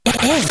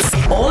It's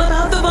all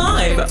about the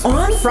vibe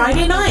on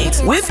Friday night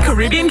with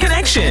Caribbean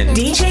Connection.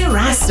 DJ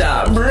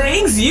Rasta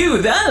brings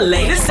you the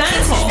latest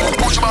dancehall.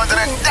 Push them out to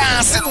the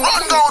dancing,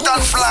 run out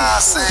and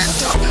floss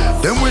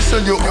it. Then we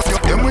send you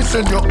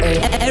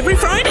Every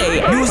Friday.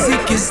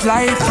 Music is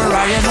life for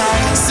Ryan.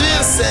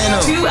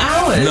 2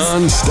 hours.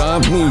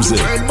 Non-stop music.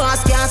 World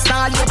boss can't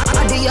stall you.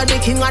 Body of the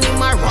king and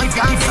him a run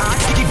can't stall.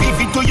 Give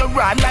it to your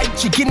rod like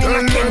chicken in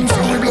a can.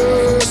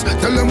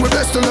 Tell them we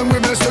bless, tell them we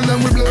bless, tell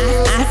them we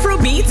bless.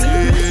 Afrobeat.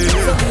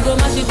 So we go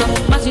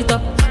mash it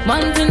up.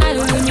 Man tonight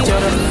we need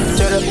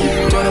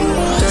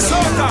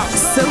Soca.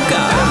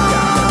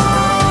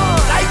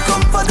 I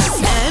come for this.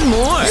 And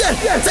more.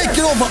 Yeah,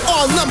 taking over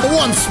all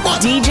 #1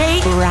 spot.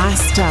 DJ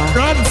Rasta.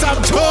 Run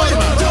some toy.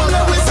 Don't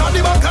let me sound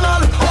the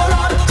bacchanal. Hold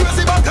on,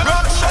 crazy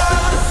bacchanal.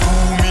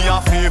 Do me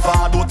a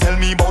favor, don't tell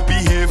me about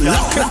behavior.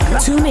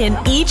 Tune in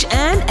each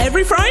and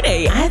every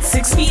Friday at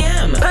 6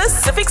 p.m.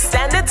 Pacific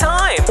Standard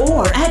Time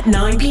or at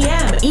 9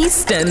 p.m.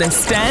 Eastern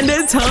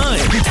Standard Time.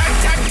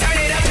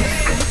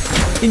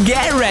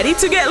 Get ready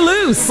to get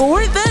loose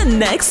for the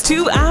next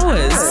 2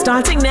 hours.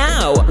 Starting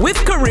now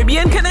with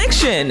Caribbean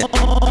Connection.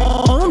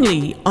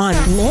 Only on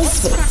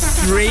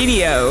Misfits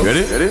Radio.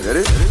 Ready?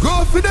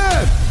 Go for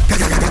that.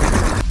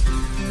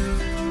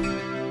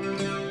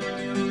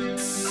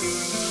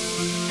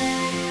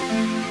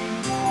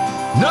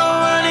 No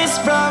one is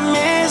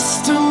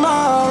promised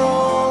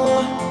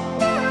tomorrow,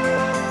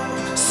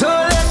 so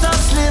let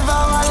us live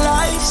our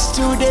lives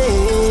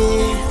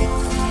today.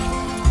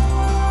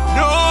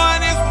 No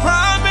one is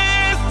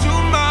promised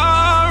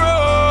tomorrow,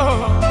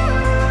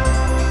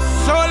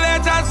 so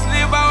let us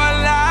live our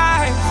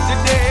lives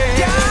today.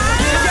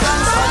 Give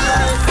thanks for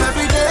life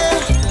every day.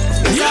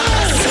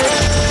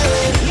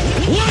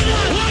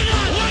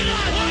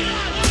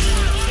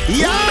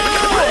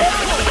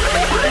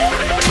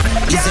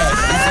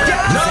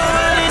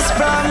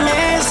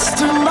 Promise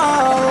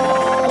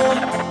tomorrow.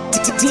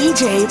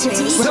 DJ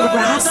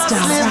Rasta.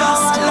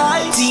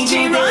 DJ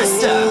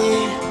Rasta.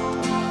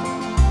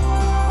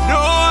 No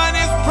one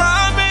is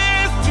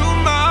promised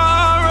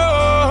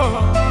tomorrow,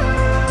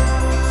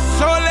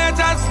 so let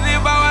us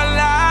live our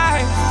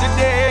lives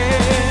today.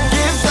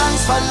 Give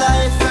thanks for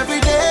life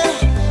every day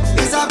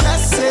is a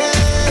blessing.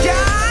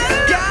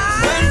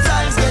 When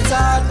times get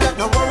hard,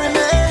 don't worry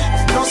me,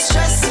 no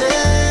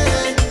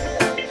stressing.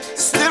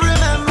 Still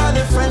remember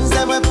the friends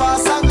that we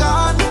pass and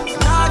gone.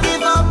 Now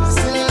give up,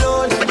 still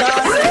holding on.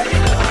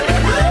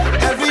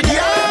 Every day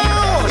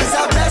is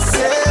a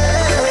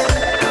blessing.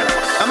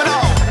 Come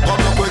on,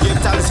 come up, we give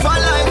thanks for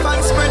life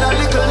and spread a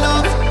little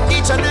love.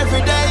 Each and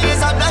every day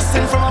is a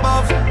blessing from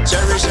above.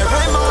 Cherish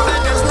every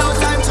moment, there's no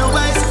time to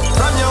waste.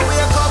 From your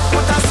wake up,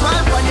 put a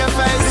smile on your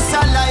face. It's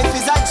a life,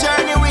 it's a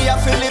journey, we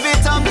have to live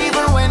it up.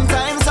 Even when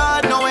times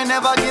hard, no, we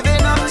never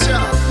giving up.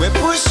 We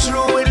push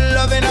through with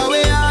love in our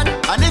heart.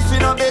 And if you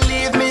don't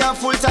believe me, I'm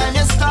full time,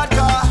 you start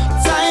car.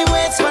 Time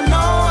waits for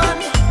no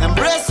one.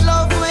 Embrace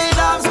love with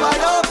arms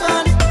wide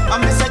open. I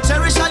miss a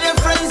cherish all your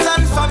friends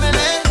and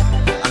family.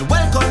 And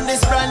welcome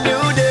this brand new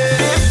day.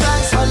 Give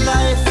thanks for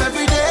life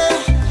every day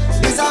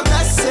is a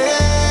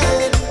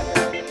blessing.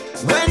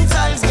 When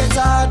times get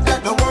hard,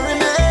 don't worry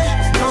me,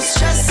 no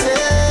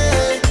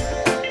stressing.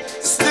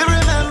 Still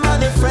remember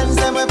the friends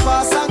that we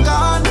pass and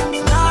gone.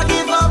 Now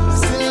give up,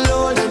 still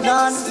holding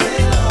on.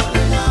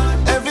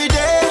 Every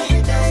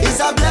day is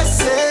a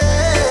blessing.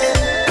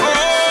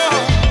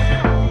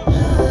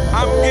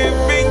 I'm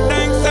giving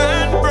thanks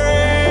and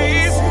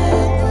praise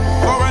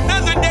for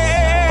another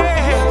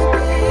day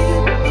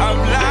of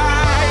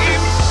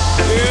life.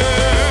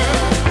 Yeah.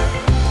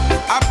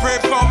 I pray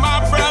for my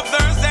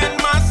brothers and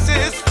my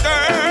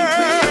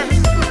sisters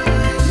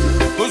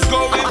who's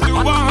going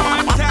through a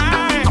hard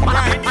time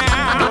right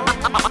now.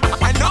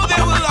 I know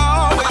there will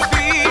always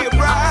be a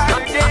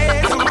brighter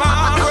day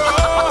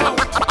tomorrow.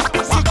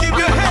 So keep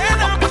your head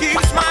up,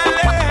 keep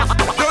smiling.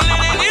 Don't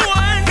let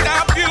anyone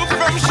stop you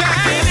from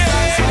shining.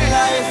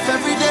 Life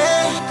every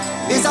day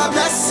is a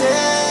blessing.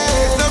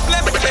 It's a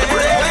blessing.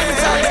 When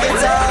times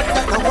get hard,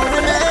 don't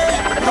worry me,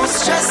 no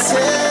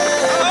stressing.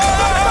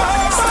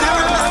 Still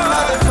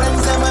remember the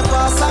friends that we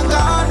pass and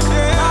gone.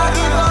 Now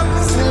give up,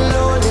 still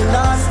holding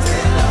on.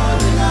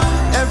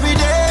 Every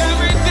day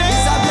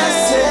is a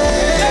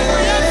blessing.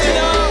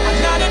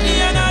 Another day,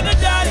 another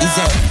dollar.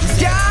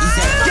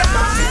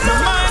 My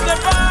mind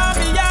above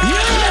me, I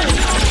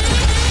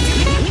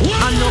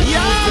know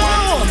who's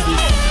going to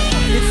this.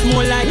 It's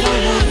more like a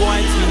rude boy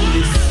team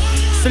this.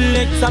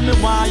 Select some me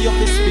why you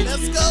fi spin.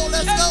 Let's go.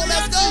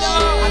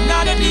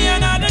 Another day,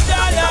 another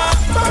dollar.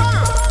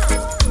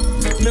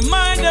 Me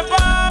mind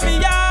above me,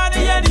 yeah, the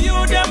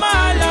youth them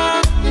all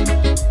up.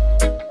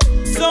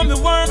 So me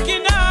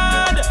working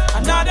hard.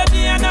 Another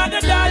day,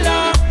 another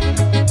dollar.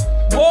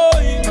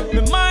 Boy,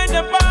 me mind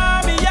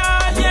above me,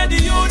 yeah, the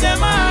youth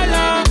them all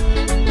up.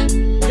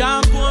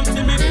 Can't come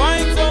to me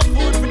find some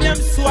food for them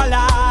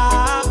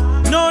swallow.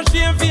 No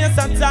shame face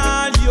at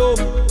all, yo.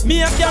 Me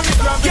a carry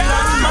gravel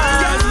and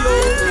Mario.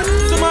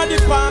 Somebody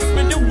pass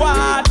me the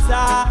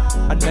water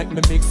and make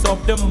me mix up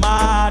the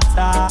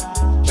matter.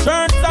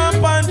 Shirt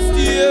and pants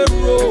steer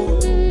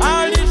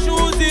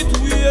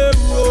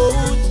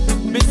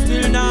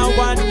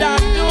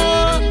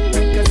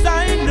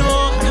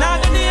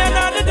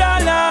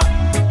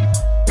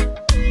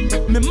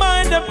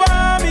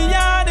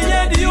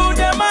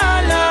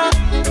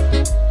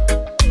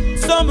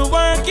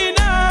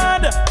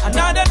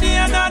Another day,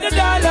 another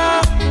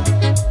dollar.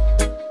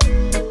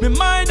 Me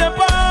mind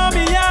upon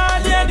me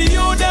yard, yeah, the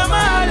youth them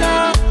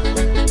all.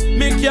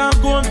 Me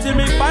can't go until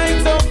me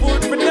find some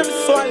food for them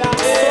swallow.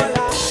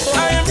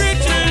 I am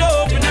rich in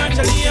love,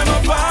 financially I'm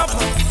a papa.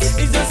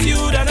 It's just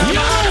you that I'm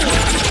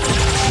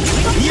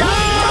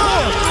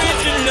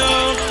rich in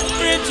love,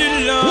 rich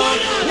in love.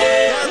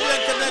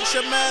 Caribbean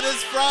Connection, man,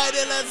 it's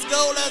Friday. Let's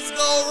go,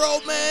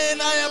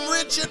 Romain. I am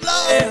rich in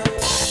love.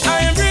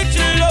 I am rich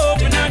in love,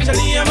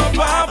 financially I'm a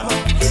papa.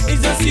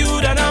 It's just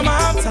you that I'm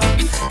after.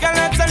 Got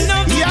lots of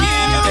love to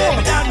give you,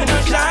 baby, that me no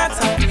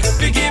shatter.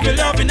 We give you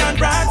loving and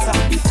brighter.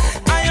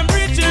 I am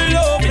rich in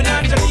love,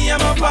 financially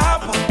I'm a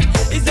papa.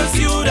 It's just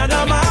you that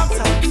I'm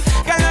after.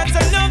 Got lots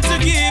of love to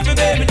give you,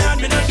 baby, that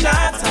me no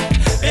shatter.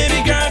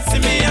 Baby girl, see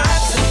me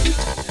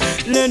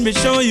after. Let me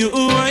show you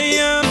who I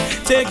am.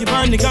 Take you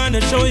on the gun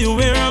and show you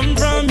where I'm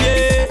from,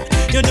 yeah.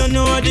 You don't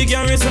know what the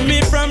garrison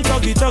me from.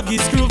 Tuggy,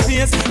 screw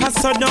face, I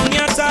saw down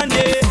your time,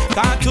 yeah.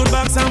 Cartoon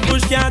box and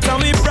push cat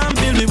and we from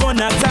Bill. We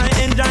wanna tie,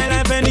 enjoy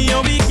life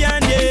anyhow we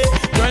can, yeah.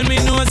 Girl, me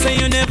know say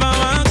you never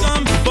want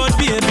come, but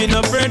baby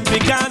no bread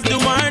because the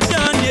war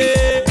done,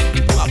 yeah.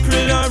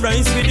 Mackerel and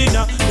rice with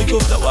dinner. We go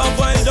flour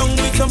boil down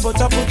with some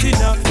butter put in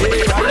her.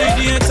 Yeah,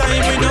 holiday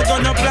time we not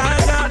gonna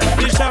plaza.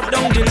 The shop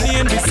down the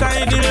lane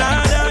beside the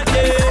ladder,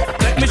 yeah.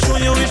 Let me show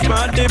you which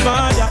part they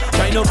bother.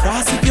 Try no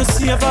cross if you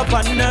save up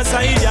on the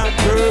side, yeah.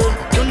 Girl,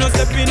 you no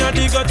step in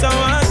the gutter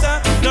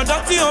water. No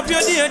dirty up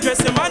your day dress,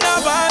 your mother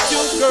about you,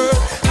 girl.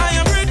 I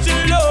am rich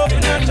in love,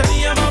 and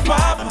actually I'm a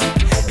papa.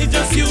 It's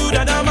just you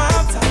that I'm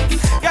after.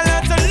 Got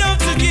lots of love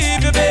to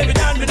give you, baby,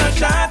 that me no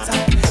shatter.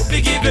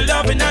 We give you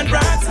loving and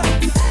brighter.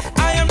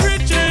 I am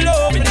rich in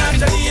love, and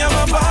actually I'm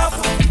a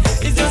papa.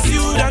 It's just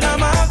you that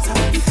I'm after.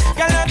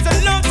 Got lots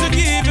of love to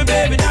give you,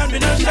 baby, that me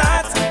no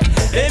shatter.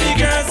 Baby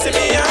girl, see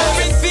me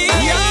everything.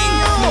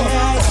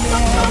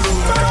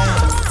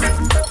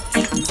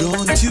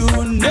 Don't you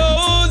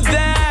know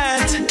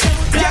that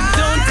black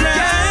don't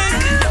crack?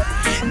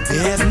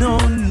 There's no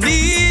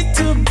need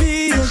to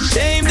be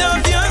ashamed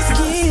of your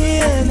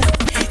skin.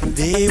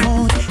 They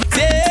won't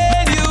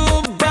tell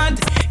you, but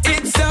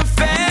it's a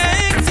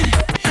fact.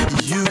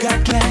 You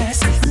got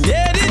class,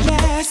 let it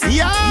last.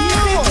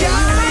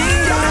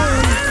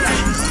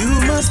 You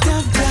must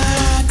have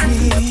got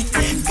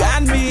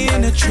me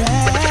in a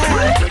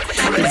trap.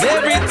 'Cause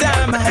every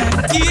time I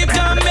keep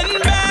coming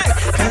back,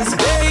 'cause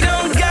they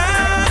don't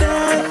got a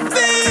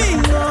thing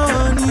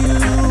on you,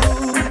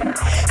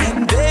 and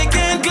they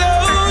can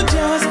glow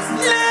just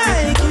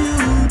like you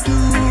do.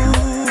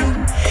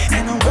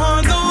 And I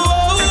want the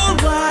whole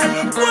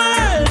wide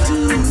world to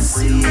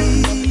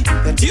see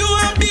that you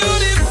are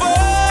beautiful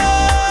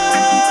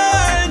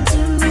to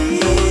me.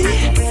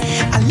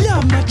 I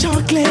love my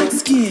chocolate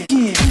skin.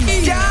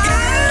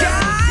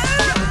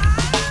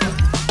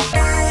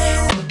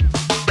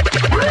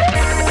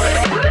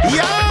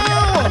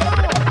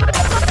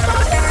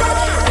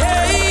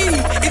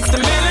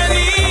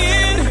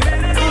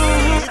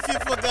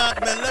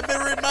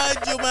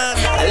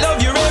 I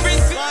love your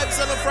everything. Vibes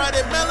on a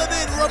Friday,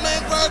 Melody,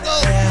 Romain Virgo.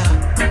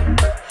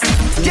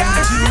 You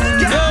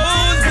know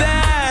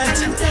that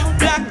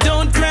black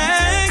don't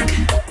crack.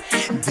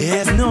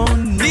 There's no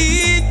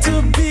need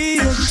to be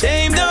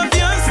ashamed of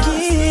your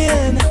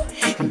skin.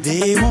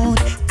 They won't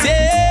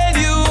tell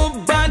you,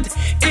 but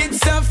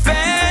it's a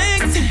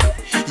fact.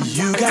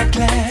 You got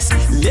class,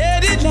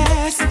 let it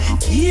last.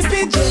 Keep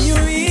it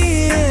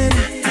genuine.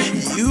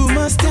 You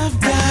must have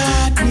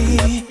got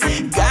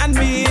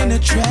me in a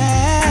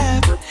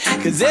trap.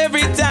 'Cause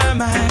every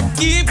time I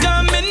keep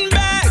coming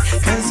back,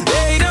 'cause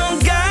they don't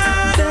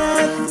got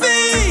a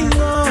thing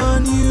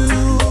on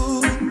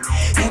you,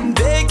 and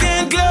they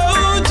can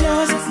glow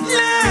just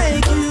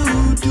like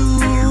you do.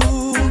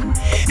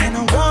 And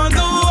I want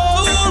the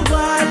whole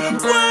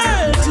wide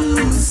world to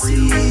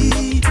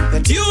see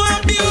that you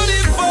are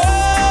beautiful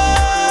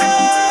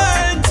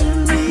to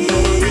me.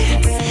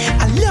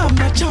 I love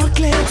my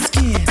chocolate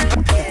skin.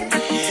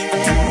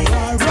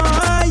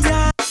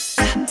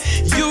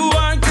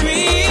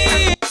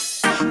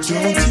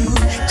 Don't you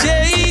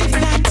change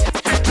that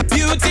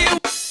beauty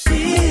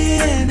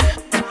within.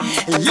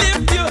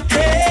 Lift your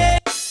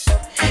head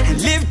and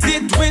lift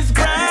it with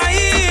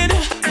pride.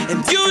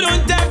 And you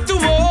don't have to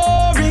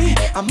worry,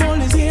 I'm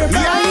always here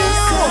by your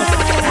side.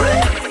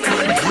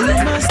 You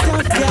must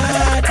have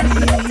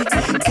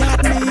got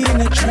me in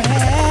a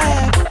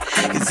trap.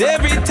 'Cause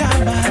every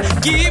time I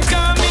keep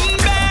coming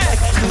back,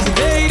 'cause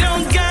they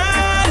don't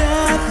got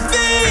a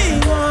thing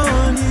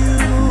on you,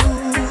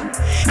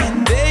 and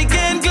they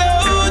can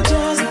glow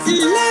just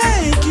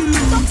like you.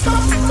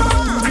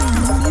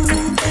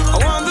 I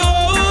want the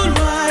whole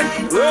wide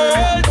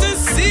world to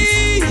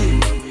see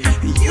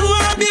you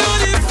are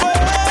beautiful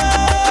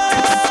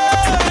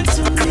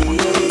to me.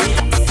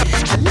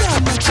 I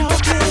love my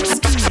chocolate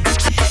skin.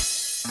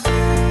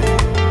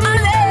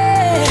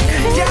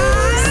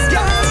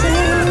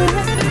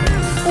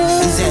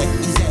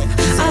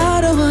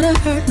 I don't wanna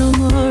hurt no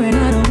more, and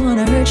I don't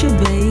wanna hurt you,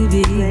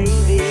 baby.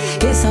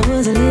 Yes, I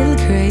was a little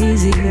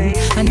crazy.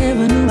 I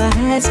never knew I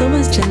had had so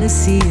much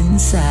jealousy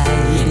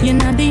inside. You're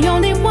not the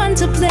only one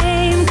to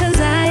blame, cause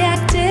I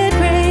acted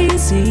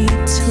crazy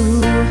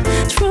too.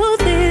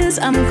 Truth is,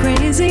 I'm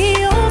crazy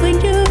over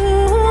you,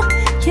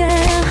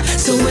 yeah.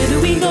 So where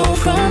do we go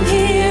from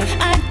here?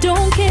 I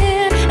don't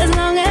care, as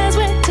long as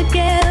we're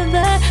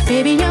together.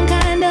 Baby, I'm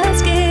kinda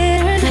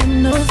scared. Have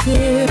no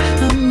fear,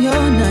 I'm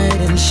your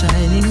knight in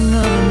shining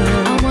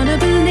armor. I wanna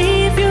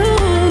believe you,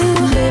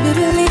 baby,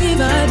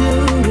 believe I do.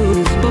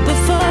 But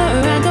before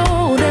I go,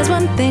 there's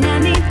one thing I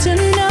need to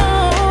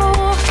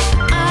know.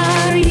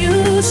 Are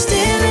you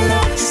still in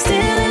love?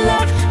 Still in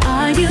love?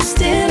 Are you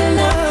still in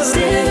love?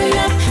 Still in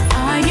love?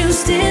 Are you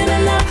still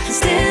in love?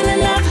 Still in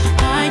love?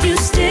 Are you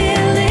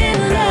still in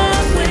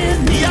love with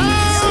me?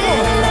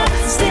 Still in love?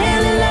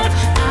 Still in love?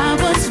 I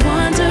was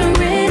wondering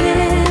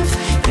if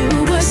you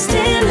were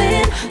still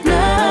in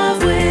love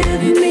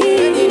with me.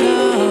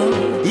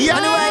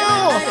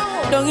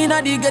 Down in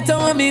the ghetto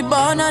when me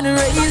born and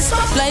raised.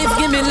 Life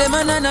give me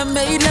lemon and I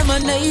made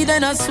lemonade.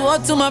 And I swore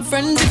to my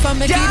friends if I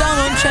make it I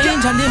won't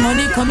change. And the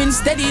money coming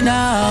steady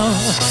now.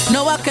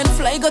 Now I can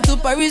fly go to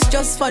Paris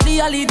just for the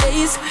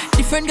holidays.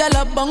 Different gal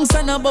a bounce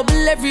and a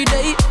bubble every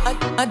day.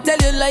 I tell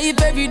you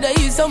life every day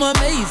is so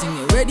amazing.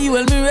 You ready?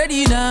 Well me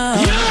ready now.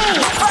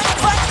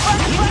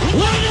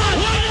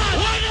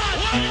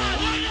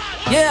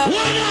 Yeah,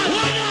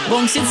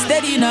 bounce it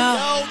steady now.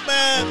 Yo,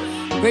 man.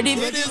 Ready?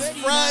 It is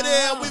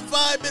Friday and we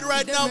vibing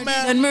right now,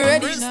 man. And me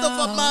ready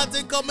Christopher now.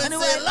 Martin come and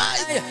say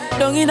live.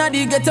 Down in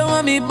the ghetto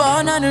when me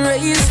born and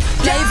raised.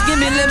 Life give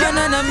me lemon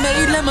and I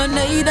made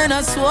lemonade. And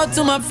I swore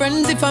to my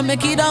friends if I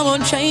make it I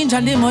won't change.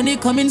 And the money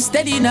coming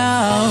steady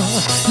now.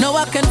 Now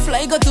I can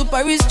fly go to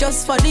Paris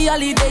just for the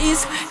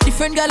holidays.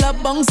 Different gal a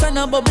bounce and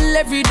a bubble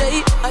every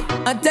day.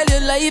 I tell you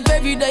life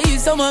every day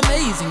is so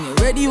amazing. You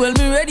ready? Well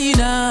me ready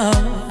now.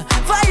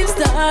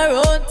 5-star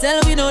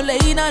hotel, we no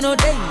lane and no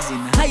dazing.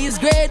 Highest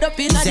grade up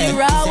in the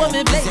raw when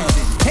me blazing.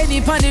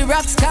 Penny pon the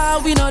rocks car,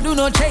 we no do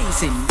no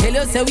chasing. Tell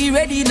you say we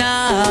ready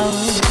now.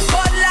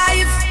 But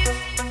life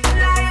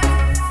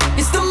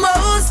is the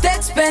most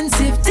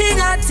expensive thing,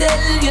 I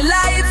tell you.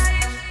 Life,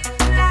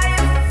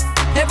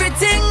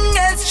 everything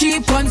else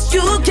cheap once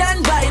you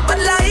can buy. But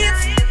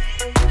life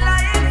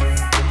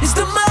is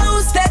the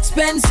most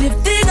expensive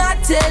thing, I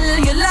tell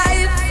you.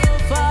 Life,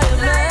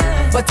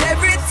 but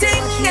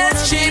everything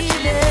else cheap,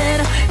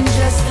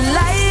 just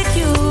like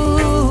you.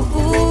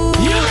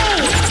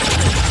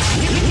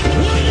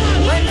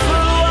 Went for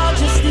a walk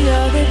just the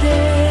other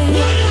day.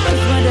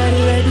 With my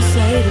daddy right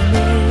beside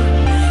me.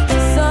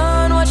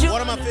 Son, what you?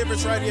 One of my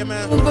favorites right here,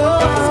 man. It's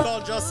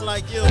called Just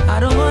Like You. I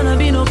don't wanna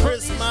be no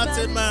Chris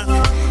Martin, man.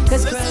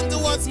 Listen to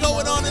what's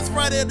going on this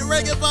Friday at the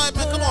Reggae Vibe,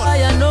 man. Come on.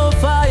 Fire, no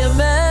fire,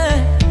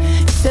 man.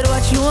 Said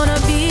what you wanna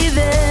be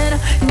then,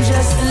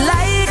 just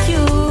like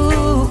you.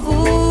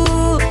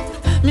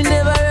 Me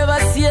never ever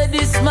see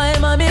this, my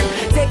mommy.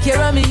 Take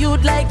care of me,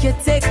 you'd like you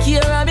take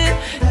care of me.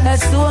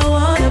 That's who I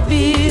wanna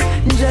be,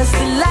 just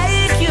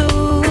like you,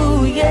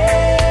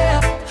 yeah.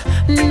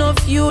 No,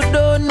 if you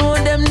don't know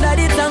them,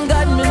 daddy, thank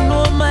God me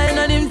know mine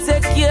and him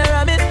take care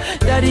of me.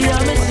 Daddy,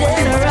 I'm a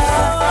general.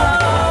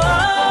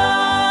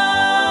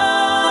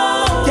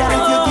 Can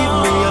you give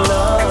me your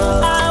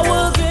love? I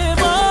will give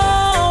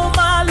all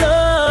my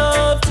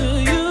love to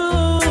you.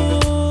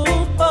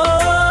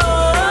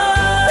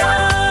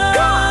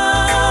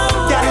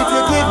 Can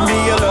you give me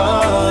your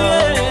love?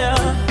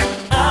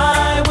 Yeah. I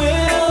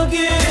will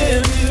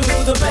give you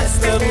the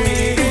best of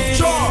me.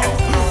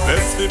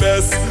 Best the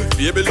best.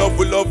 Baby love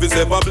with love is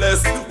ever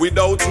blessed.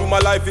 Without you my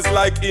life is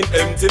like in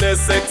emptiness,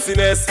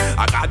 sexiness.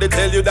 I gotta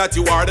tell you that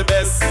you are the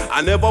best.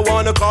 I never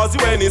wanna cause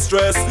you any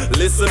stress.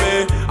 Listen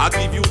me, I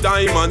give you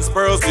diamonds,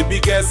 pearls, the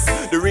biggest.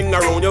 The ring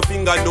around your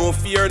finger, no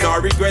fear, no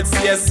regrets,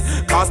 yes.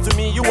 Cause to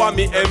me you are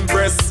me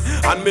empress.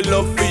 And me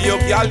love for you,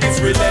 girl, is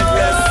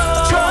relentless.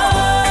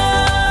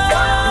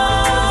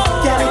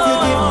 Can you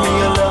give me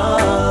your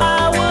love?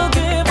 I will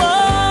give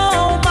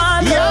all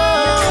my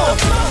love.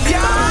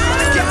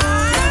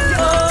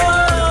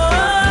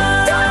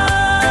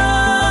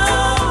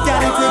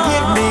 Can you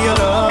give me your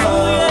love?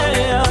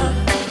 Yeah.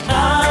 I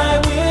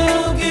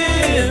will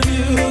give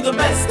you the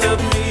best of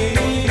me.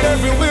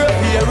 Everywhere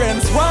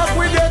parents walk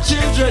with their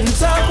children,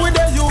 talk with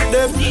their youth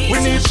them. We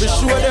need to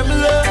show them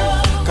love.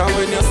 Cause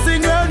when you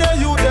sing around their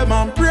youth them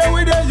and pray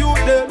with their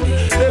youth them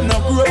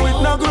not grow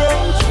with no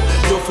grudge.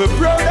 You feel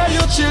proud of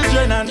your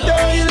children and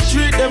don't ill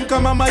treat them.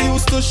 Cause mama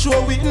used to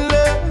show with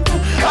love.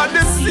 At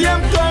the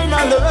same time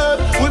I love,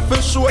 we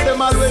feel show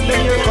them all when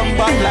they hear come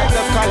back like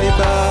the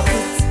caliber.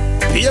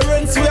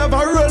 Parents, we have a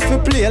role to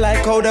play,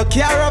 like how the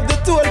care of the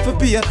toll for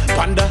pay.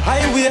 On the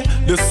highway,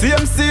 the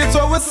same seeds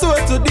where we sow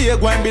today,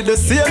 going be the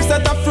same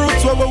set of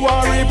fruits where we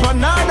want reap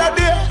another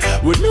day.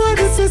 We know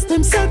the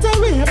system set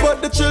away,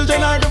 but the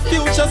children are the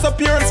future, so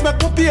parents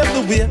make we pave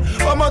the way.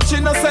 How much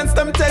innocence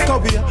them take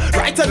away?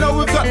 Right now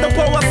we've got the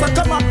power, so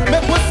come on,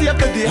 make we save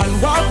the day.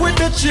 And walk with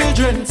the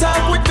children,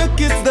 talk with the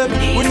kids them.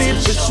 We need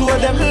to show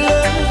them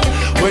love.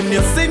 When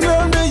you sing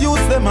around the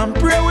youth them and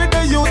pray with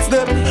the youths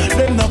them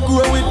not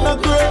grow with no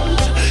grudge.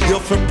 You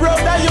feel proud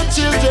of your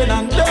children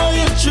and don't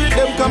you treat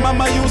them. Come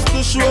mama used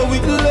to show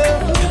with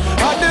love.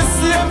 And the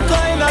same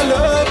kind of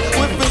love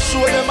we be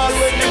show them all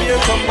when the year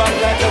come back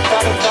like a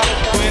car.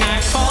 When I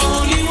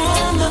call you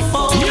on the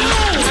phone,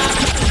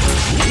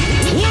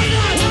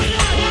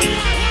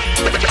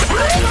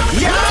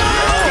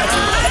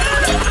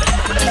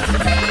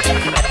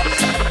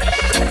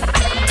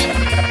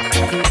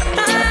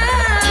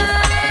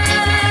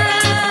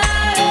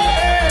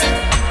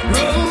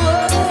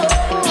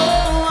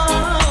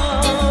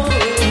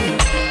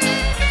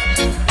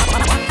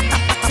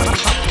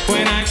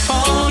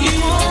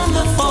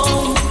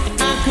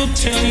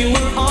 tell you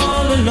we're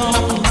all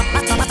alone.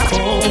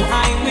 Oh,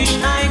 I wish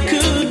I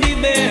could be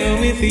there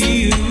with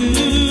you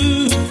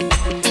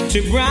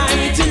to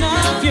brighten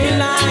up your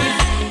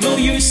life. Though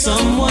you're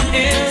someone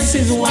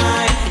else's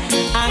wife,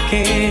 I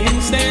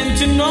can't stand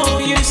to know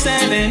you're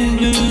sad and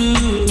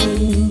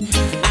blue.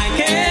 I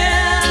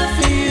care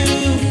for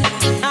you,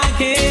 I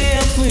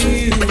care for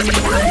you.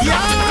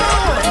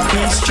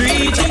 He's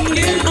treating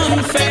you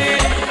unfair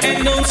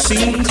and don't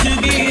seem to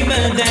give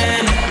a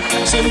damn.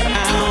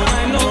 Somehow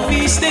I know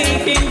he's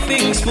taking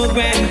things for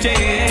granted.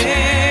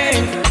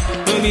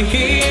 But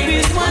here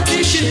is what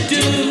you should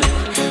do.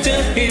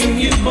 Tell him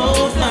you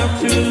both are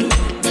through.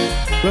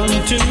 Run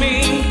to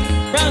me,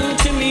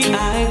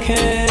 I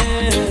care.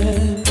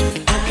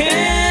 I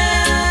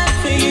care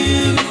for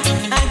you,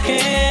 I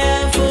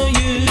care for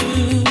you.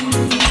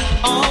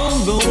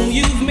 Although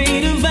you've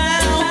made a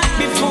vow,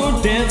 before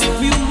death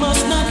you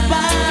must not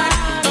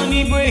bow.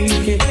 Honey, break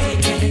it,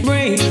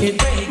 break it,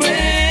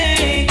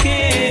 break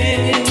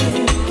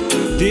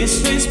it.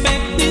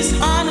 Disrespect is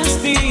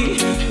honesty.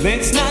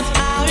 That's not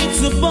how it's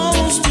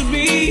supposed to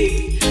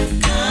be.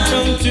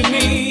 Come to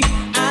me,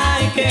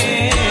 I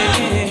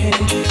can.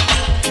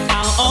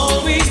 I'll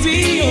always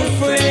be your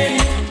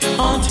friend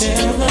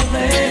until the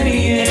very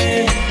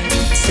end.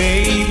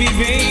 Baby,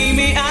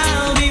 baby,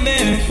 I'll be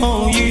there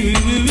for you.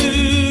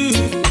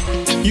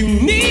 You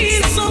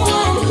need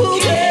someone who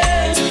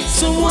cares,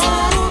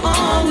 someone who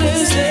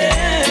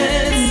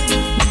understands,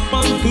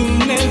 one who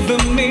never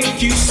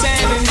make you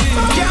sad and blue.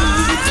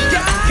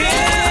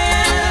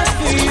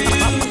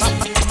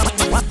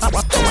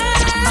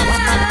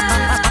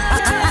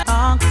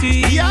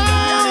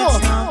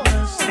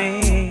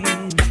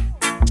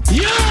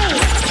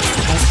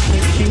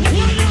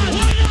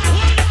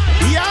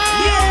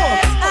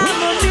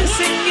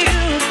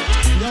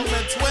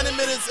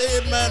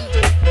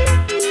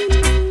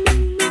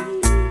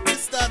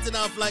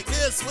 Like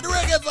this with the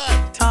reggae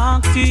vibe.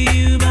 Talk to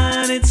you,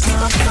 but it's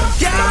not the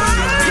same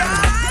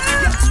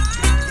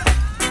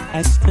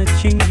as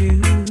touching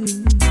you.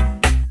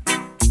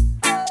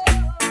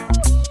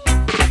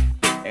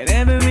 And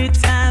every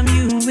time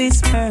you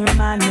whisper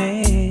my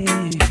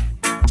name,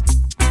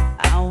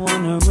 I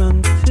wanna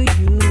run to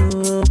you.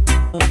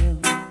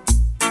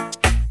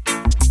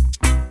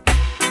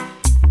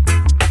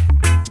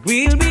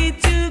 We'll be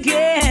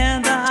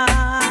together.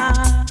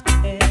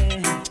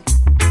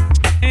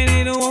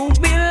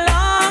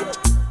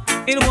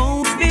 It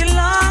won't be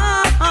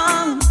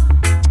long,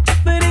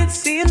 but it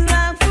seems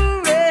like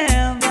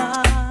forever,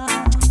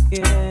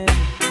 yeah.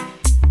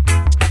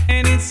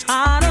 And it's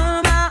hard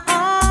on my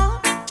own,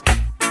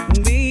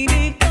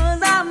 baby,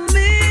 'cause I'm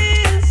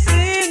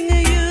missing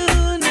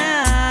you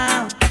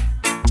now.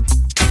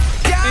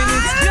 And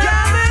it's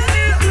driving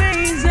me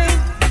crazy,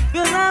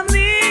 'cause I'm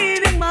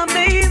needing my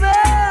baby.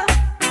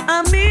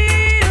 I'm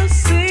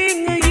missing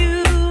you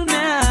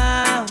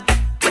now.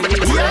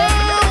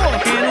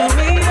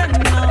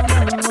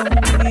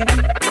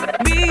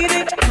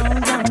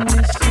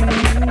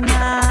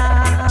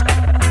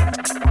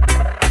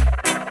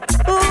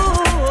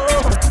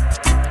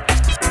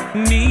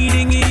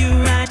 Needing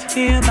you right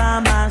here by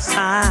my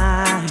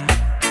side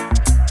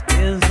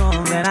is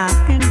all that I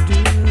can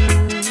do.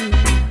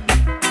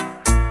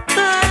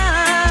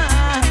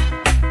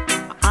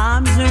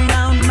 Arms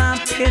around my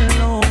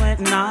pillow at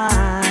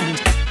night,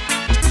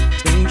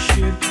 they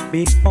should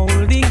be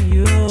holding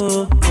you.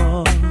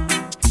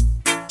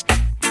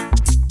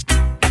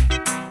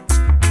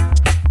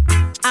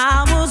 I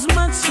was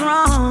much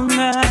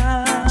stronger.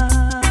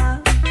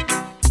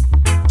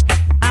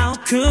 How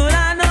could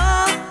I know?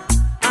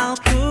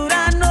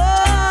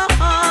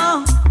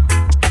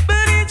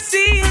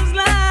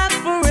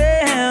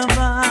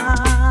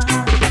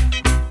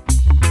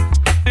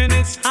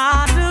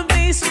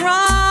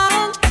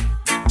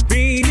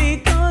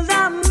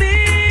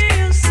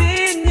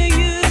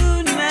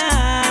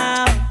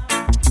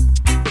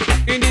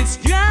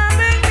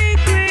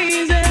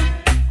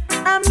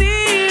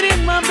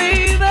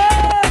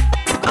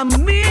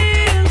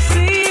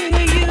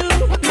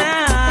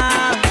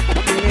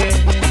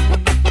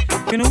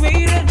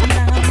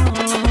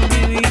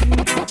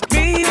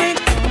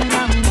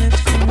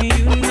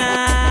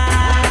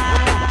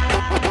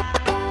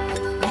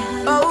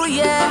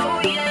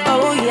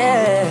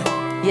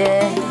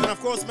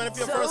 course, man, if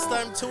you're first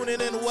time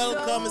tuning in,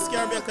 welcome. It's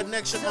Caribbean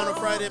Connection on a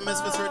Friday.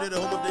 Memphis Radio, the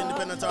home of the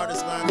independent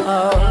artist, man.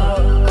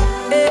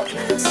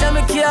 So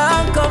me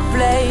can't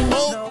complain.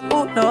 No.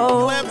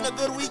 We're having a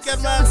good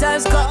weekend, man.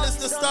 Let's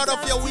to start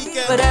off your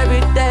weekend. But every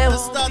day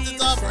let's start it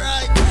off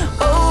right.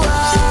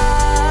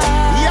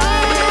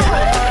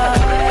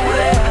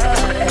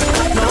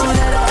 Know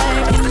that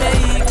I can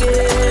make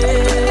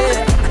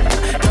it.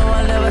 No,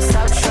 I'll never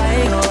stop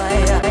trying. No.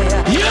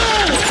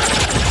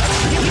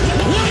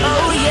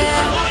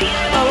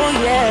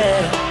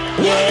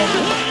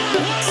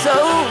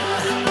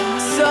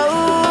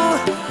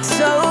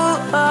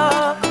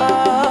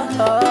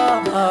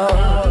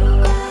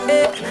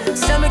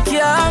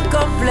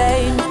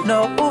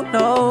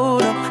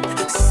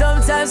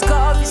 Sometimes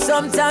coffee,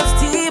 sometimes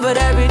tea, but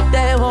every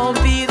day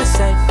won't be the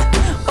same.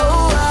 I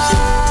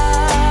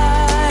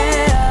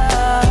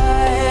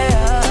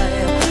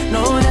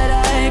know that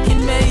I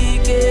can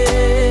make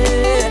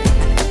it.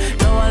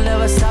 No, I'll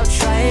never stop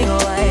trying. No,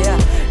 I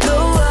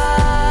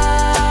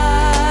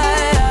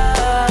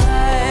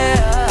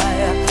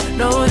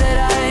know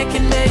that I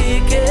can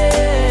make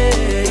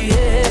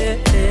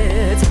it.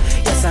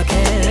 Yes, I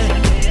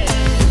can.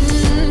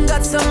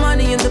 Got some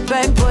money in the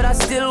bank, but I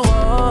still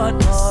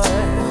want more.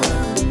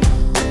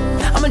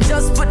 I'ma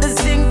just put the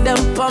zinc them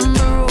on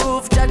the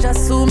roof.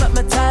 Just soon at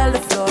my tile the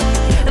floor.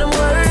 And I'm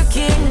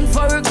working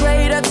for a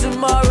greater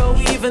tomorrow,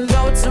 even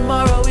though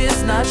tomorrow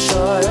is not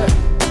sure.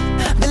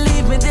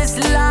 Believe me, this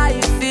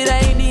life, it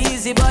ain't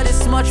easy, but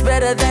it's much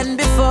better than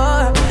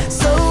before.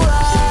 So I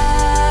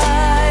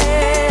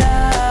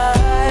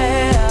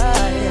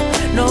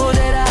know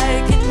that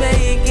I can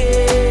make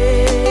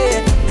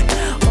it.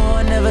 Oh,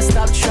 I never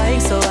stop trying,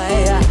 so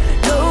I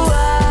know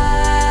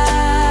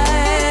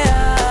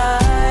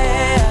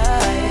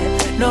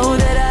know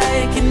that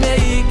I can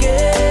make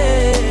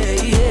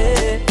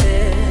it,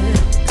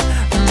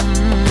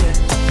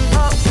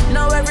 Oh,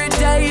 now every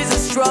day is a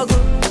struggle,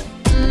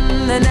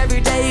 and every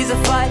day is a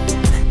fight.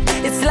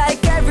 It's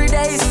like every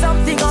day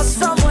something or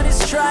someone is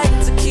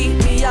trying to keep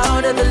me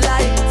out of the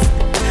light.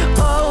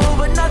 Oh,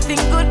 but nothing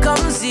good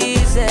comes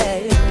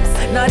easy,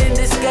 not in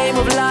this game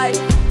of life.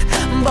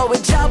 But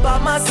with Jah by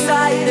my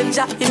side and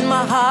Jah in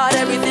my heart,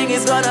 everything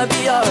is gonna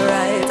be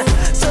alright.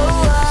 So I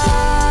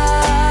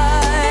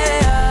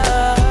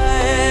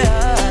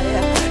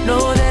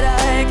know that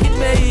I can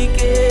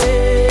make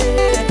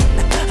it.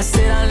 I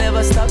said I'll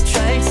never stop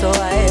trying, so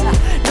I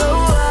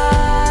know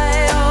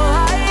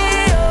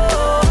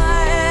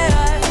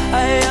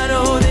I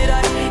know that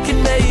I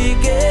can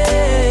make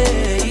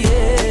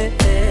it.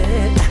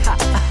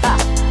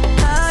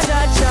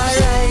 Jah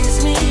rise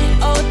me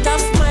out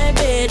of my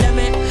bed, I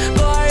mean,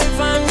 go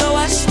river and go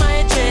wash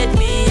my dread.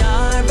 Me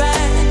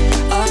alright,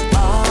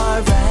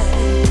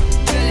 alright.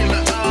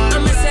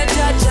 I'ma say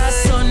Jah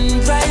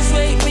sunrise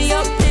wake me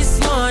up this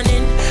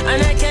morning,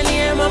 and I can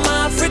hear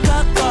Mama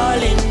Africa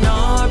calling.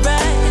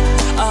 Alright,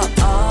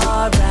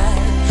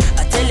 I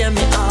tell you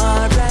me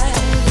alright,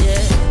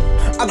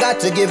 yeah. I got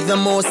to give the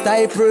most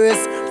high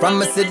praise. From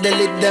me see the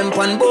lid them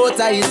on both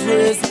eyes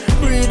raised.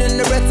 Breathing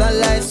the breath of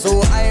life,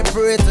 so I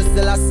pray to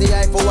still I see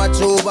I for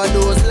watch over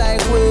those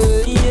like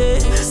we. Yeah.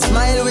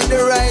 Smile with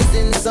the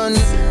rising sun.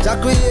 Jah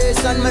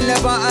creation me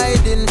never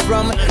hiding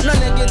from. No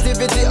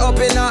negativity up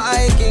in a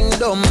high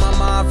kingdom.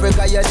 Mama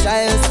Africa, your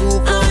child to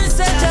come. I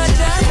said Jah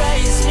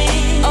rise me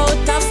out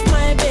of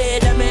my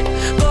bed, I mean,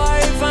 go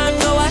river and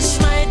go wash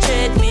my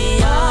dread.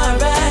 Me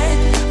alright,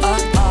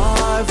 alright.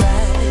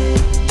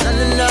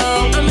 No.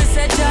 I'ma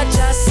say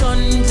Jah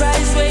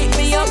sunrise wake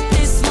me up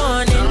this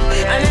morning,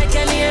 and I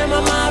can hear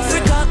Mama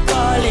Africa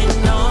calling.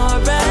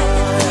 Alright.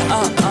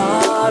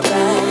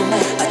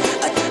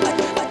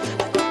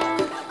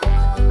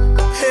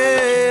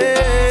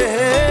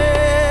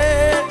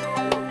 Hey,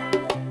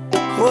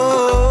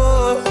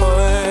 whoa,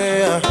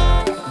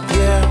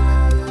 yeah.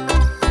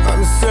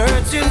 I'm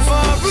searching for a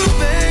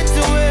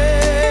better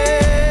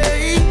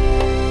way.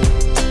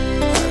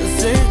 I'm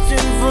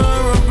searching for a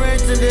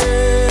better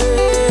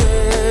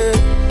day.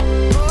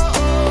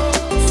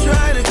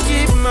 Try to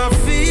keep my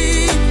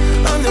feet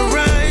on the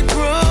right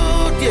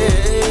road,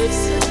 yes.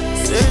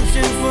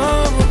 Searching for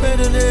a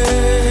better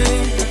day.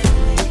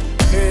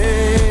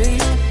 Hey,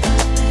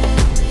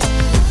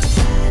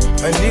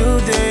 a new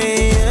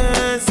day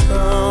has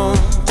come,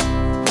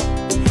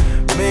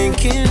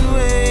 making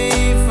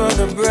way for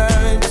the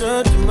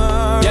brighter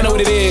tomorrow. You know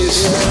what it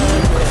is.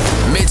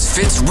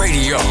 Misfits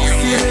Radio.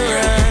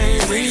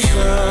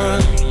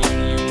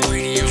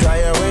 Dry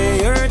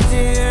away your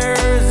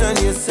tears and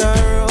your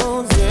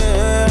sorrows,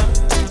 yeah.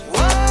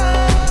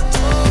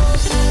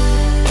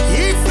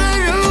 It's not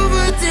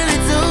over till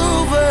it's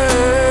over.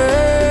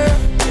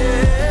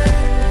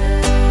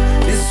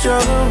 This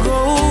struggle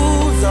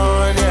goes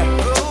on, yeah.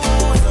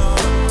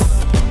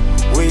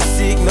 We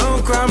seek no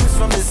crumbs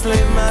from the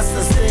slave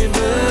master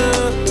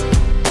stable.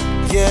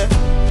 Yeah,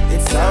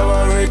 it's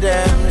our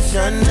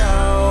redemption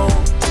now.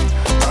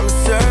 I'm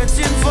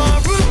searching for a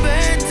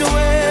better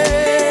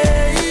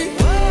way.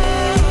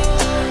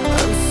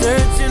 I'm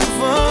searching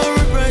for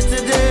a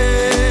brighter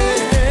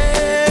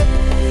day.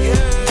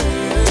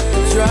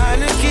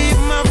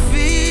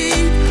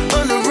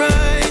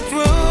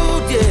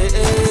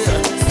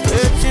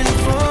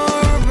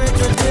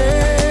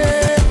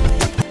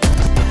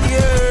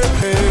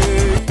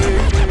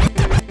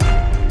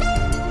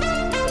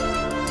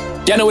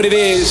 You know what it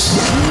is?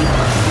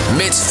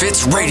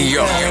 Misfits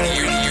Radio.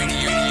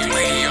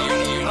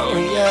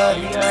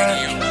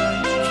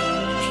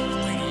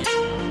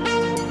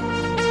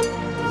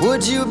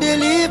 Would you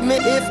believe me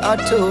if I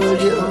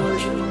told you?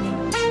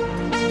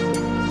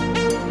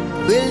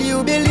 Will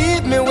you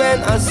believe me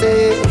when I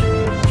say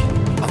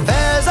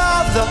affairs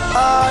of the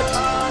heart,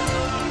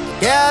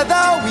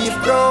 together we've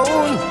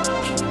grown,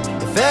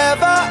 if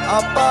ever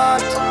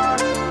apart.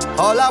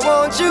 All I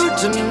want you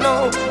to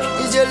know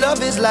is your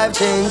love is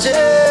life-changing,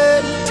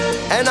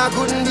 and I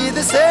couldn't be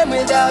the same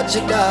without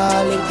you,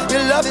 darling.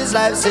 Your love is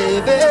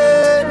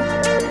life-saving.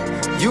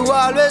 You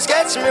always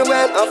catch me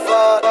when I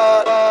fall.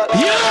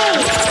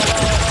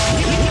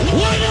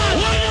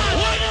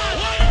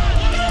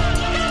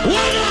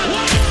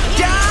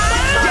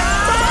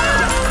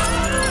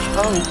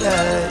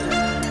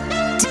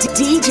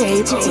 DJ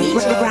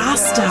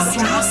Rasta.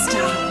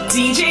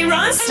 DJ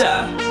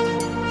Rasta.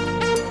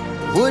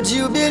 Would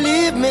you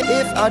believe me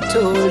if I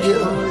told you?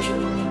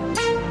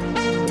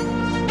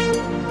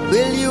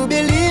 Will you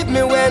believe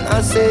me when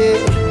I say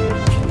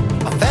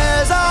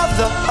affairs of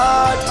the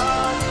heart,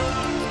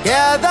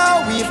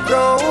 together we've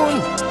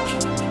grown,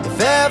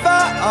 if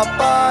ever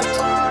apart.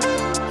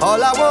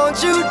 All I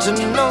want you to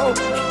know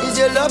is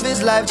your love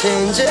is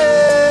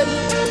life-changing,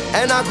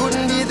 and I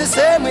couldn't be the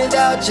same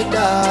without you,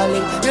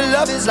 darling. Your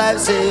love is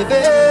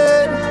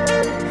life-saving.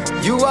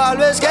 You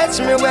always catch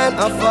me when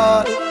I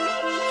fall.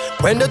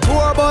 When the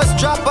tour bus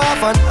drop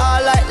off and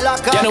all like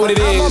lock off, you know what it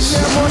is?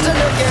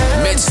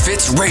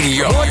 Misfits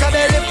Radio. Motor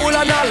belly full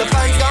and all the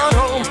fans gone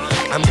home.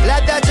 I'm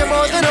glad that you're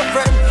more than a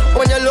friend.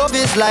 When your love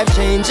is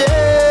life-changing,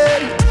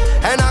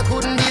 and I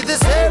couldn't be the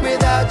same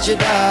without you,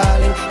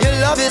 darling. Your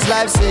love is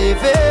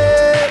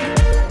life-saving.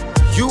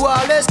 You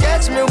always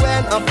catch me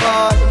when I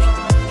fall.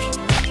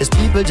 There's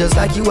people just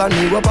like you and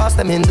me, we pass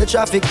them in the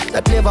traffic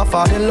that never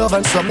fall in love,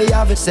 and some may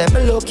have it, say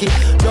me lucky.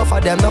 Enough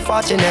of them not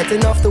fortunate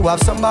enough to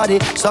have somebody.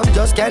 Some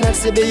just cannot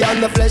see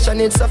beyond the flesh, and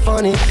it's so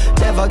funny.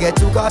 Never get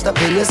too caught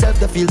up in yourself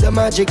to feel the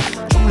magic.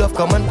 True love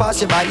come and pass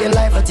you by in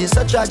life, it is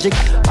so tragic.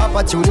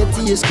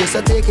 Opportunity is good,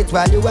 so take it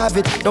while you have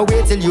it. Don't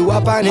wait till you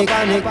are panic.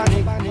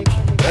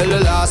 Well, the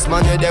last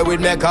man you there would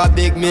make a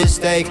big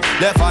mistake.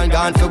 Left and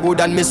gone for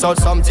good and miss out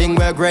something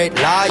we're great.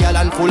 Loyal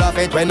and full of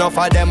it when enough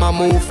of them a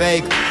move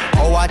fake.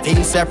 Our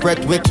things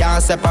separate, we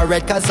can't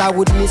separate, cause I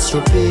would miss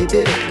you,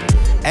 baby,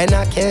 and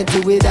I can't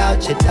do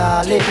without you,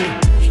 darling.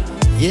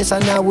 Yes,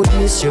 and I would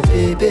miss you,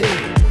 baby.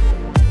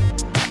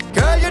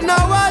 Girl, you know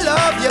I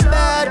love you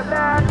bad.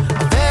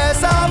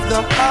 Affairs of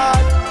the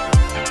heart,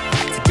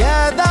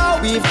 together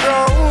we've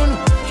grown,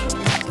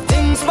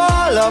 things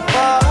fall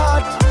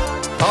apart.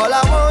 All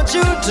I want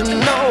you to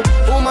know,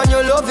 woman,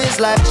 your love is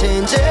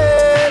life-changing,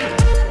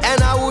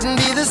 and I wouldn't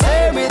be the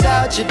same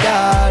without you,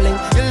 darling.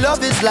 Your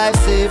love is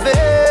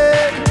life-saving.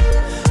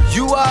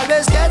 You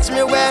always catch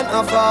me when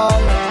I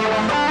fall.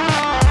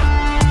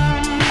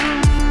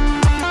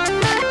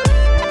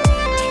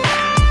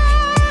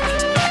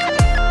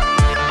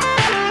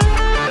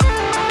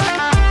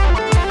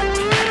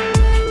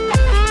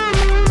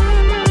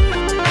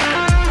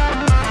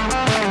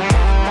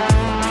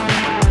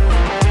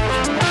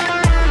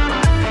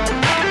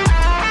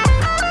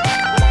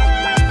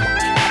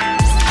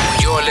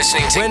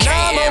 Listening to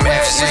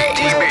KMFC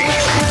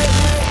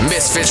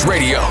Misfits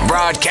Radio,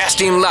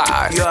 broadcasting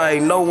live. You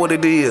ain't know what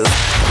it is.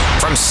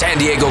 From San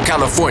Diego,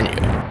 California.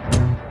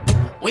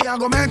 We are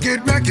gonna make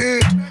it.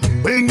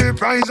 Win the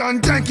prize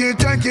and take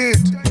it.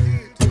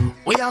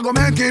 We are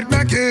gonna make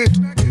it.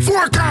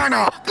 Four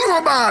corner,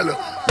 global.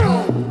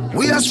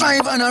 We are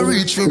strive and a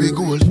reach for the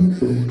goal.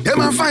 Them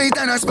a fight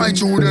and a spy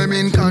through them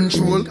in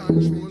control.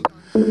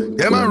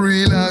 Them a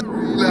real lad.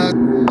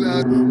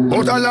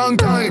 But a long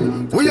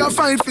time, we a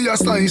fight for your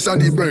slice of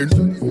the bread.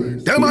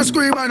 Them a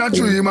scream and a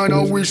dream and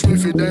a wish me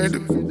fi dead.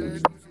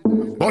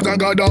 But I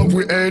got off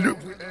we head.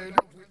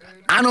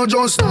 I know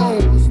just now,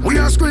 we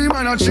a scream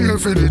and a cheer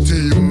for the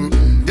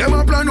team. Them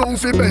a plan out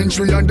fi bench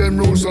we and them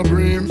roll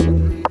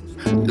supreme.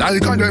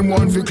 Like a them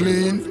want fi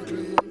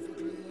clean.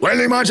 Well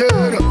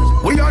imagine,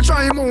 we a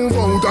try move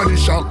out of the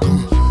shock.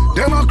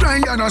 Them a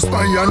cry and a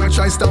spy and a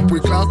try stop we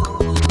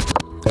clock.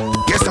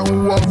 Guess I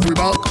who up we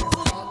back.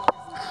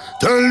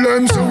 Tell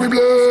them so we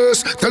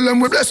bless. Tell them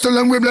we bless. Tell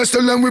them we bless.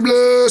 Tell them we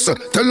bless.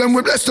 Tell them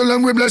we bless. Tell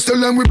them we bless. Tell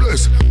them we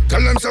bless.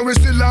 Tell them so we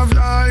still have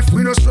life.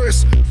 We no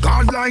stress.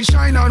 God light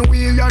shine and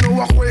we ya know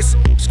what quest.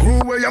 Screw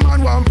where your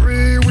man want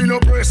pray. We no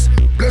press.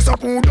 Bless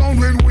up who down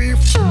when we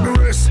the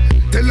rest.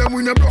 Tell them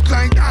we no block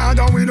like dog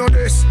and we no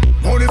this.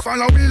 Only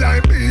follow we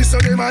like peace so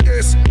them a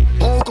guess.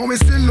 How come we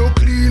still look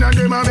clean and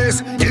them a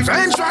mess?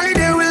 Eventually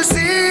they will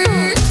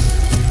see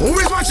who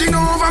is watching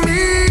over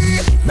me.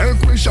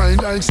 Make we shine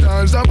like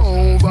stars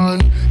above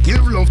and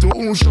give love to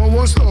who show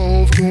us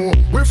love to.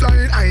 We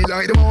flying high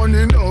like the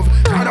morning dove.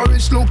 And a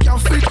rich look can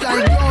fit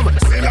like love.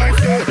 Say like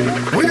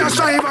that. We a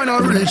strive and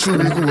a reach through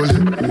the goal.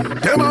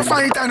 Them a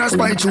fight and a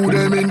spy through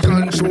them in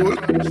control.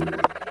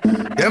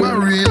 Them a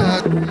real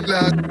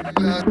lad.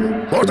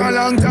 But a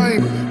long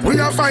time, we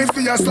a fight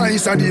for your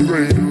slice of the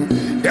bread.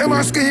 Them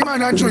a scheme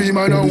and a dream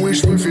and a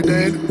wish we fi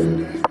dead.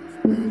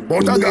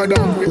 but I got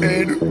down with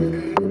head.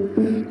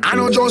 I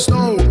know just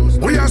now,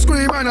 we are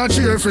scream and a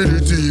cheer for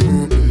the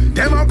team.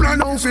 Them a plan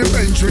out for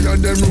benching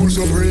and them rules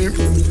supreme.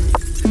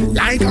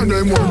 Like and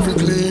them want to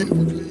clean.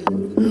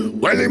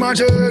 Well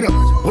imagine,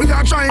 we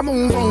a try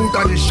move out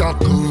of the shock.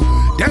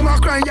 Them a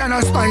cry and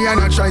a spy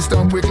and a try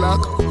stop with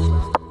clock.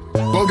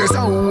 But guess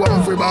how we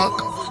off we back.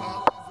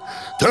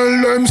 Tell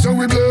them so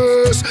we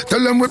bless.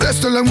 Tell them we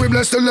bless, tell them we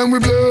bless, tell them we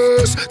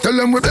bless. Tell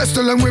them we bless,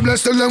 tell them we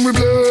bless, tell them we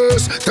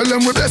bless. Tell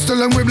them we bless, tell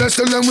them we bless,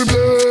 tell them we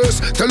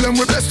bless. Tell them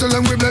we bless, tell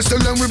them we bless,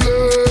 tell them we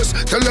bless.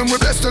 Tell them we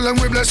bless, tell them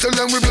we bless, tell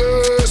them we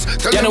bless.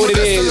 You know what it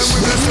is.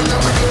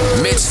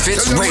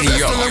 Misfits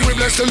Radio. Tell them we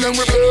bless, tell them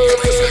we bless.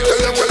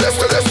 Tell them we bless,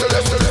 tell them we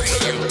bless.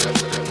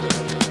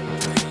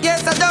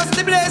 Yes, I just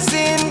the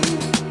blessing.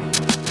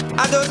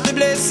 I just the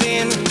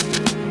blessing.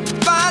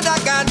 Father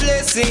God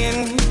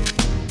blessing.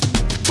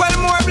 Well,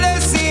 more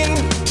blessing.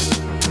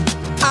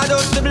 I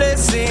just the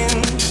blessing.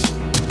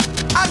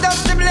 I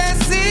just the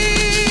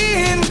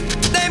blessing.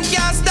 Them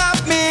can't stop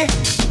me.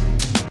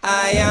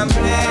 I am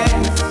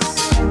blessed.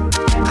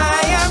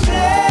 I am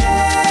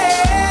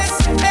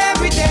blessed.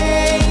 Every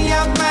day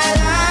of my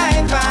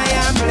life I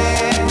am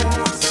blessed.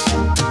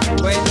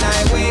 When I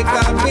wake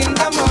up in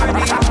the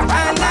morning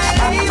and I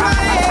lay my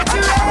head to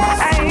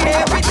rest.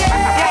 Every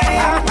day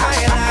of my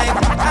life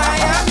I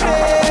am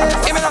blessed.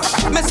 Give me love.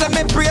 Me say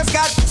me praise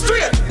God.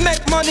 Straight.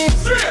 Make money.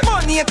 Straight.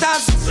 Money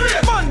haters.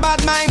 Straight. Fun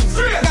bad mind.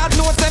 Straight. God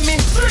knows me.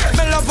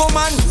 Me love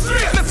woman.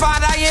 Straight. Me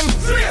father him.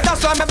 Straight.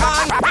 That's why me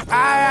born.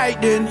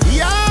 Alright then.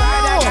 Yo!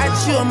 Father God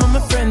show me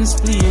my friends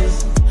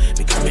please.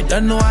 Because me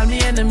don't know all my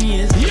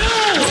enemies. Yo!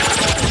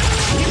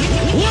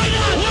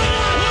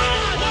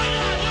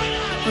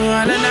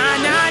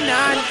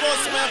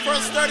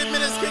 First 30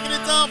 minutes kicking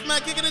it off,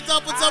 man. Kicking it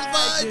off with some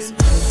vibes.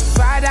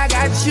 Father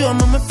God show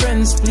me my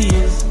friends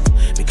please.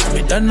 Because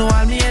me don't know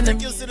all my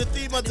enemies. You see the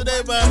theme of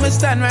today, man. I'ma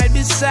stand right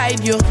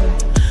beside you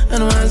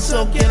and wanna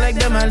soak you like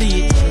them a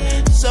lead.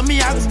 So me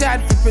ask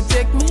God to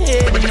protect me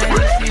head in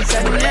the streets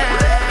at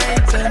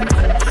night. And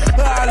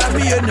all of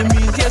my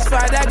enemies, yes,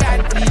 Father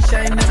God, please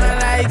shine them a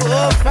light.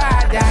 Oh,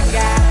 Father God,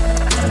 yeah.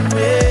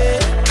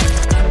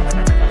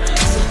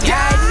 So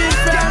guide me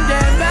from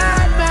them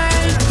bad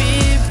mind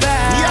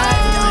people.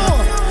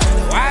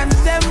 The ones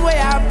them way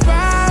I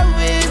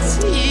promise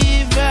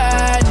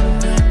even.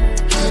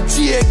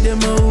 Take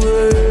them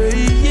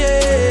away,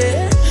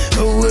 yeah,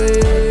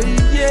 away,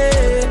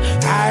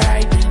 yeah.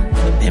 Alright,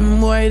 them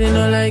boy they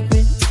don't like me.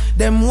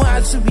 Them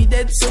wants to be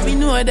dead, so we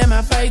know them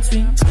a fight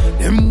me.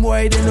 Them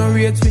boy they don't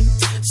rate me,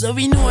 so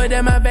we know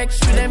them a vex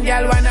with them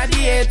gal wanna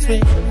date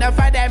me. Enough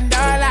of them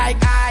don't like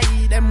I.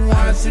 Them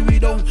wants to be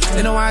down,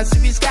 they don't want to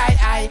be sky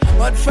high.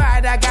 But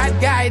Father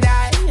God guide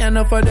I.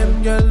 Enough of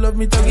them girl love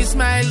me, talk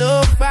smile,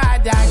 oh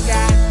Father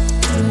God,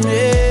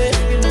 yeah.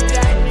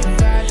 Guide me,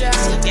 Father.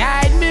 So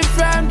guide me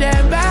from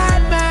them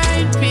bad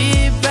mind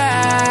people.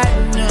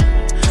 The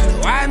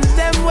ones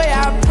them way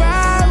I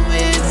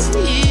promise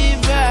even.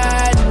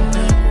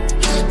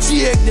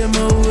 Take them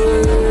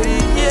away,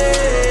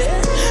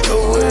 yeah,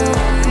 away.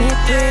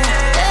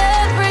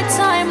 Every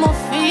time I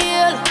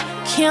feel,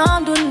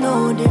 can't do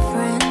no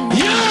different.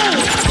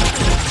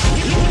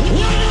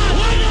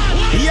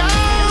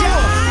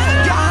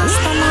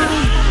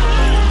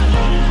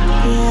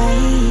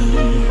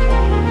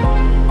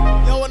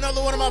 Yo,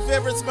 another one of my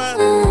favorites, man.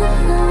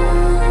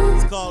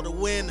 It's called The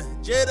Win.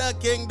 Jada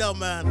Kingdom,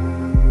 man.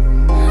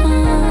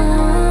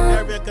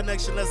 Caribbean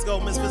Connection, let's go.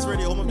 Misfits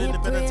Radio, home of the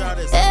independent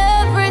artists.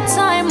 Every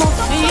time I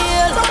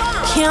feel,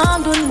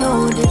 can't do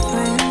no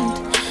different.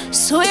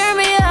 Swear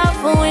me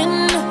half a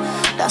win,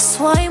 that's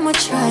why I'ma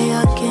try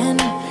again.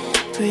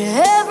 Pray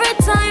every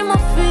time I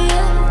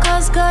feel,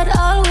 cause God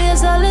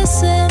always a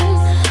listen.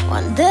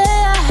 One day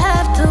I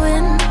have to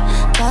win,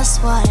 that's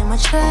why I'ma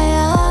try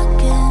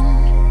again.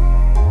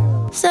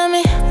 Send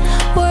me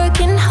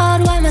working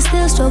hard while I'm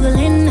still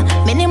struggling.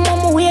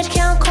 Minimum wage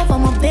can't cover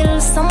my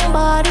bills.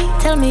 Somebody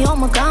tell me how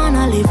I'm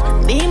gonna live.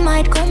 Me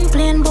might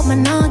complain, but me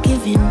not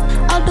giving.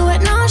 I'll do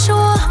it now,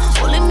 sure.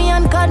 Only me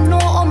and God know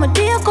how my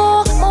day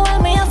go. But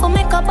while me have to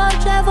make a bad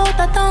drive out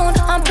of town,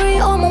 I'm pretty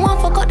home, I want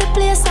to cut the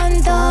place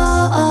and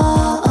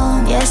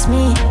down. Yes,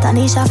 me,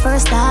 Tanisha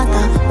first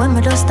starter. When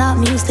me just start,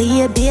 me used to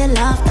hear be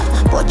laughter.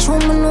 But you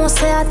me know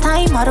say a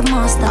time of the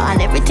master.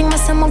 And everything I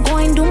say I'm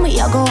going do me,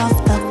 I go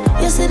after.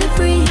 You see the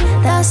free,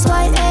 that's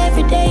why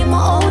every day my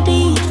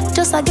OD.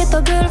 Just I get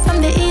a girl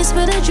from the east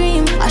with a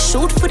dream. I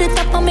shoot for the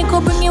top and me go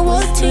bring your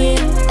whole team.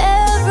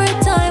 Every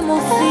time I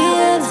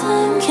feel,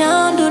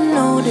 can't do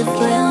no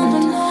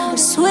different.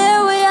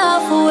 Swear we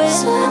have a win,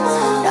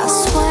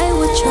 that's why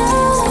we try.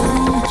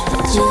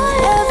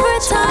 Every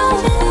time I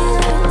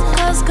feel,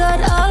 cause God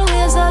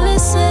always a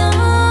listen.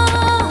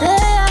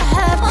 Day I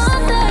have,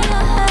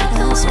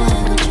 that's why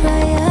we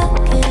try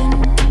again.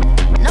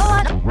 No,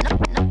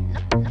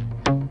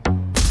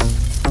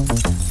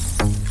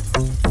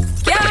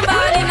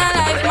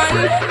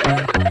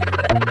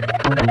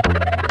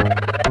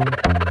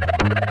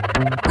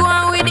 Go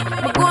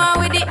on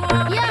with it.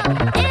 Yo,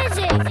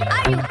 easy.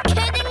 Are you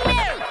kidding me?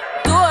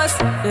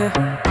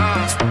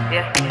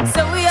 Yeah.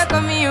 So we are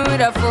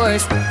with a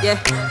force.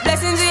 Yeah,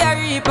 blessings we are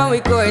reap and we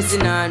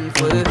coursing on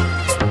full.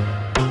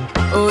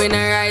 Oh, we not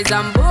rise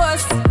and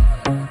boast.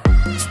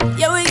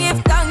 Yeah, we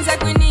give thanks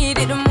like we need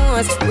it the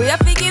most. We have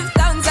to give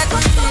thanks like we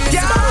need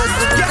it supposed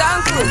to be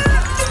thankful.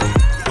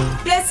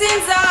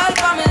 Blessings all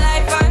for my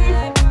life and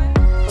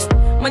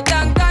my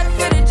thank God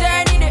for the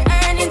journey, the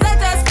earnings are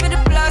just for the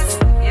plus.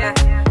 Yeah,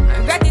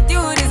 and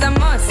gratitude is a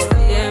must.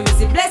 Yeah, me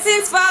see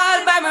blessings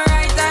fall by my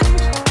right hand.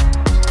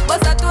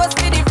 But I toast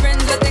for the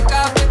friends that take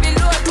off every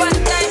load. One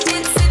time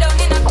did sit down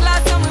in a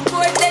class and we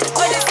poured that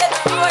when they said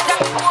the road that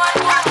we want.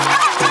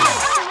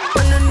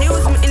 On the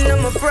news, me in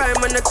on my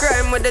prime, on the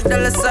crime with the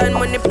dollar sign,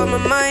 money for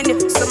my mind. Yeah,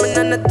 so me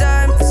none of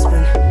time for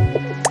spend.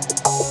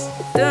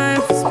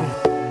 Time for spend.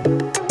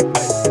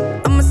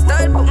 I'ma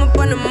start, put me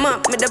on the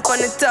map, me up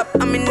on the top.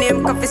 I'm in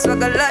name, coffee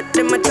swag a lot.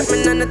 Them a chat, me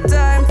none of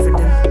time for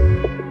them.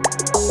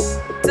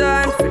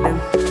 Time for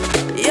them.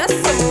 Yes,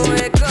 I'ma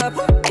wake up.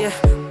 Yeah,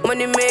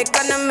 money make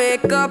and I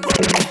make up.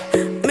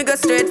 Me go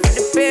straight for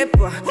the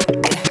paper.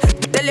 Yeah,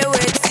 tell you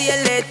wait, see you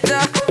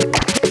later.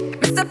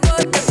 Me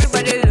support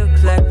everybody look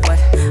like what?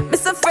 Me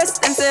so fresh,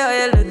 them say how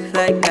you look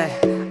like that.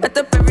 I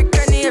top every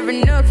cranny,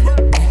 every nook.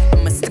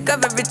 I'ma stick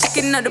up every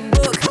chicken out the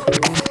book.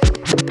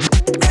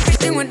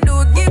 Everything we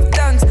do, give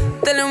thanks.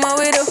 Tell them what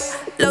we do.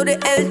 Load the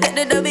L, take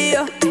the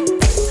W.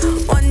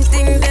 One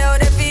thing they out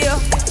there for you.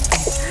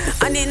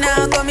 And it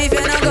now come if you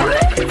not go.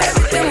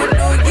 Everything we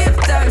do, give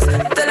thanks.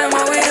 Tell them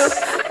what we do.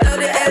 Load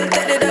the L,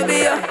 take the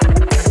W.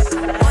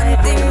 One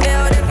thing they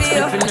out there for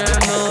you.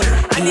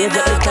 And you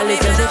got the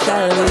college and the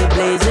shall we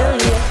blaze it,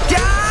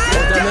 yeah.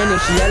 But the many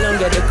she alone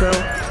get the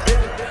crown.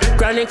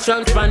 Chronic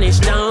from Spanish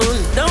Town.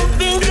 Don't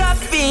think I'm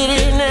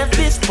feeling at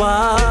this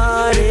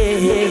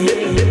party.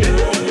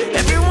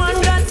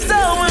 Everyone got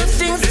so much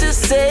things to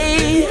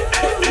say.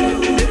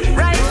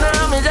 Right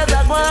now, me just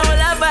like one all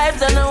our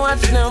vibes and I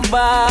watch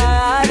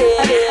nobody.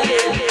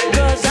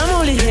 Cause I'm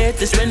only here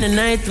to spend the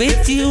night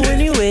with you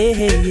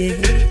anyway.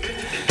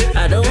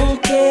 I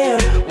don't care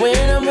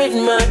when I'm with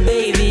my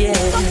baby,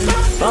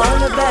 yeah. All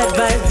the bad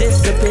vibes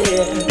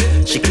disappear.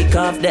 She kick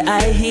off the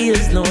high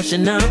heels, no, she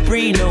not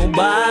free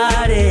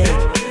nobody.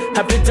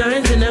 Happy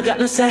times and I got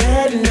no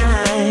sad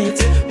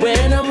nights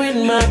when I'm with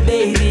my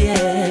baby,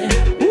 yeah.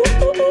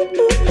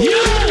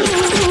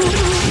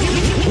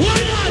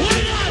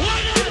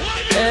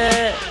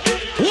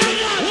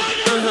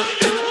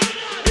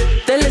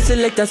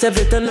 Select us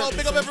everything. Well,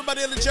 pick up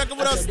everybody in the check-in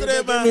with us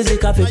today, man.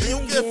 Music of it. You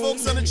get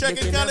folks on the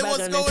check-in, Cali,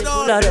 what's going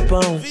on?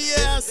 VA,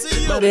 I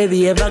see you. My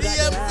baby ever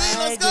DMV,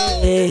 let's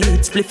go.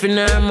 It's spliffing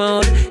her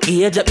mouth.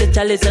 Age up the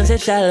chalice and say,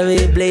 shall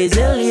we blaze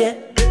hell, yeah.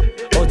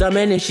 Out of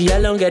many, she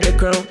alone get the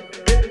crown.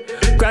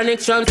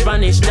 Chronic from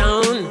Spanish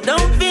Town.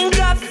 Don't think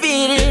I'm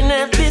feeling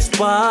at this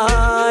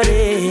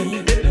party.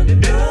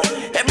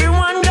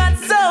 Everyone got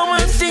so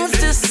much things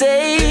to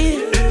say.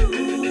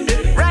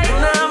 Right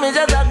now, me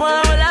just like one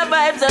all our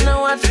vibes and I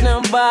watch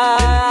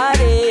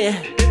nobody.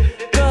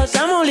 Cause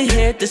I'm only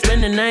here to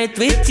spend the night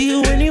with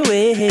you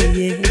anyway,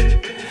 yeah.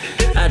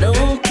 I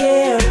don't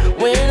care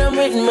when I'm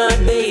with my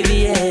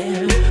baby,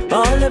 yeah.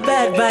 All the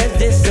bad vibes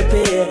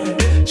disappear.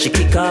 She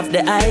kick off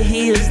the high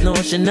heels, no,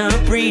 she not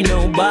free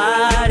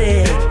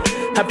nobody.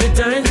 Happy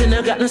times and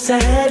I got no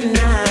sad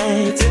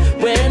nights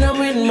when I'm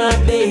with my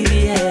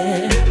baby,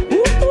 yeah.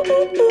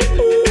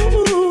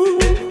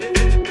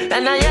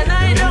 And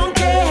I don't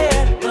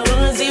care,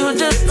 cause you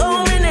just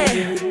own me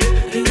there.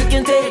 You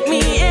can take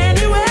me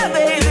anywhere,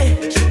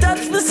 baby. She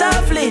touched me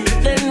softly,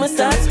 then me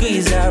start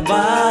squeeze her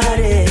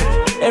body.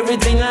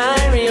 Everything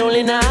I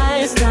only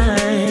nice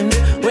times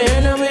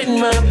when I'm with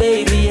my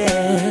baby,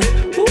 yeah.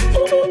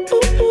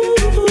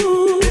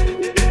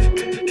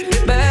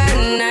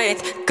 Bad night,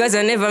 cause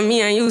I never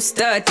me and you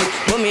started.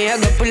 But me I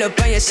go pull up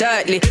on you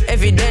shortly.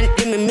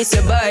 Evidently me miss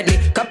you badly.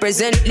 Cause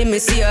presently me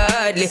see you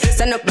hardly.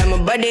 Stand up by my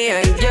body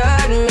and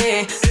guard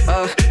me.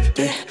 Oh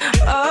yeah,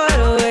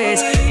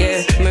 always.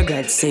 Yeah, my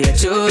God say you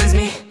choose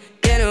me.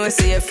 You know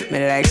say you fit me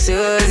like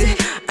Susie.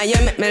 And you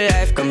make my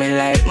life coming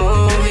like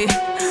movie.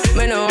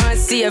 Me no want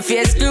see your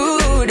face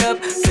screwed up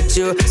with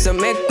you. So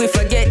make me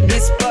forget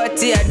this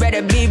party. I'd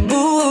rather be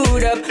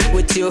booed up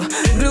with you,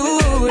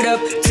 glued up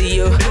to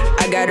you.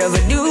 I got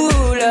overdue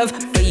love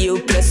for you,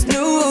 plus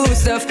new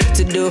stuff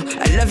to do.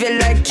 I love you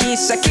like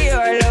Keisha K or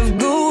I love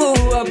Goo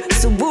Up.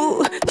 So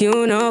boo,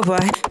 you know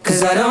why?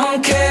 Cause I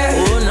don't care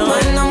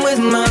when I'm with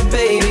my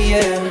baby,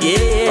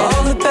 yeah.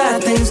 All the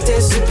bad things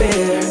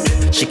disappear.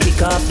 She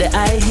kick off the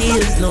high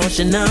heels, no,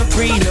 she not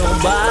free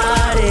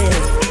nobody.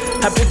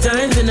 Happy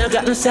times and I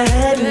got no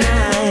sad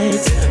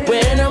nights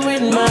when I'm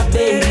with my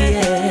baby,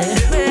 yeah.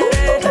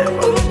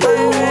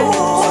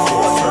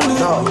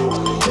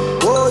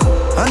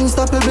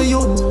 Unstoppable you,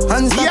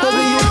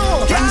 unstoppable you,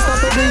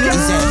 unstoppable you.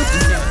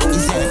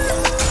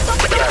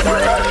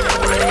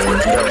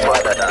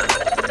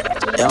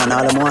 Yeah, man,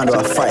 all them want to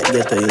fight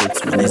ghetto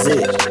youths, man, is it?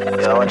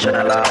 Yeah, watching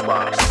a lot of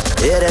bombs.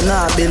 Yeah, them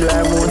not build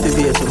where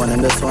motivate you, man,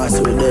 them just want to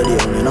see the dead,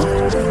 you know?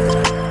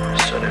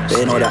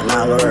 They know that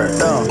now go work,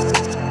 no?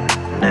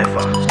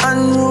 Never.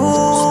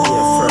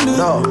 Unruly,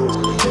 no.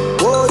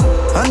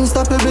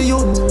 Unstoppable you,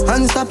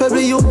 Unstoppable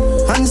youth,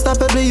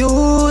 unstoppable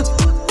youth.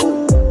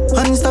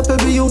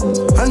 Unstoppable youth,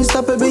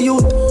 unstoppable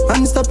youth,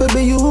 unstoppable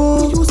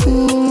youth.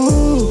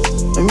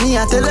 Me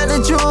I tell you the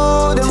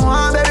truth, them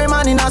want every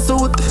man in a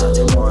suit.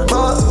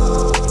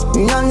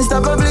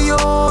 Unstoppable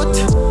youth,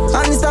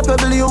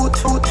 unstoppable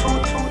youth.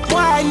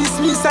 Why is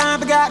me so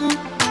forgotten?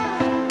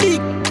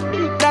 Big,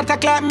 that a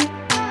clap me.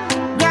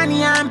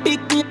 Granny and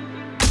pick me.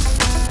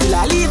 Till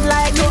I live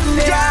like nothing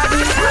they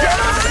happen.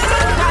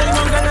 Calling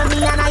on girl and me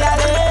and I yell.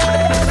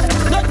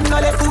 Nothing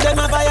all they food them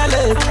a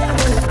violate.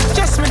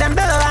 Just me them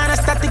bell and a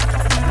static.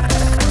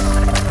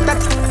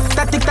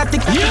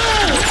 Static. Yo,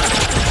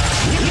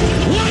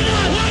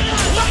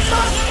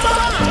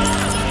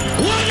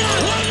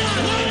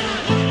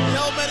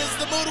 man, it's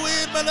the mood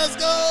weed, man. Let's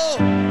go.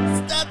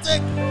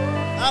 Static.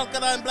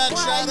 Alkaline Black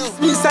Shadow.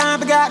 Me so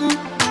forgotten.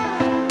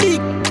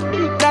 Big,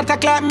 that a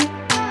clap me.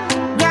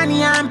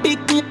 Granny and pick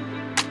me.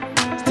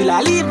 Still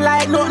I live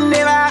like nothing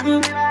never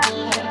happened.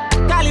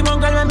 Call him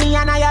girl when me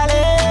and I yell.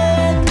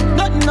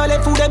 Nothing all the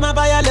food them a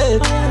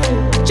violate.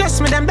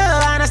 Just me them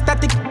bell and a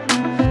static.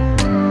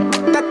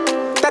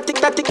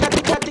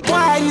 Static.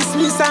 Why is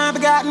me so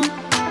forgotten?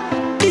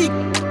 Big,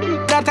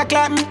 that a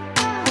clap me.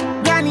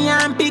 Granny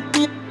and pick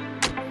me.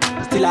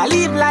 Still I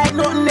live like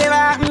nothing never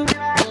happened.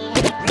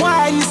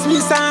 Why is me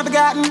so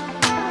forgotten?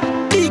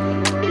 Big,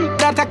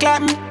 that a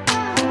clap me.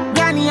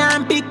 Granny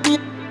and pick me.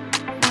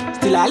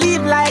 Still I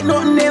live like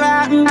nothing never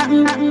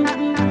happened.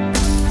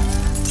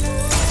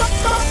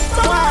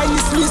 Why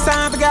is me so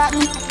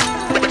forgotten?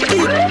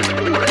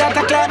 That a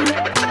clap me.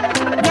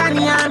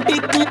 Granny and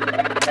pick me.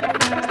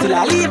 Still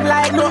I live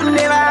like nothing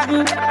never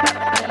happened.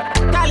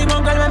 Call him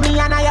girl when me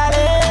and I yell.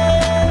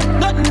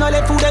 Nothing all the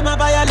food them a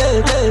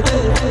violate.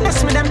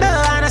 Yes me them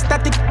bell and a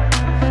static.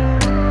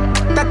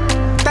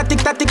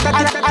 Static. I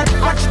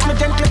watch me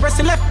gently press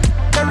the left.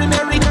 Very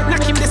merry,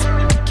 knock him this.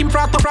 Kim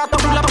prato,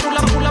 pull up.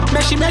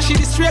 Meshy,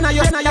 this train I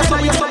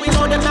so we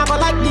know them never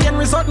like the end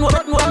result. No,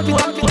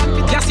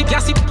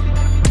 gassy.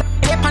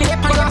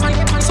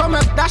 Pan. Some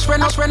dash when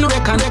no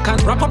reckon.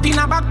 Wrap up in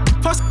a bag.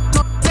 First,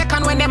 no,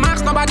 second when them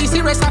ask nobody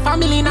serious. A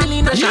family in a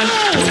nation.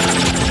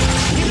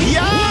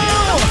 Yo!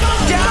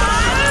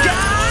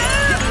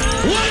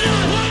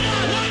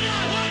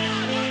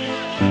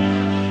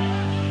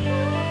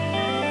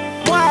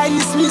 Why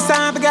is me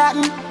so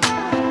forgotten?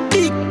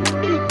 Big,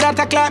 that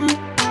a clap me.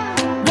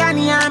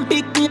 Granny and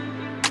pick me.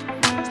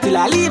 Still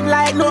I live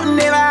like nothing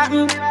never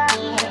happened.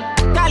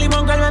 Call him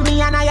girl when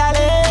me and I yell.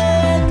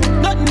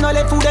 Nothing all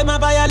the food them a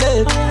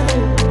violate.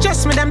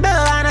 Just me them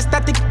bell and a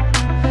static.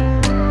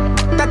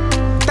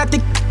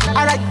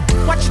 Alright,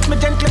 watch me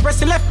gently press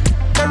the left.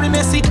 Very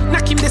messy,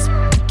 knock him this.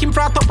 Kim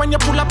frat up when you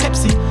pull up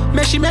Pepsi.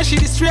 Meshy,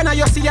 this train I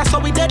see ya so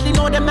we deadly.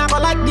 Know them never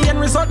like the end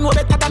result. No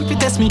better than fit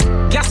test me.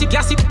 Gassy.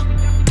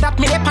 That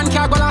me lep and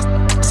cargo last.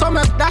 Some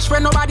dash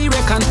when nobody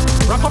reckon.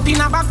 Wrap up in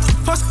a bag.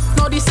 First,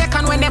 no the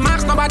second when them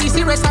ask nobody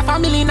serious. A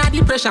family in a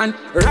depression.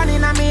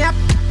 Running on me up,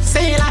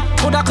 sailor.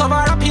 Coulda cover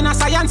up in a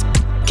science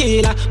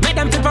killer. Make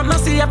them flip up no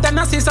see if them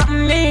no see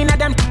something in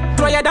them.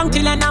 Throw you down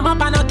till I'm up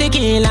and no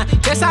tequila.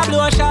 Just a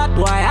blow shot,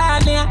 boy,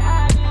 hardly.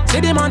 See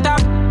them on top,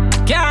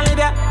 can't live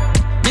ya.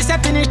 Me say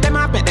finish them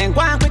up, but then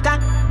go on quicker.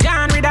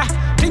 Can't read that.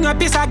 Bring a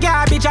piece of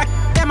garbage,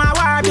 them a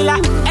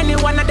warbler. Any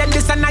one of them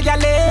this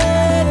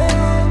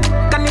annihilate.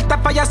 It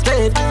up for your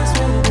straight.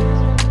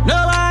 No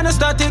one is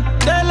static.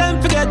 Tell them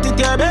forget it.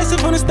 You're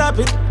basic when you stop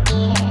it.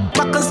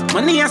 Because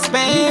money I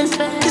spend.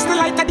 It's the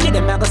light I did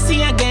them I go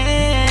see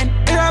again.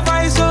 If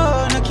I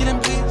so, no kill him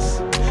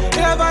please.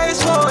 If I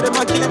so, them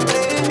I kill him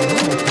please.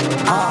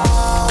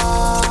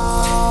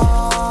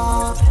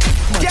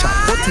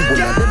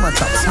 Them a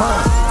top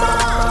smart.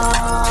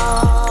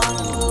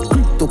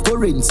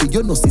 Cryptocurrency,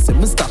 you know, see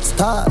me stop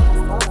start.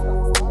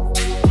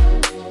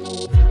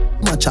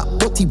 Them a chop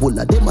body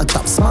bola, them a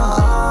chop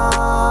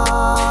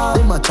smart.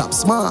 Them a chop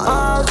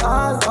smart.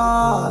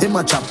 Them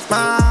a chop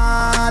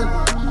smart.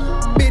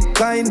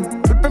 Bitcoin,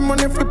 flipping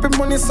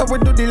money, so we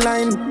do the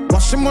line.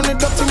 Washing money,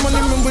 dirty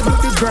money, me we do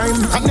the grind.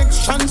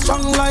 Connection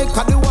strong like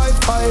a the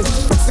Wi-Fi.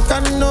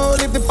 Mexican no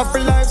live the proper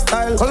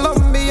lifestyle.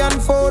 Colombian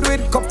food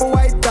with couple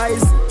white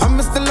guys. I'm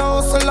still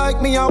also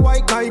like me a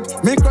white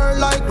knight. Me girl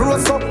like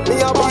rose up,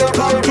 me a white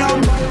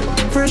cam.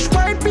 Fresh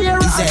white beer,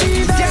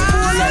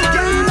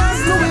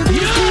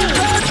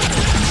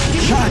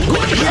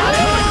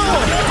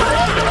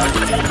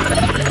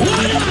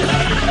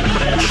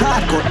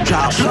 Shotgun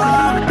job,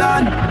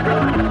 done.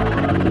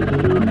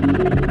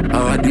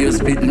 How do you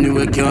spit new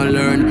we can't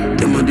learn?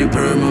 Them are the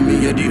perm and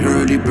me are the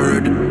early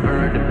bird.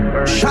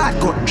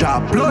 Shotgun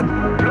job, blood.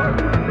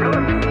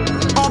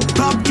 Up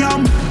top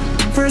cam.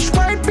 Fresh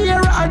white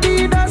beer,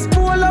 Adidas,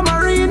 Polo,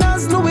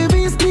 Marinas, Louis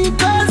V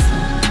sneakers.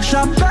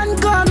 Champagne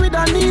can with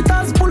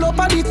Anitas. Pull up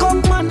at the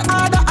Cockman,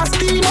 order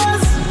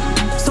Astinas.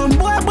 Some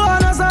boy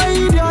born as a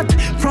idiot.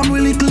 From we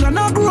little and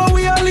I grow,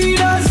 we are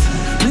leaders.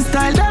 We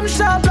style them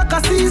sharp like a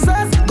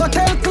Caesars. Go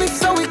tell Cliff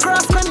so we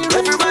cross many.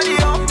 Everybody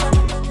up.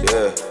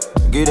 Yeah,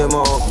 give them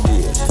a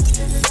update.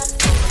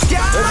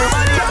 Yeah.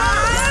 Everybody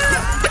up.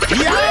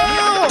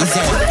 Yeah.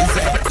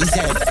 He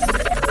said.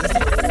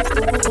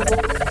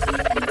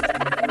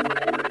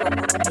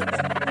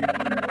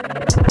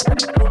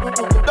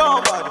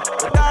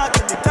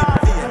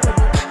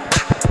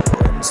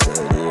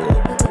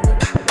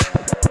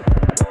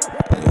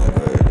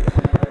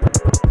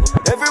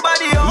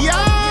 Everybody up.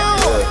 Yeah.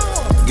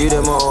 Give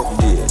them an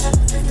update.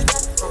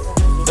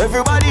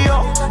 Everybody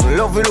up.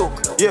 Love it look.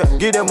 Yeah.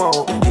 Give them an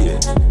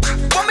update.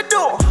 What me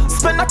do?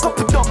 Spend a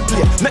couple dog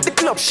play. Make the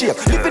club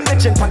shake. Living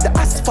legend on the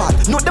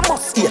asphalt. Know they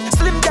must eat.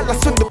 Slim gal a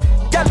swing the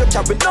gal a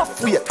carry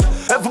enough weight.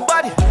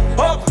 Everybody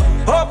up,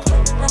 up.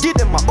 Give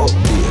them an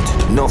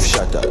update. Enough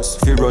shatters.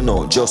 Fi run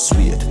out, just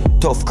wait.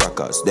 Tough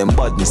crackers. Them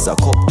badness a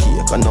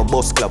cupcake. And no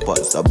bus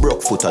clappers. A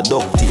broke foot a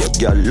duct tape.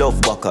 Girl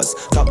love backers.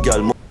 Top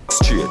girl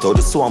straight or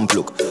the swamp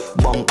look.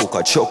 Bang hook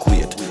a chuck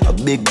weight. A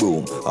big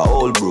broom, a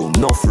old broom,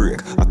 no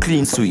rake. A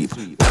clean sweep.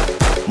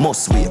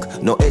 Must wake,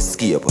 no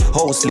escape.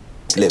 House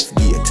left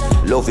gate.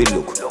 Lovey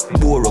look.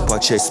 Bore up a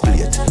chest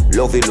plate.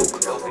 Lovey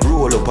look.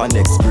 Roll up a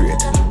next grade.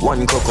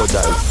 One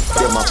crocodile,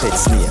 them a pet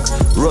snake.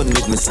 Run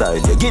with me style,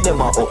 yeah. Give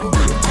them a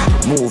upgrade.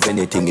 Move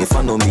anything, if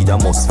I know me,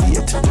 that must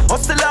wait.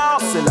 Hustler,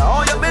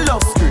 oh you be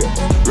love straight.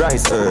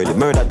 Rise early,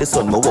 murder the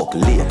sun, me walk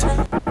late.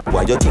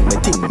 Why you think me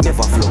thing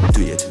never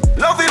fluctuate?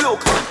 Lovey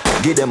look.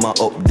 Give them a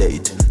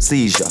update.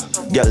 Seizure,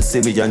 girl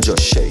see me and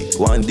just shake.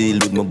 One deal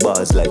with my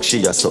bars like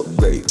she a suck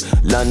brave.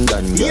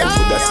 London girl would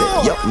have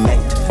said, yup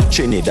mate.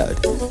 Trinidad,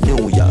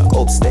 New York,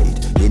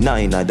 upstate. The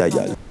 9 other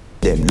y'all,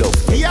 them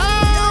love me.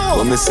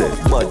 When me say,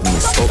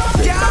 badness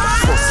upgrade.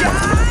 First man,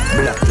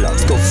 black cloud,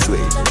 tough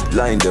suede.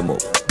 Line them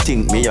up,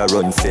 think me a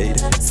run fade.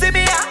 See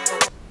me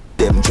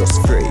them just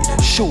afraid.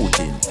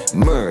 Shooting,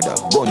 murder,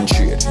 gun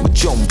trade. Me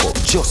jump up,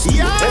 just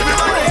wait.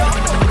 Everybody up.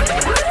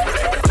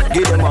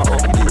 Give them a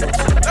update.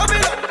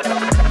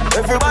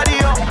 Everybody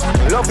up,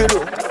 love it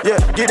up, yeah,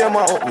 give them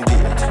a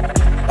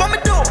update. What me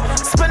do?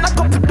 Spend a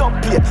couple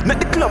dog play, make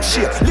the club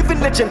shake.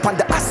 Living legend on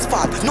the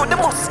asphalt, know they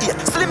must eat.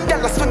 Slim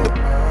gal a swing the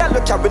gal a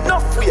carry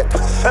enough weight.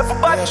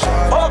 Everybody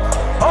up,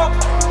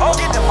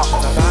 give them a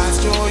update.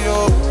 Last yo,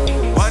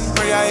 one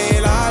prayer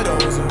heal all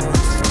those.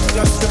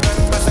 Just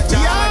remember the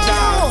Jaja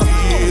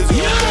feels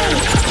you.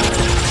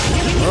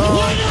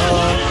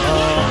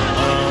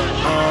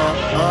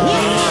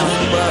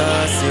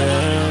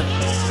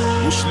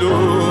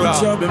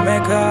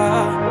 Troublemaker,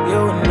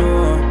 you know.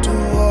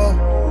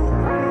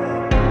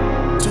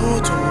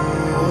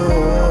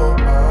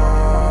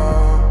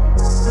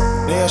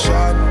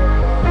 Nation,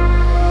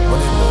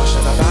 one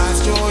emotion of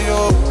last yo.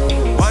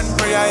 One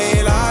prayer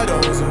heal all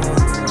those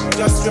wounds.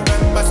 Just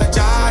remember that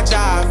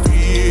Jaja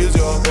feels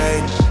your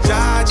pain.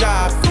 Jaja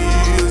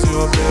feels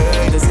your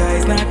pain. The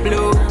sky's not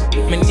blue.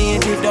 My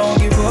native don't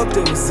give up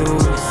too soon.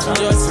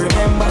 Just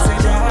remember that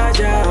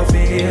Jaja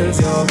feels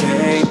your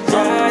pain.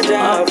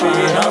 Jaja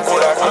feels your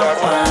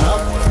pain.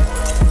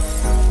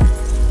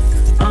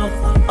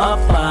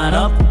 Up and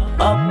up.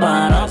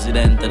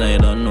 President today,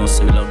 don't know,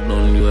 so we love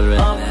down you already.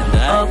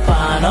 Up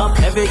and up.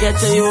 Every get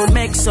to you,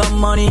 make some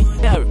money.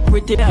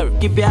 Pretty,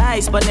 keep your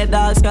eyes on the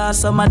dogs, cause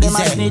some of them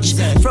are snitch.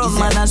 From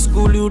man at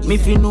school, youth, me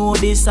if you know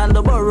this. And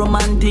the borrow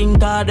man thing,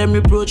 cause them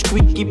reproach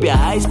quick. Keep your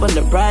eyes on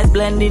the price,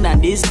 blending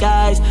and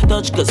disguise.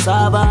 Touch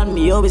cassava and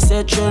me always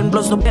say trend.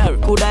 Plus no pair,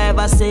 could I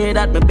ever say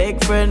that my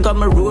big friend?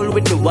 Come and roll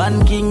with the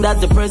one king,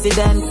 that's the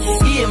president.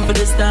 Aim for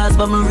the stars,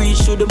 but me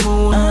reach to the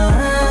moon.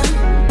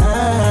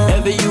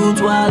 Every youth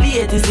while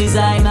late is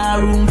designer,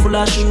 room full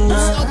of shoes.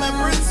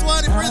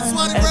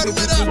 Every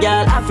pretty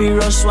girl I feel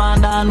rush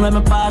one down when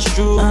me pass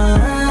through.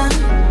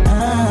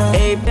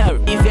 Hey,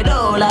 if you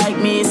don't like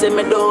me, say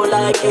me don't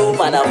like you,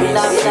 man. I win.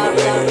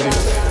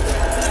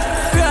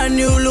 Brand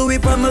new Louis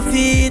on my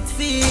feet.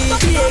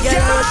 Yeah,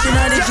 get rushing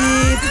on the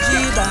Jeep.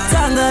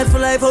 Thank God for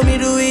life, how me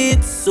do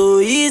it. So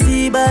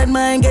easy, bad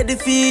mind get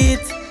defeat.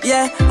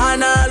 Yeah,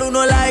 and all who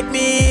no like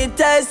me,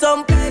 tell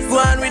some go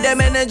on with them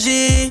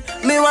energy.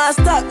 Me want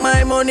stack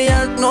my money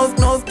and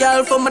enough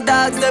girl for my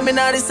dogs, them in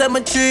the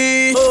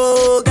cemetery.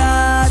 Oh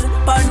God,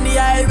 on the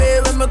highway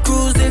when me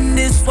cruising,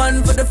 this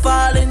one for the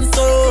fallen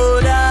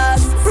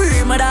soldiers.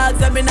 Free my dogs,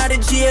 them in the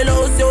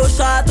jail, so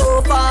short,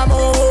 oh farm,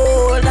 oh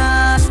hold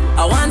on.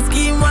 I want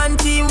scheme, one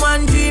team,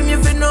 one dream,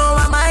 if you know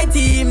what my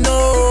team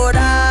know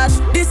that.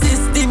 The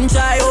system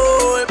try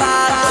hold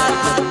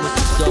back.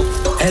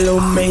 Hello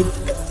mate,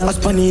 I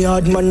spun the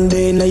hard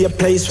Monday, now your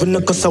place when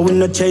the cause I win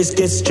no chase,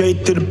 get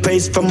straight to the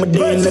pace from a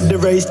day into the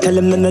race. Tell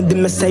him none of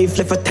them are safe,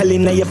 left I tell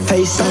him now your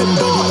face. I'm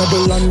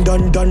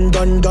done, done.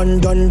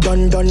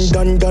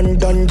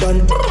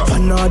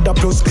 Fanada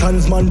plus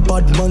clansman,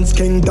 bad man's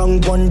king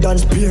down, one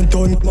dance, paint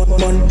on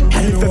man.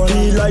 And if I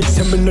feel like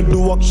sending the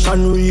do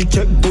action,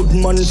 recheck good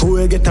man, so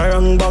I get a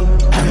wrong bang.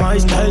 My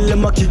style,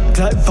 them a kick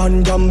like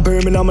Van Damme,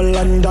 Birmingham,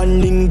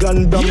 London,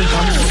 England,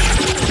 Brampton.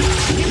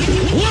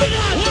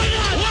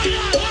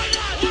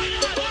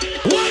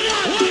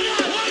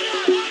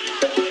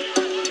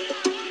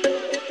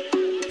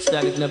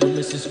 style, it never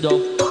misses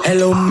dope.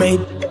 Hello mate,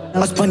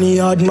 I spun the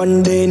hard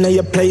Monday. Now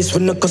your place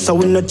when no cause I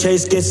win no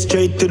chase. Get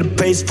straight to the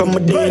pace from a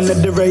day into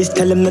the race.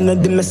 Tell him none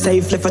of them are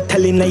safe. Left a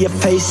telling now your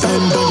face.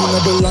 I'm done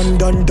in the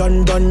London,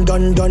 done.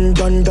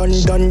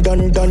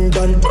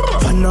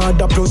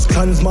 Fanada plus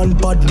clansman,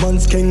 bad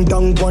man's king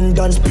down one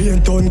dance.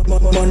 Paint on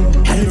man.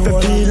 And if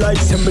I feel like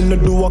sending the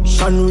do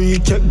action,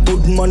 recheck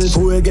good man. So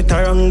we get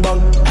a wrong bang.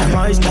 And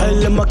my style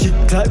them a kick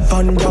like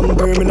Van Damme.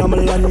 Birmingham,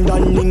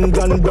 London,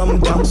 England,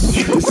 Brampton.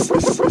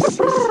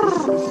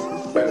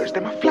 Birds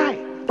them a fly.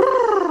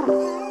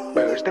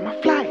 Birds them a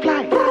fly.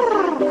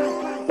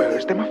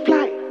 Birds them a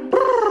fly.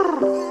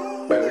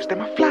 Birds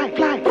them a fly.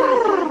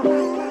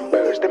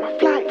 Birds them a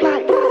fly.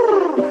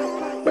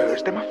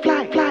 Birds them a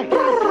fly.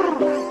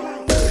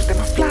 Birds them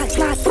a fly.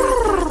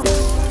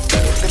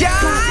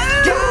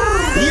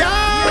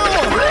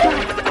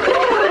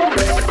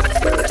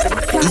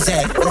 Easy.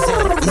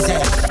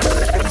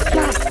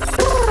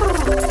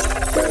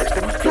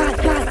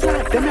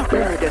 Them a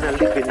bird and a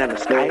living in the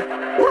sky.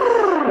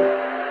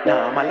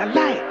 Nah, I'm a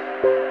lie.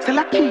 Still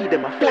a key,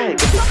 them a fly.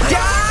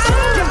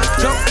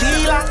 Drug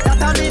dealer,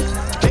 that a me.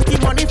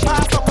 Making money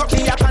fast, fuck up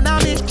the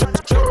economy.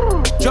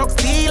 Drug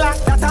dealer,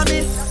 that a me.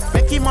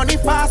 Making money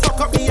fast, fuck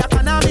up the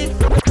economy.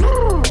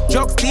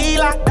 Drug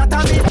dealer, that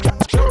a me.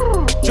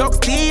 Drug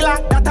dealer,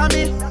 that a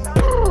me.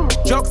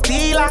 Drug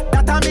dealer,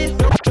 that a me.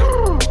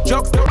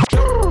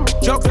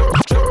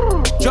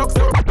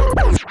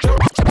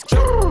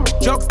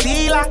 Drug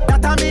dealer,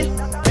 that a me.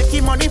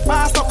 Making money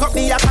fast, fuck up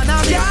the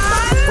economy.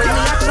 When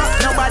me a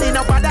trust, nobody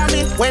no bother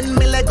me. When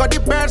me let go the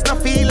birds, no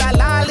feel a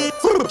lolly.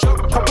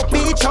 Couple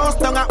beach house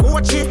down a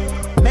Ochi.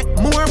 Make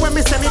more when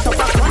me send it up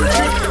a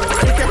country.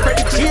 If you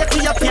credit cheeky,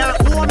 you can't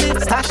own me.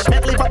 Stash me,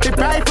 live up the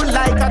rifle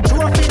like a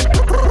trophy.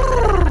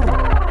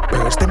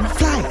 Birds them a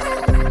fly.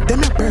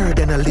 Them a bird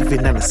and a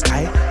living in the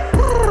sky.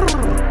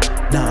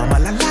 Nah, I'm a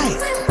lie.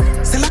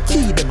 Still a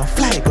key, them a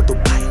fly, go to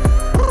buy.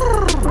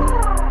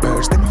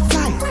 Birds them a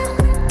fly.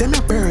 Them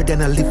a bird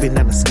and a living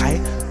in the sky.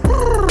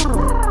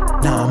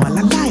 Nah, I'm a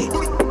lie.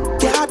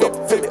 Get up,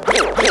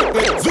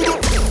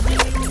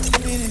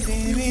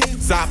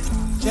 Zap.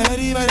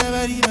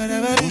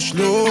 Push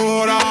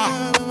loader.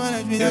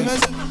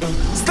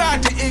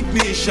 Start the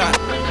ignition.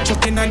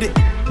 Chucking on the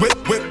whip.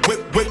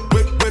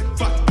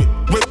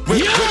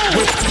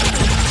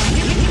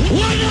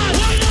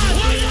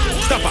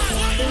 Stop it.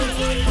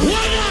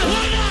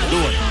 Yo,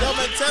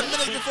 man, 10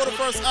 minutes before the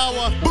first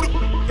hour.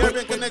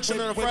 Caribbean Connection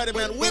on a Friday,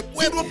 man. Whip.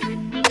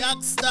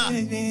 Yaksta.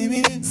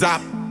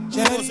 Zap.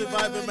 Joseph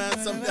vibing, man.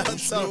 Some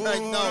dancehall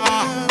right now.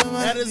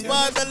 That is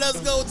vibe, man. Let's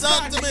go.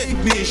 Talk to me.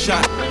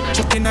 Ignition.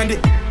 Chucking on the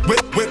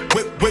whip.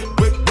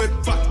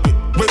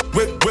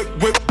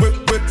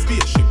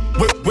 Spaceship.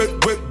 Whip.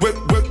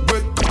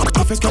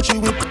 If it's catchy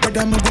whip, but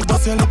I'm gonna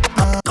bust your lip.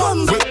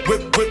 Come back.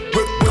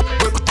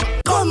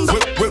 Come back.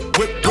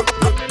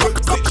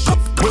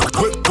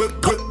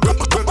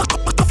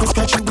 If it's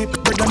catchy whip,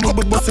 but I'm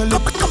gonna bust your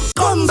lip.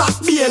 Come back,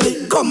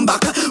 Bailey, come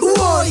back.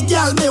 Whoa,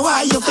 girl, me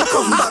why you fi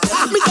come back?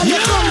 Me tell you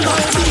come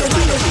back, Bailey.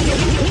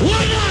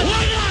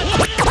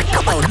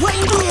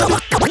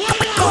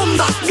 Come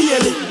back,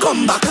 Bailey,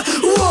 come back.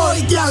 Whoa,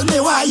 girl, me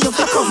why you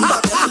fi come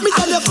back? Me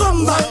tell you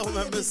come back. Oh,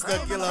 man, Mr.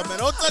 Killer,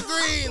 man. Out the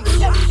green.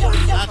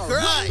 I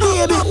cry.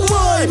 Baby,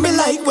 boy, me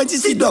like when you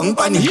sit down,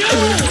 panny.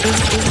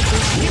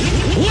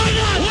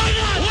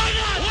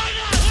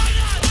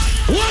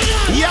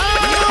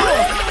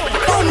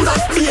 Come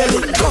back,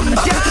 Bailey, come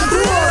back.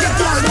 Whoa,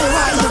 girl, me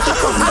why you fi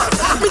come back?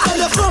 Me tell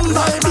you come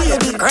back,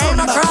 baby. Cry,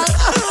 no cry.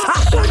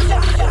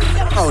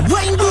 Oh,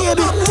 wine,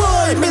 baby,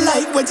 boy, me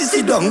like when you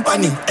sit down,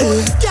 panny.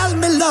 Girl,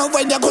 me love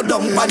when you go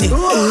down, panny.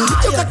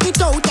 You cock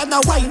it out and I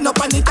wind up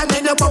on it, and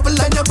then you bubble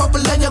and you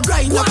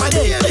grind up on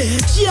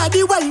it. She had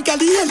the wine called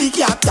the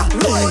helicopter.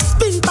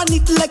 Spin pan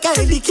it like a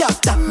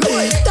helicopter.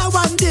 That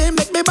one day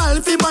make me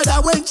ball for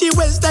mother when she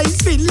waist I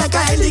spin like a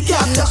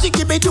helicopter. She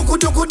give me duku.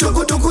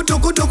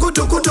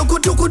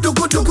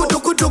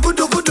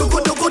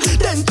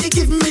 Then she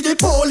give me the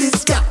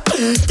police car.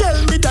 Tell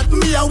me that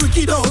me a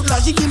wicked outlaw.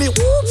 She give me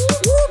whoop.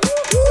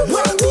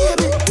 When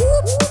baby,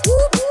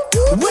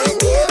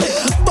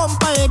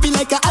 bumper heavy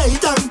like a high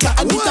tanker,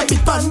 and it's a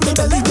bit pan me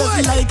belly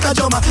just like a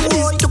drummer.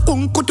 It's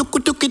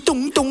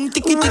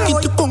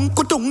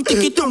tung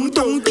tiki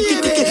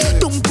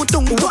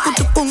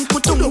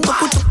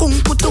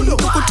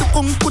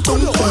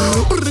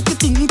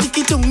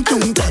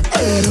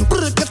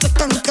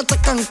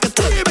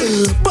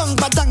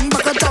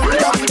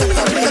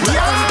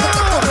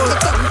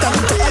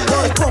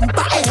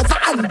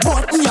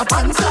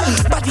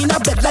bad in a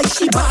bed like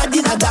she bad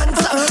in a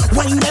dance.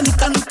 Wine and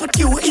it and put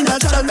you in a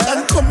trance,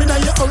 and come in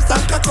your house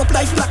and cock up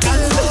like black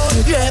and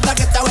you ever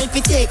get away if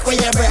you take away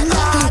your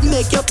breath?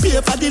 Make you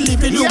pay for the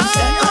living room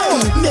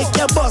set. Make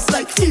your boss fast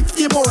like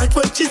 50 more.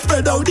 When she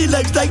spread out the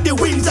legs like the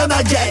wings on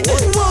a jet.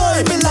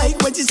 Boy, me like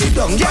when she sit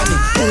down on it.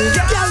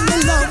 Girl, me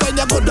love when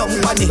you go down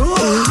on it.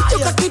 You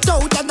got it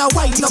out and a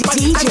wind up on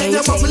it. And then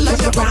you bubble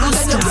like you bubble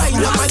and you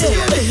ride up on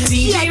it.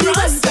 Yeah, the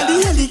rest of the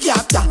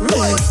helicopter.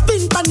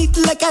 Spin on it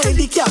like a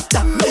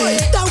helicopter.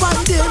 That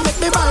one day make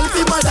me ball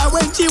for mother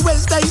when she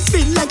waist I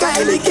spin like a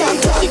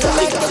helicopter.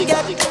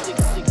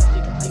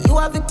 You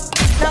have it,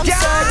 I'm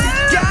sorry.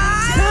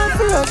 Not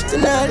for us to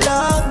not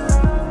love.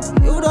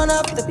 You don't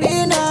have to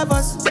be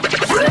nervous.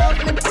 You love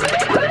me,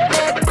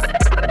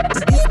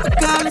 baby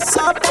girl, it's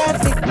so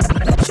perfect.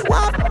 Lift you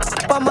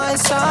up on my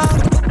song.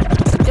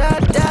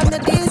 God damn, you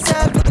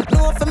deserve it.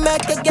 No for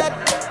make you get.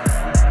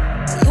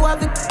 You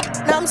have it,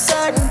 I'm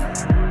certain.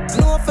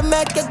 No for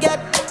make you get.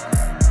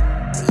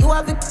 You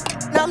have it,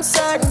 I'm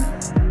certain.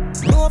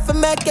 No for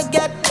make you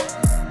get.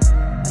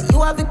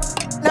 You have it,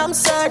 I'm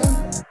certain.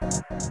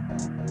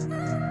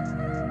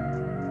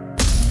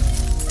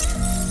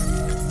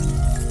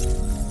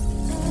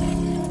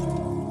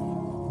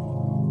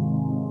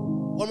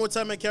 One more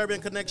time in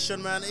Caribbean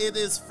Connection, man. It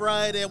is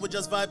Friday and we're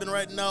just vibing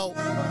right now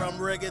from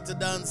reggae to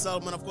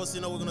dancehall, man. Of course,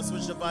 you know we're gonna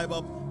switch the vibe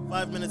up.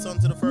 5 minutes on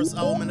to the first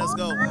hour, man. Let's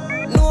go.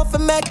 No for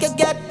make you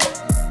get.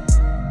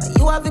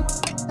 You have it,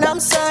 I'm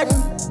certain.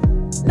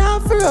 Now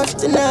for us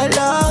to not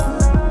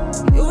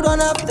love. You don't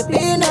have to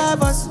be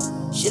nervous.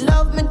 She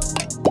love me,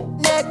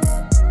 neck.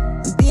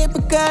 Baby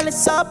girl,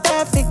 it's so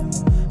perfect.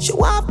 She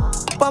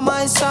walk on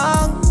my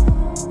song.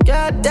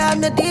 God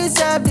damn, you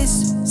deserve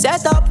this.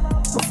 Set up.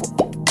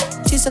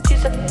 She said,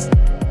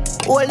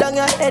 hold on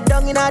your head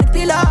down in the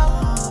pillow.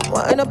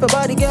 Wind up your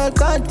body, girl,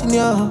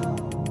 continue.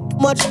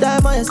 Much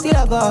time and you still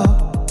a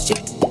go. She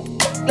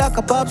like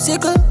a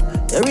popsicle.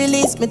 You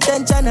release me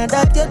tension and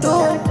that you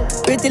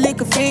do. Pretty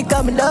little freak,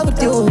 I'm in love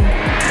with you.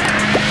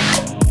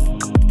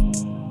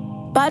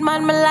 Bad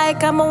man, me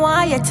like I'm a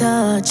want you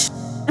touch.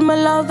 My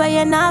love, I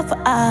ain't not for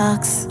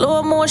ask.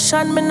 Slow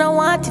motion, me no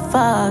want it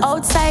fast.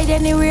 Outside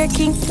anywhere,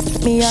 king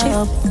me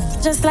up.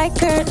 Just like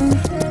curtain.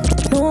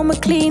 Know I'm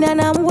clean and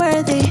I'm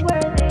worthy.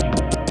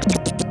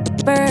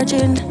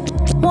 Virgin.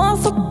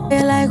 Want for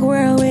like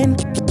whirlwind.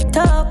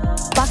 Top.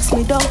 Box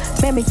me down,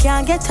 make me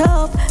can't get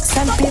up.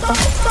 Sandpaper,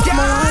 me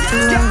want to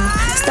run.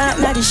 Start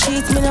now the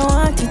sheet, me no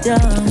want it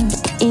done.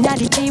 Inna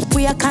the deep,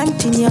 we a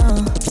continue.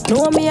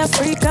 Know me a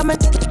freak, I'm a.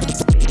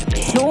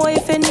 Know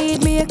if you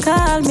need me, you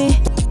call me.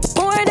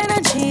 More than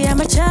a G,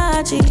 I'm a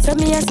charge it. Tell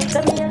me,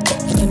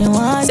 when you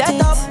want set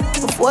it. Up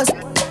before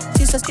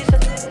Jesus.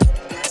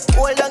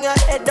 Hold on your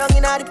head down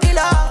in the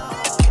pillow.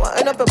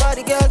 Wind up your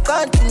body, girl,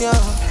 continue.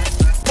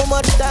 How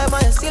much time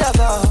I still a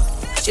go?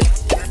 She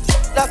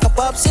like a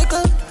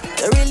popsicle.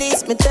 You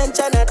release me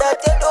tension and that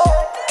you know.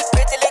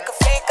 Pretty little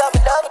freak, I'm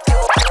in love with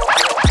you.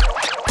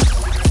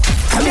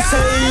 I'm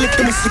saying, look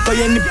at me sick of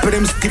your nipple,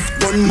 them stiff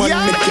gun man.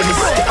 Make you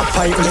stick a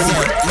pipe.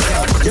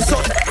 You so,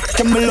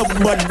 can me love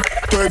bad.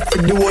 Work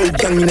for the whole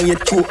gang, you know you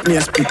choke me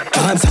a split.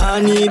 Dance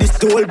honey, this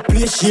the whole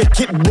place. Shake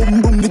it,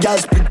 boom, boom, the girl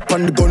split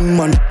on the gun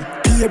man.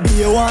 Baby,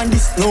 you want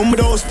this? No, me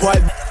don't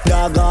spoil.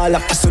 Dog all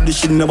up, so this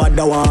shit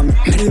nobody want me.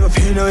 Me never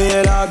pay no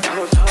way, dog.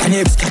 And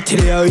if it's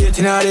today, I'm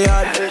waiting on the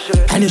yard.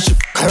 And if she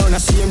around the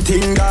same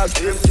thing, dog.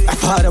 I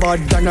thought about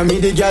that, now me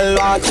the girl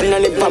walk. And I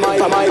live for my.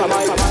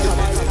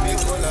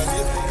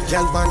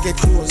 Girl band get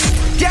close.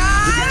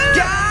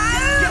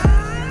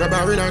 Grab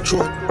her in her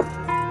throat.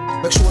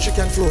 Make sure she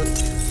can float.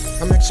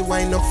 I make she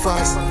wind up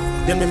fast.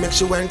 Then me make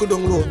she wind go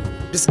down low.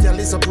 This girl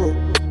is a pro,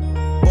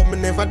 but me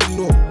never did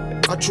know.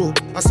 A true,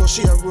 I saw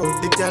she a roll.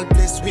 The girl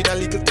plays with a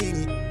little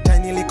teeny,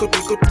 tiny little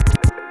pickle.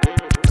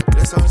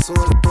 Bless her soul.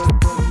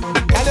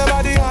 Tell your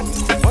body hot,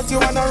 but you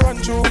wanna run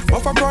through.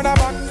 Off a corner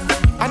back,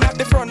 and at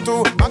the front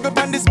too. Back up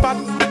on the spot,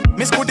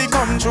 Miss Goody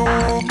come true.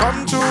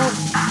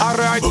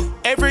 Alright,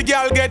 every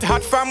girl get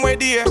hot from where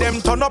they.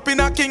 Them turn up in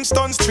a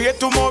Kingston straight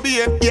to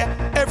Mobile. Yeah,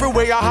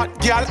 everywhere a hot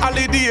girl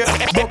holiday.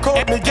 Buck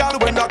out me girl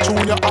when that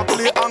tune you a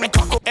play and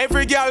cock up.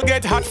 Every girl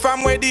get hot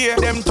from where they.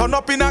 Them turn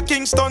up in a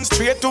Kingston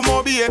straight to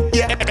Mobile.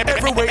 Yeah,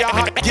 everywhere a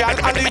hot girl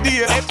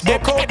holiday.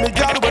 Buck out me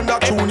girl when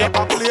that tune you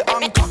a play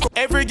and cock up.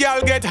 Every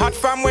girl get hot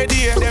from where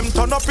they. Them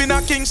turn up in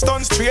a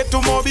Kingston straight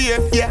to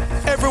Mobile. Yeah,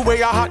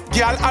 everywhere a hot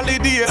girl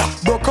holiday.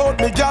 Buck out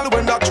me girl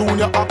when that tune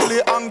you a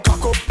play and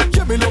cock up.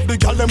 Yeah, me love the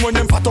girl them when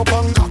them fat up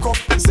and cock up.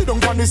 Sit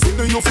down on the seat,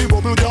 you feel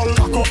bubble girl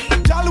cock up.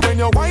 Girl when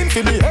you wine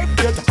for me head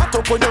get hot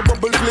up when you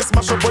bubble play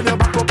smash up when you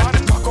back up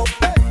and cock up.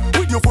 Hey,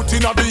 with your foot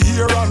inna the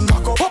ear and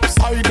cock up.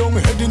 Upside down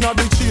head inna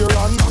the chair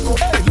and cock up.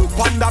 Hey, look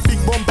on that big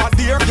bumper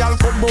there, girl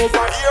come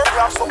over here.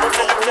 Grab something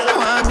for you.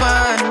 One,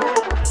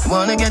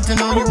 wanna get to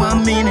know you,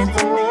 I'm meaning.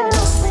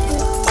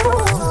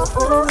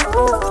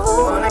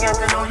 Wanna get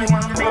to know you,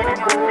 I'm meaning.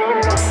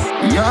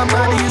 Your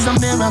body is a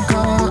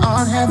miracle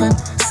on heaven.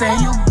 Say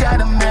you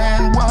got a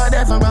man,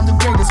 whatever, I'm the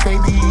greatest,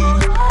 baby.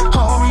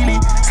 Oh, really?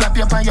 Slap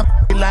you up on your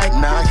like,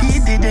 nah, he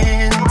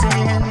didn't.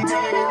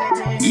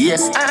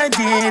 Yes, I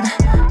did.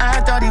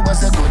 I thought it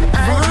was a good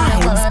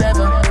idea,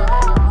 whatever.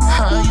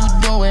 How you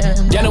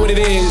doing? You know what it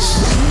is.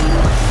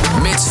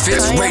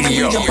 Misfits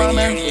Radio.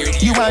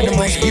 You are the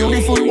most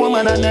beautiful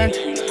woman on earth.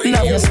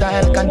 Love your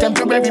style,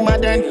 contemporary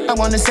modern. I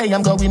wanna say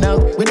I'm going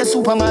out with a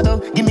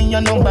supermodel. Give me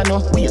your number,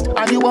 no. Wait,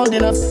 are you old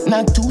enough?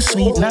 Not too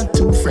sweet, not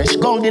too fresh.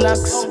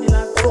 Goldilocks.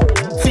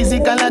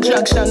 Physical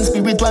attraction,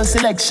 spiritual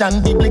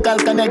selection, biblical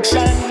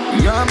connection.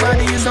 Your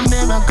body is a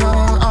miracle,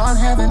 all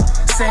heaven.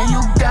 Say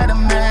you got a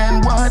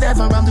man,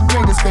 whatever, I'm the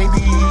greatest,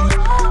 baby.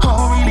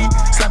 Oh, really?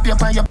 Slap you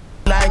on your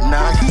like,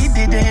 nah, he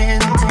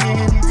didn't.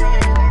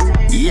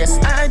 Yes,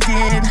 I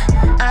did.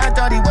 I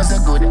thought it was a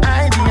good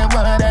idea,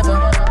 whatever.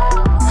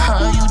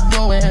 How you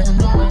doing?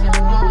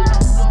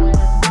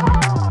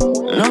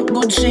 Look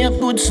good shape,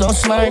 good, so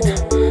smart.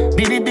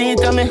 Beat the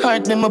beat on me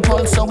heart, me my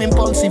pulse so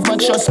impulsive. But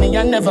trust me,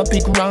 I never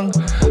pick wrong.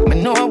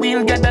 Me know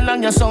we'll get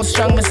along, you're so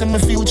strong. Me see my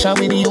future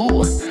with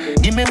you.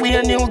 Give me way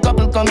a new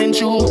couple coming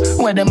through.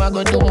 What them I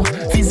go do?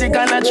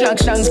 Physical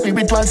attraction,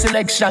 spiritual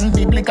selection,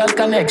 biblical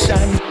connection.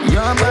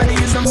 Your body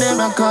is a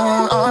miracle,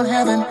 all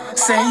heaven.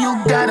 Say you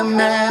got a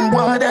man,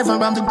 whatever,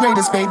 I'm the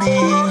greatest, baby.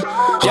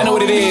 You know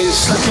what it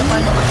is?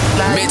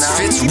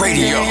 Misfits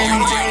Radio.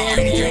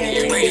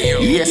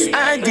 Yes,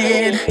 I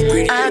did.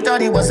 I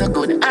thought it was a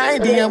good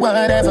idea,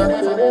 whatever.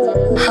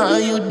 How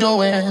you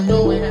doing?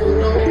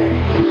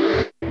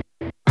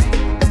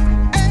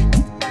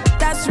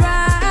 That's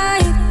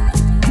right.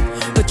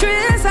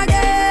 Patrice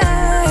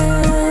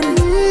again.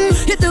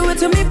 You do it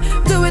to me,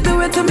 do it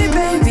to me,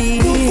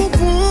 baby.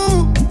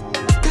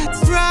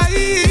 That's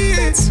right.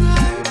 That's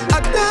right.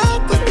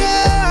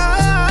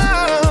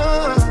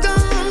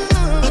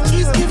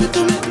 Patrice, give it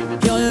to me.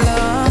 Your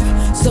love,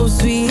 so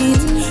sweet.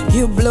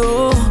 You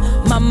blow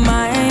my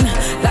mind.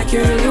 Like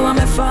you really want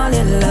me fall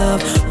in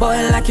love.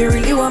 Boy, like you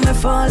really want me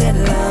fall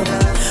in love.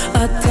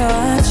 A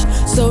touch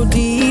so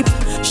deep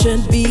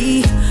should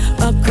be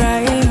a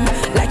crime.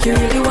 Like you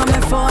really want me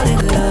fall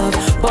in love.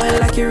 Boy,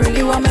 like you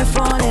really want me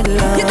fall in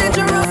love. You're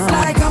dangerous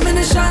like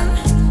ammunition.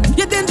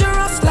 You're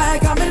dangerous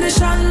like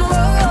ammunition.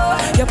 Whoa.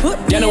 You put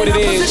me you know what in it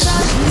a is?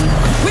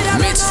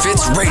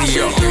 Misfits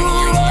Radio.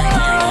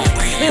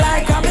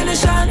 Like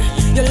ammunition.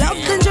 Your love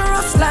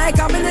dangerous like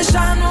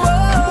ammunition.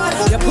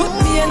 Whoa. You put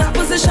me in a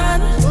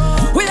position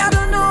where I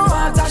don't know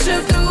what I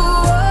should do.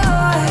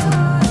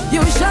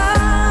 You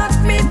shut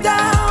me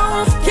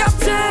down,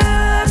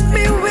 captured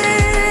me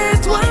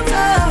with one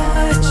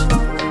touch,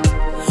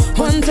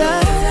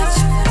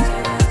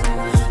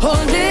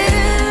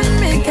 holding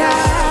me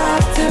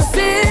captive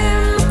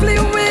simply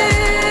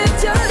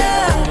with your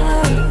love,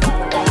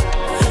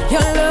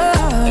 your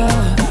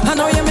love. I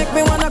know you make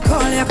me wanna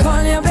call you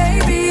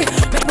baby.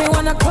 Make me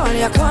wanna call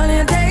you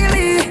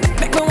daily.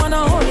 Make me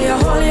wanna hold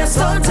you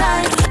so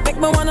tight. Make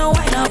me wanna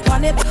wind up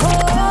on it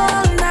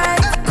all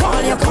night.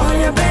 Call you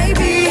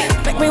baby.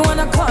 Make me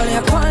wanna call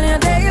you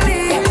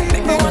daily.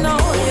 Make me wanna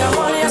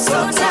hold you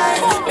so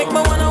tight. Make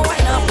me wanna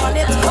wind up on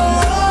it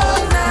all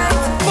night.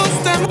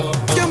 First time,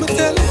 you me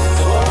tell it.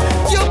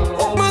 You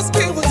must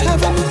be what's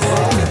happening.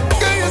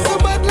 Girl, you're so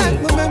bad like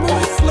my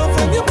memories. Love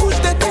when you push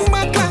that thing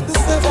back like the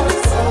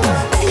 70s.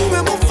 You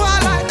make me fall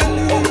like a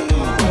leaf.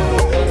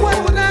 Why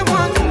would I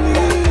want to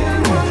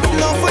leave?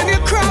 Love when you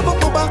cry, but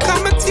my back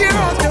and my tear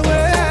out the way.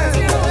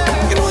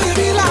 You know you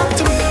belong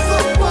to me.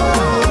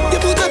 You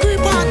put a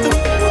grip on to me.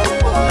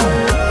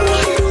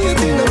 Why do you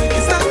think I make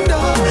you stand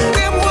up?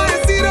 Them why you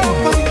sit up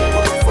for me.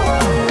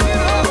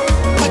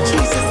 But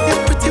Jesus,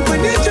 you're pretty when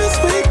you just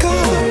wake up.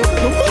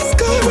 No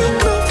mascara,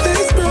 no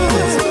face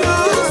brush.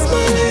 Your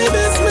smile,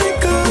 best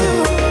makeup.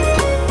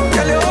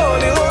 Girl, you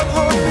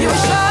hold. You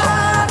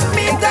shut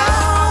me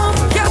down,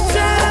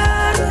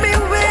 captured me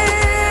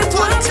with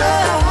one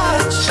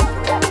touch,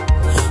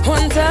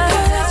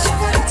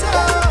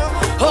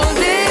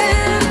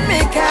 holding me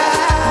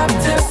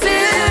captive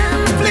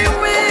simply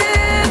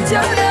with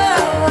your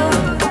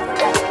love,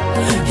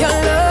 your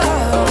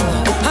love.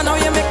 I know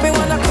you make me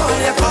wanna call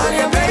you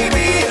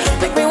baby.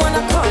 Make me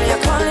wanna call you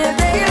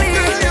daily.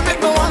 Make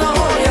me wanna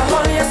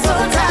hold you so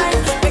tight.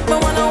 Make me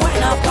wanna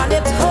wind up on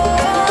it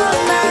all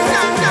night.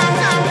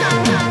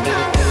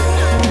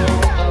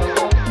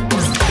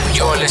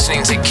 You're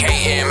listening to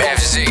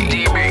KMFZ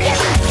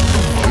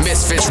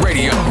Misfits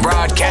Radio,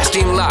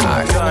 broadcasting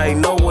live. I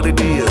know what it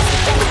is.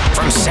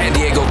 From San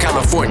Diego,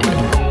 California.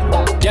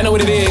 You know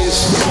what it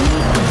is?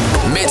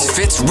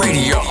 Misfits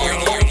Radio.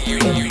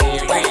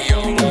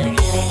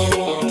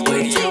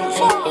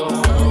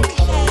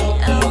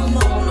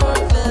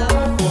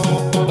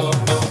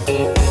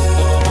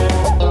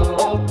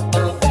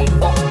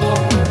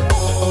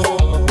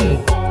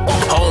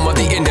 Home of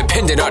the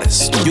independent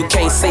artist. You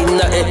can't say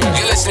nothing.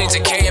 You're listening to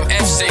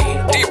KMFC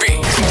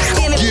DB.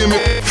 Give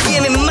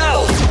me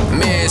more.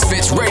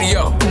 Misfits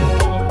Radio.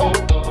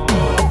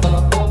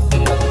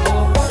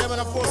 Yeah, man,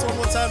 of course, one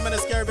more time, man,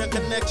 it's Caribbean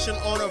Connection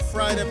on a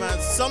Friday, man.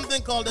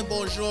 Something called the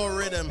Bonjour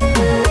Rhythm.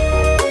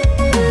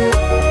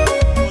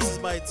 This is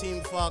by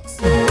Team Fox.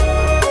 Of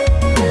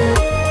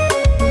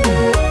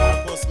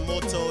course,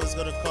 Moto is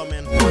gonna come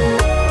in.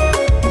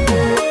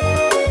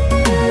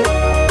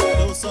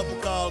 Do something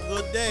called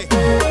Good Day.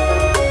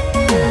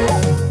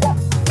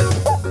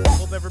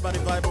 Hope everybody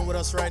vibing with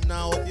us right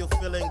now. Hope you're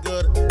feeling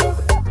good.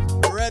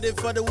 Ready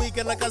ready for the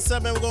weekend. Like I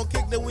said, man, we're gonna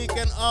kick the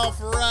weekend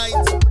off right.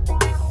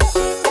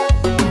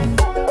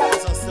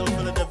 I'm still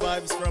feeling the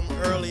vibes from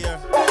earlier.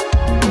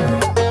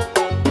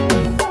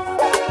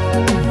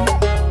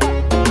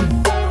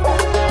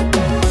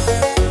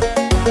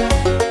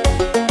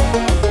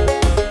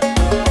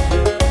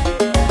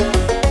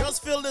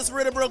 Just feel this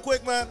rhythm real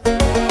quick, man.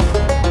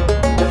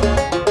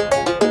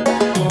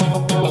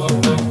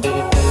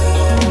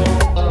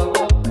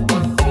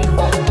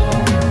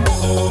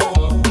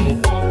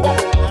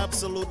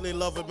 Absolutely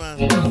love it, man.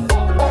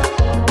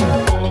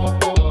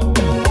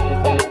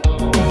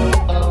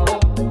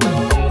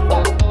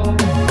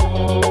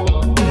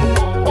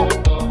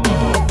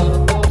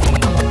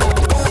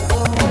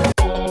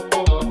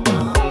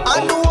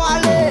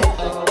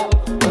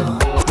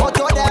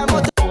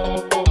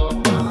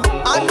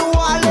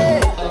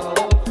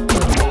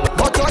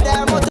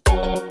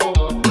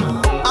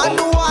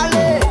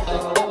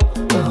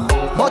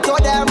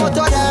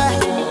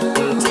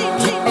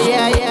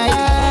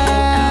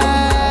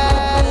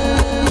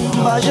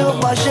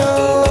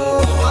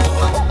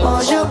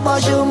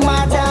 Bonjour,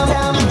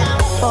 madame.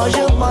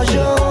 Bonjour,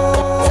 bonjour.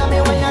 Tell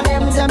me where your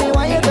name, tell me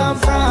where you come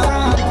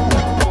from.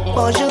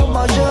 Bonjour,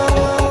 bonjour.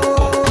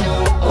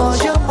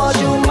 Bonjour,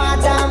 bonjour,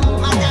 madame.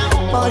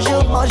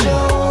 Bonjour,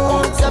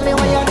 bonjour. Tell me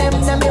where your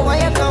name, tell me where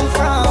you come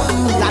from.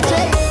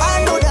 Latte.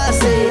 I know that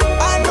say,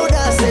 I know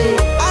that say,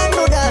 I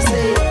know that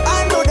say,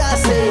 I know that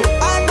say,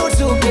 I know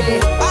 2K,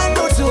 I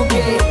know 2K,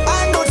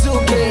 I know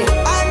 2K,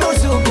 I know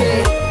 2K.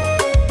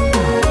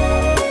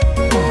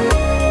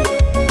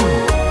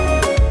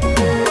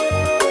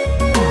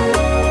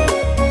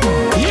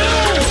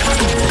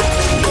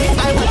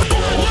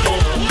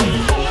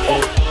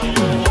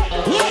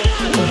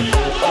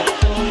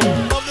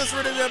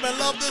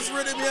 Love this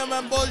rhythm here,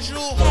 man.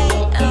 Bonjour.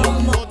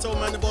 Motto,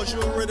 man, the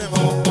bonjour rhythm.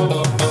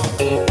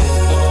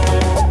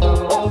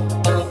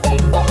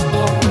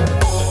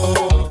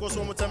 Of course,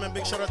 one more time, and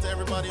big shout out to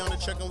everybody on the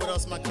check-in with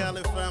us. My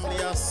Cali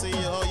family, I see you.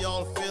 How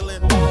y'all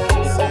feeling?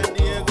 San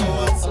Diego,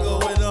 what's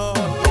going on?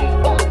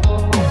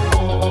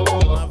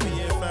 My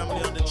VA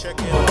family on the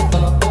check-in.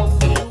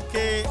 UK,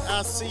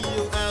 I see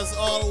you as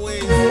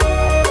always.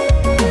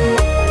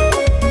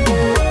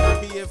 My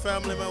PA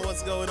family, man,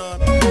 what's going on?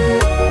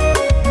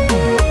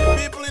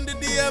 People in the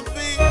DMV,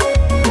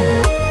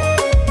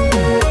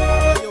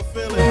 how you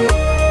feeling?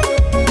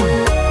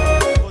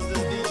 Of course,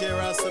 this DJ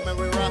Rasta, man,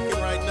 we're rocking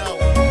right now.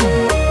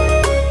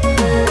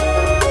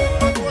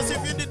 Of course, if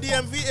you're in the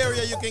DMV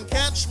area, you can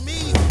catch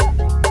me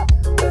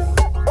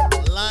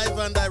live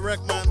and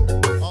direct, man,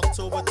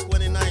 October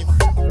 29th,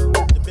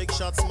 the Big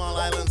Shot Small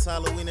Islands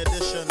Halloween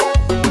edition.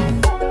 We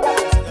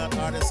got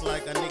artists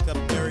like Anika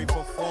Berry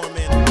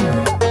performing. I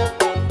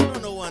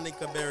don't know who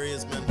Anika Berry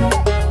is, man.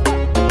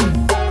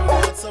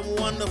 Some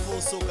wonderful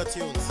soca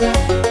tunes.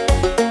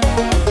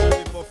 We'll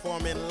be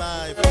performing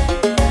live. Of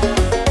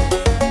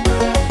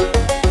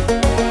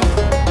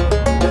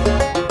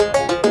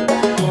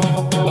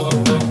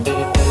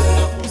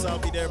course, I'll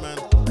be there, man.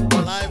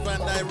 Live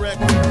and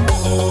direct.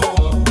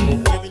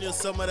 Giving you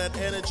some of that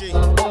energy.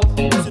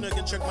 So you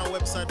can check my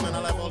website, man.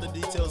 I'll have all the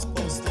details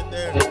posted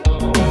there.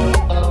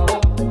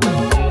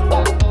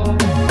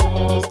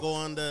 Just go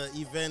on the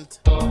event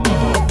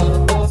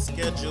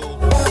schedule.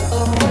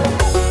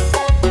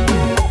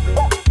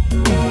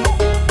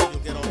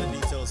 You'll get all the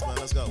details, man.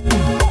 Let's go.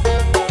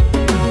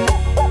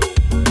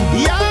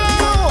 Yo!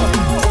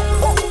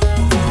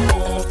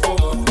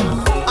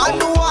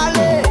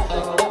 Annually.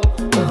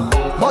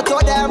 Moto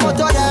there,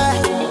 moto there.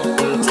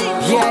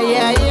 Yeah,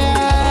 yeah, yeah.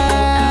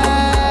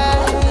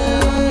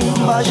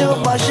 Bonjour,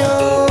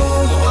 bonjour.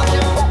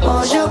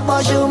 Bonjour,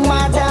 bonjour,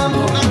 madame.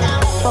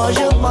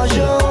 Bonjour,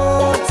 bonjour.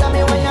 Tell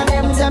me where your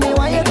name, tell me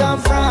where you come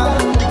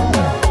from.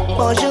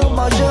 Bonjour,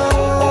 bonjour.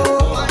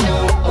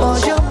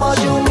 Bonjour,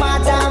 bonjour,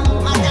 madame.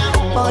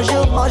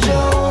 Bonjour,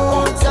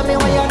 bonjour. Tell me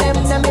where your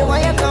name, tell me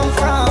where you come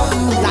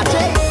from.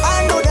 Latte.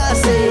 I know that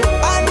say,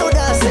 I know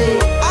that say,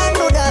 I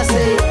know that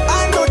say,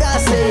 I know that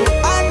say,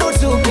 I know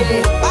 2K,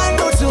 I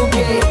know 2K,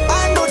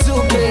 I know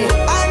 2K,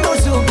 I know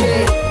 2K.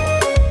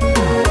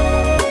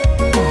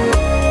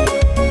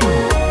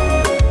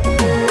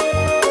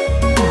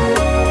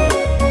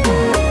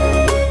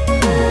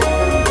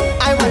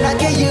 I wanna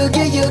get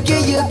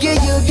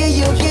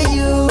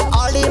you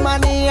all the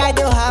money I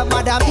do have,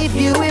 madam. If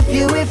you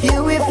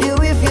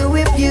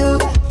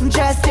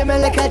just give me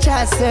like a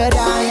chance to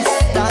dance,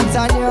 dance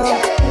on you,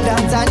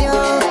 dance on you.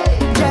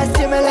 Just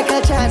give me like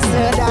a chance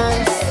to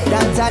dance,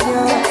 dance on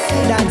you,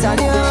 dance on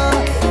you.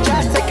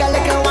 Just take a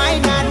little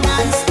wine and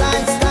dance,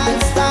 dance,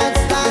 dance, dance,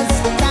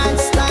 dance,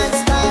 dance,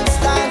 dance, dance,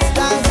 dance,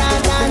 dance,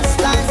 dance,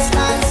 dance,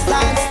 dance,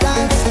 dance,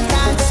 dance,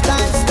 dance,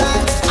 dance,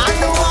 dance. I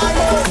know all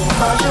this.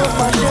 Bonjour,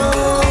 bonjour,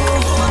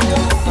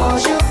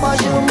 bonjour,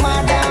 bonjour,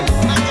 madame.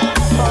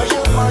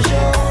 Bonjour,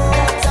 bonjour.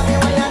 Tell me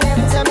where your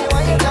name, tell me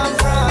where you come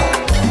from.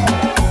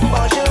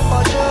 Bonjour,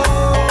 bonjour.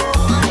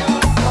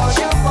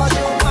 Bonjour,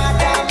 bonjour,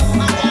 madame.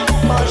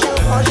 Bonjour,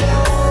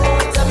 bonjour.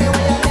 Tell me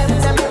where your name,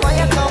 tell me where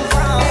you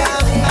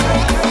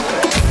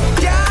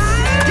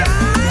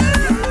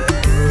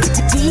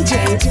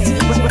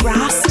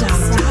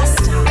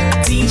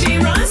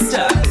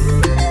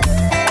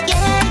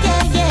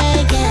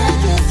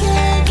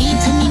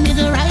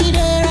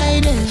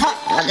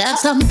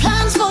some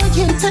plans for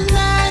you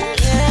tonight.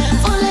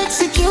 Full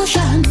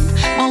execution.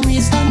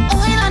 Always done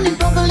oil and it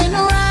bubbling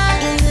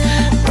right.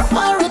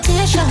 Proper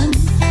rotation.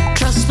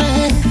 Trust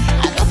me,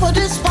 I don't put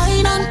this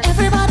wine on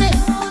everybody.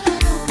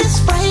 This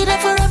Friday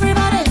for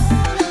everybody.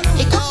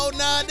 It go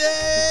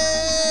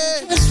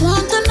Nade. Just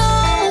want to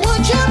know,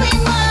 would you be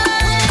mine?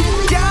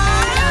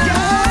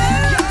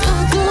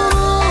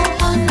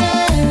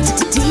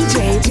 DJ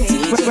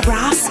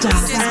Rasta.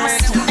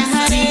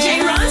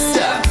 DJ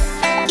Rasta.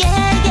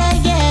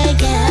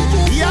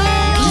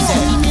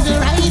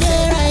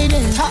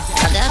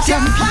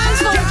 Some plans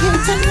for you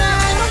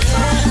tonight.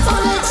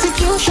 Full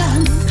execution.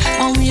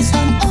 Always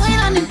done oil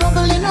and it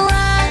bubbling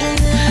right.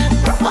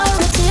 Proper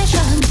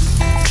rotation.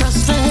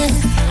 Trust me,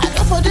 I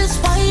go for this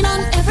wine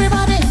on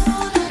everybody.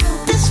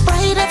 This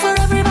Friday for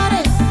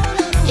everybody.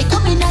 It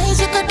could be nice,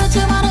 it could be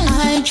too money.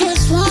 I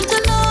just want to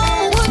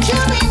know, would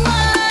you be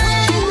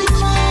mine?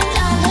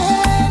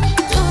 Darling,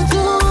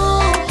 do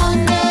on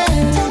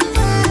it.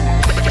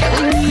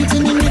 We meet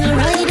in the middle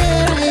right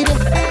there.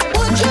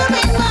 Would you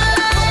be mine?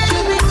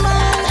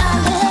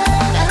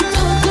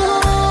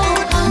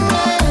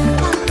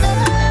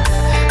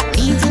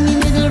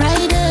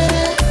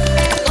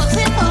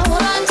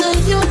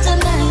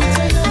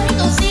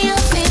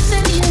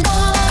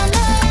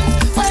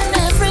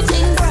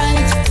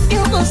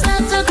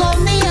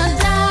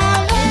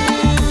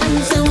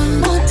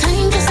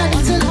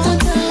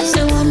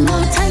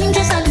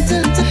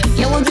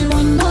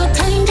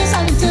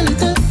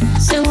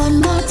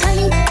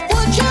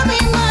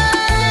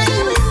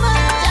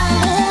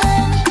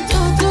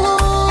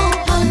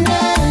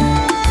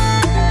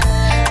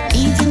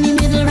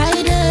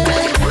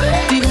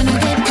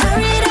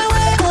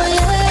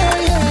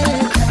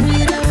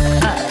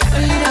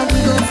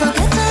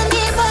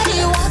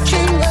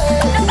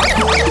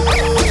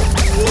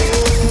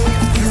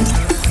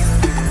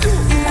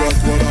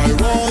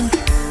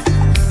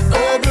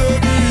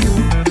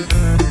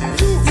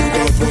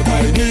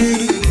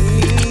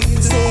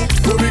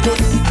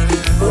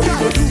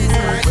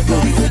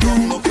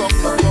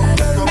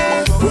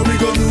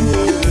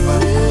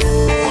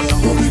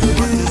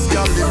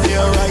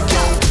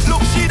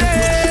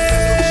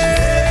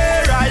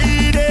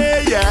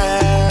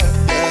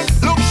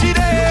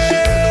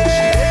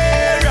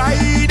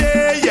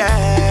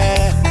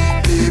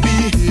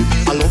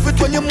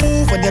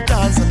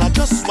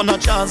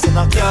 And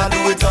I can't do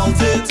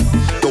without it.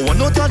 Don't want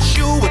to touch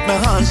you with my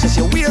hands, just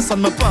your waist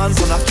and my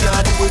pants, and I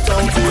can't do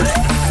without it.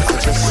 I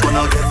just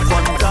wanna get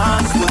one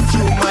dance, would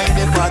you mind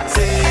if I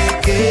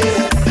take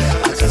it?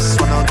 I just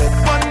wanna get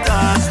one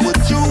dance,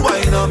 would you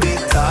wine on me,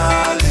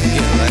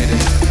 darling?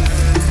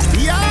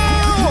 Yo!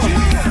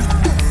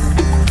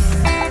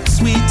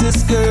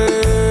 Sweetest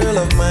girl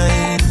of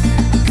mine,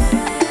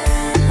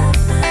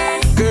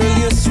 girl,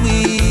 you're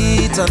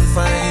sweet and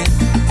fine.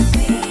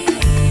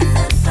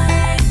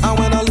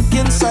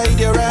 Inside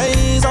your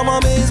eyes, I'm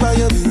amazed by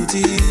your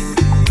beauty.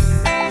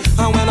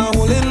 And when I'm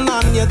holding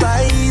on your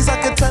thighs, I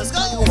can tell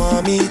you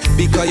want me,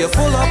 because you're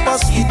full of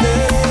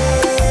sweetness.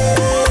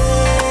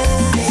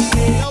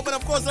 No, but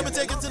of course, let me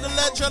take it to the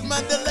legend,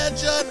 man, the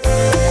legend.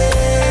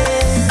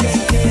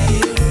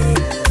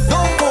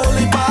 Don't hold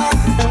it back.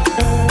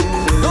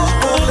 Don't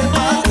hold it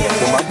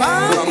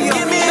back. Yeah.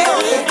 Give me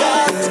all you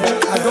got.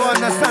 I don't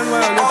understand why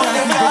you're trying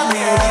to put me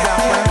in that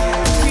way.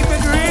 Keep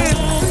it real.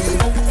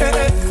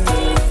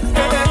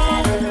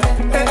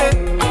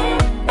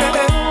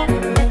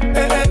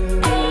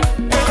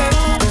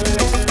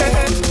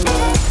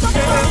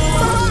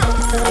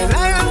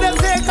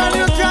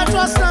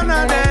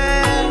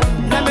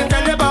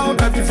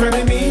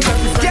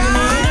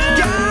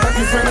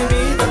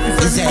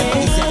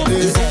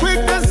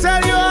 Quick to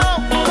sell you out,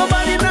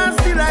 nobody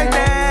nasty like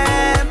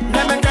them.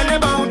 Let me tell you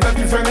about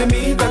dirty friend of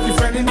me, dirty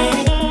friend of me,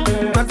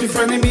 dirty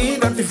friend of me,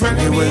 dirty friend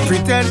of me. They will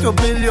pretend to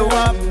build you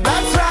up,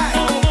 that's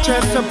right,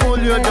 just to pull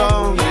you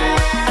down.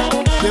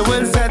 They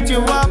will set you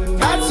up,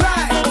 that's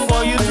right,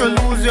 for you to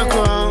lose your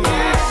crown.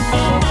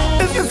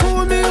 If you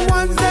fool me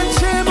once, then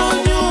shame on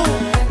you.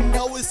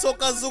 Now we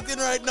soca zooking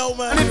right now,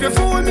 man. And if you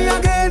fool me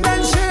again,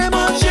 then shame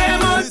on,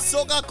 shame on. We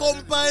soca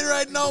combine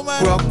right now,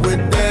 man. Rock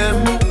with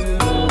them.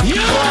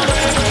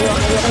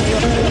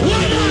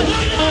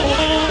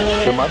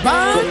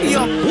 Bang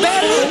your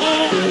belly.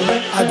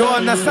 I don't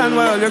understand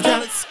why you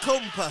can't. It's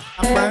compa.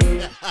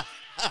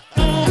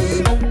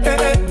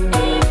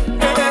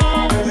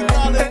 We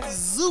call it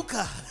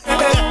Zuka.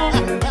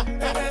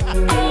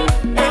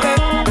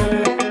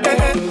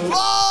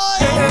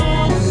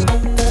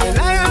 And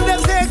I am the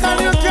sake and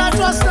you can't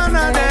trust none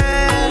of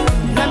them.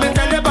 Let me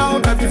tell you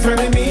about dirty friend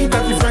of me,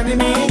 dirty friend of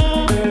me,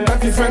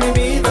 dirty friend of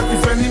me, dirty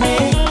friend of me.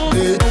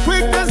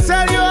 Quick to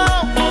sell you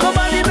out,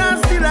 nobody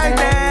nasty like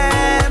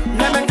them.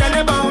 Let me tell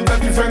you about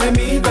dirty friend of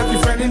me, dirty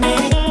friend of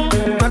me,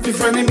 dirty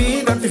friend of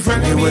me, dirty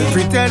friend of me. They will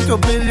pretend to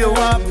build you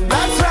up,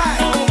 that's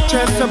right,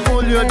 just to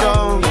pull you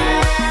down.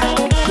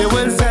 They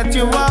will set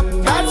you up,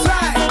 that's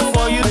right,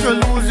 for you to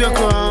lose your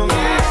crown.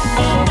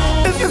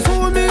 If you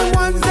fool me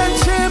once, then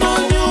shame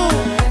on you,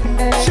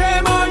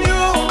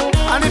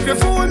 and if you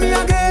fool me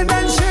again,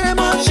 then shame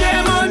on, shame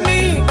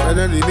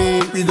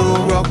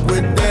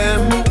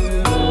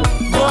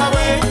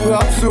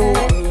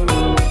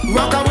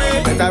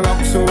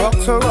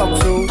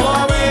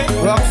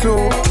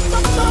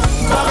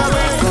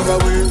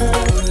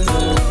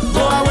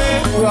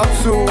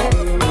so.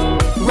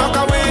 Rock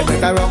away,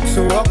 better rock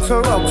so, rock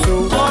so, rock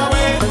so. Go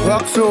away,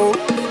 rock so.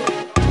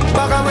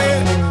 Back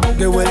away.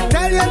 They will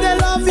tell you they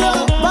love you,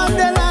 but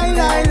they lie,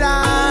 lie,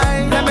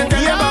 lie. Let me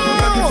tell you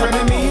about dirty friend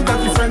of me,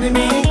 dirty friend of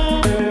me,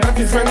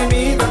 dirty friend of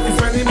me, dirty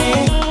friend of me.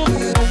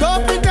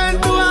 Don't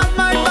pretend to have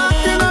my back,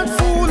 you're not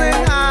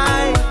fooling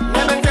I.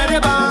 Let me tell you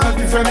about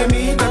dirty friend of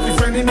me, dirty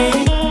friend of me,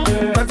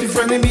 dirty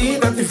friend of me,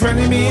 dirty friend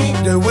of me.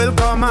 They will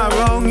come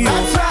around you,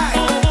 that's right,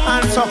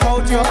 and suck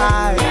out your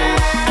eye.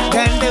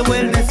 Then they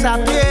will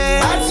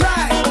disappear, that's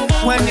right,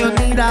 when you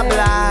need a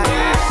blind.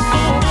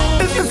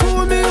 If you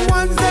fool me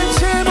once, then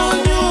shame on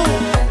you,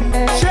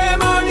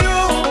 shame on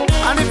you.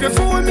 And if you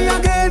fool me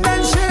again,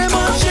 then shame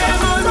on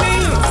me.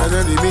 And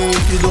then it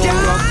means you don't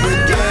rock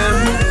with them.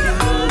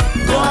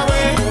 Go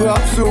away,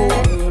 rock so,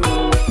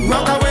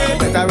 rock away.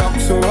 Better rock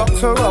so, rock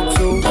so, rock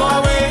so. Go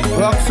away,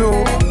 rock so,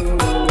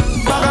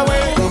 rock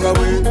away, rock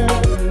away.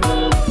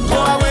 Go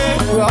away,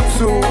 rock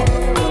so,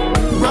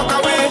 rock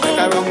away.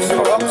 Better rock so,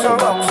 rock so,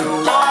 rock so.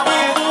 Go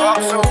away,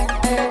 rock so.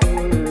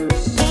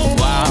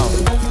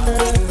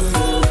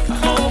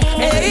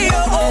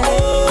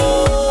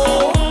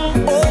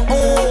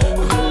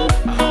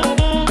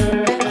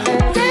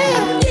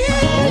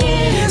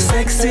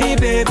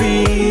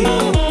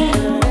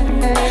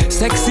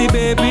 Sexy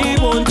baby,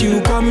 won't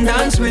you come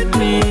dance with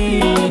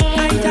me?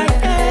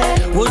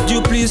 Would you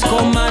please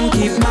come and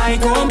keep my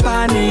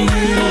company?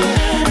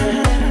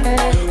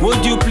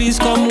 Would you please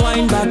come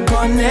wind back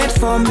on it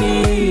for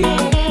me?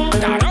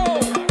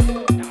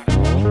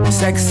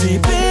 Sexy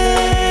baby,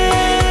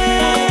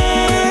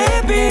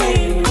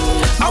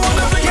 I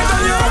wanna bring it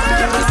on you.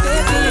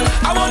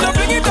 I wanna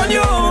bring it on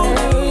you.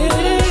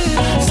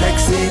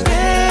 Sexy baby,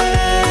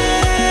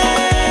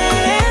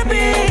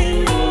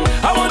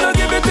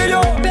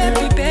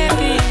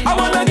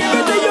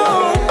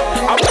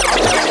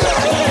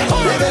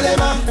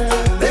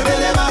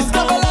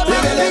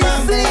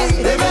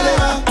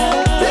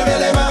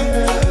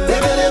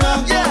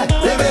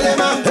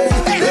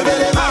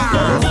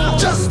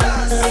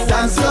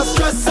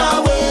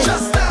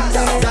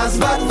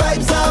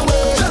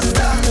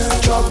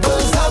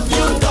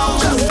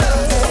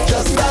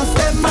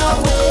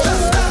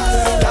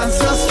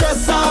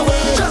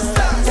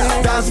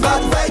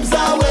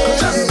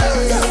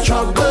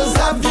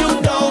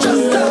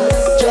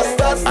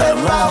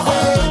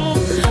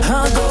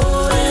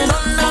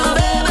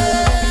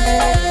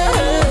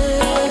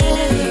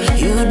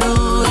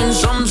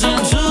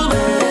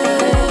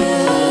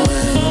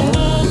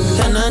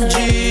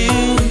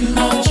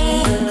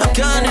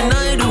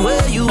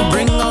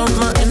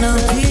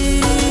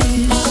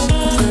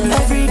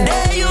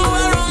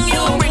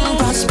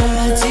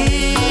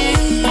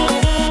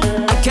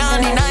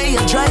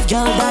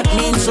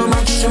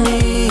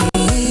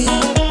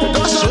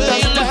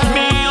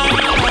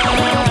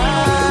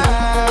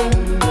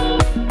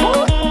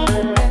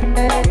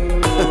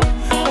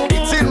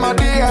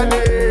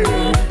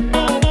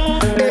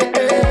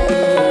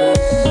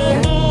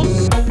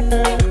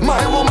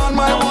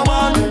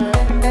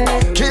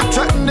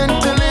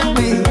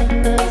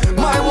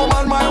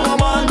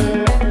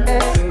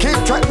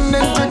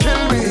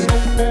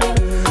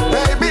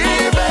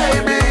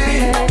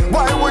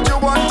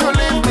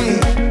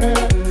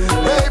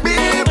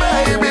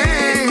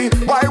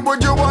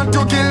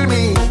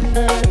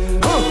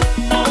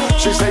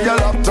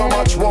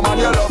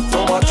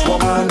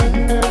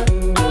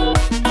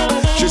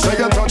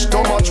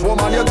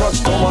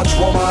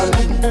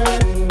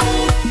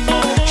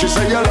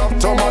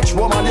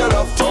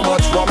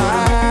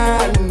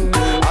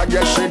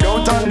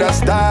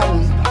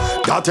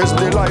 that is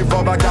the life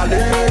of a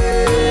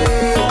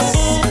gallus.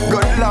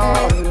 Good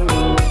Lord,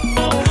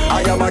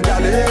 I am a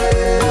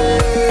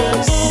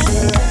gallus.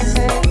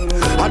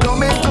 I don't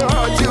mean to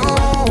hurt you,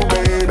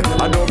 babe.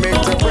 I don't mean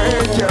to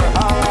break your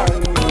heart,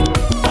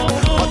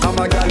 but I'm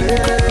a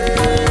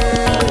gallus,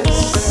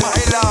 my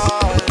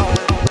lord.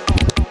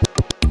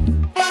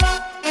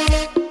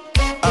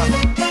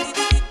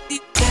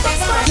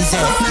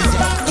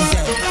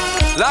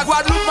 La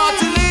Guadeloupe,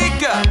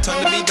 Martinique.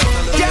 Turn the beat down a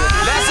little bit.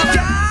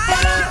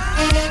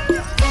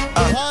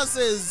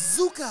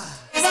 Zuka.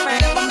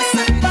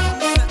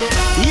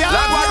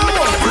 La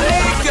Guadeloupe,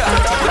 Martinique.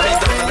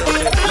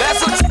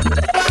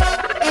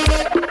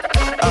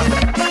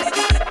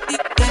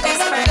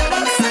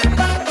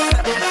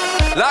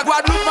 La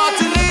Guadeloupe,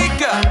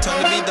 Martinique. Turn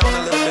the beat down a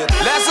little bit.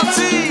 Les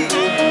sorties.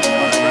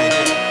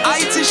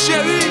 Haïti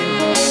chérie.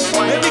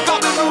 Baby,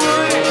 come to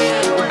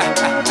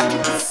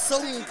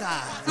Zuka.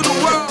 the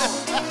world.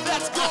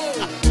 Let's go.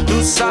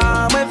 Tout ça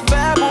me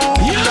fait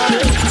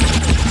bouger.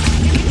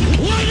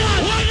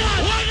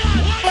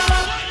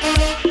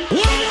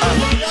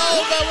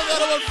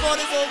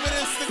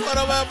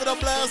 I'm having a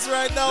blast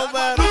right now,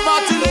 man.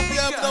 Hope you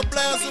having a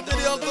blast with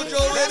the Uncle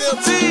Joe Radio.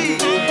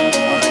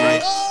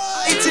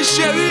 Haïti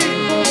chérie.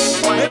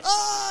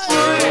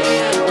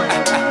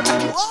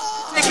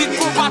 Take it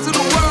from part of the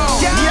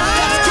world.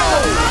 Let's go.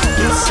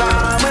 Tout ça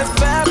me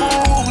fait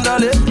bouger dans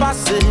le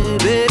passé,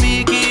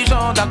 baby, qui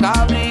j'en t'as qu'à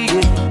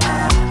oublier.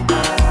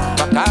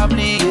 T'as qu'à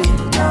oublier.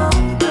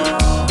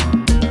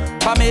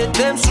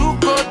 Dem sous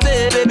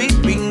côté, baby,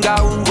 pinga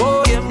ou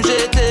oh, yem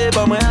j'étais,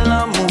 pas moi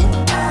l'amour.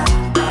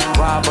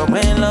 Pas moi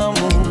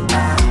l'amour.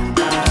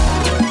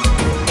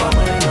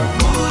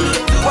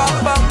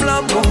 Papa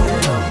l'amour.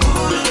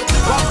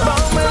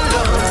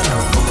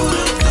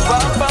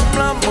 Papa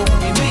l'amour.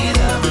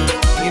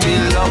 Give me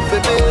love,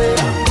 baby.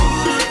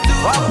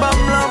 Papa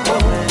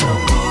l'amour.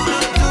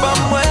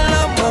 Papa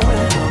l'amour.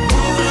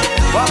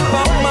 Papa.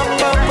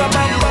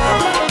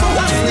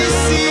 What's this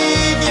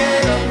scene,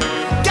 yeah?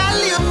 Girl,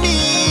 you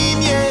mean,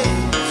 yeah?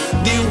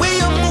 The way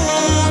you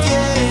move,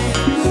 yeah.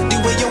 The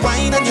way you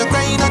whine and you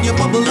grind and you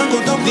bubble and go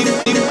down.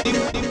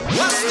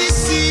 What's this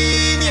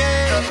scene,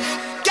 yeah?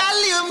 Girl,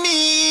 you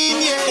mean,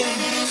 yeah?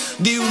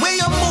 The way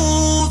you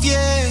move,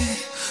 yeah.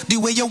 The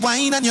way you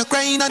whine and you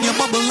grind and you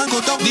bubble and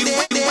go down.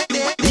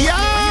 Yo!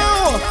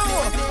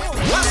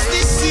 What's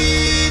this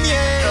scene,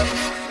 yeah?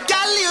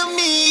 Girl, you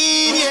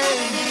mean, yeah?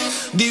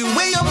 The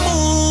way you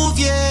move,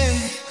 yeah.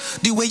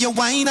 The way you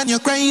whine and you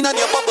grind and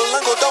you bubble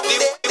and go down.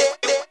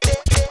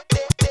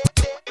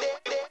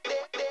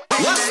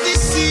 What's this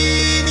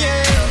scene,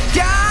 yeah?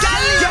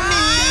 Girl, you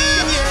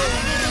mean, yeah?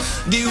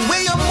 The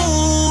way you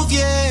move,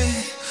 yeah.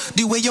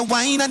 The way you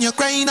whine and you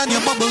grind and you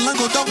bubble and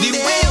go down. The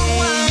way you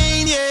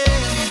whine, yeah.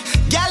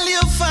 Girl,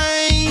 you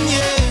fine,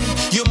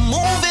 yeah. You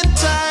move in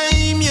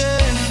time,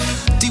 yeah.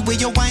 The way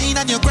you whine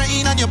and you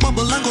grind and you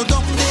bubble and go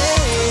down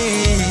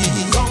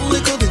there. Gone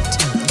little bit,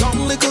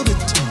 gone little bit.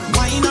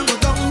 Whine and go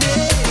down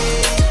there.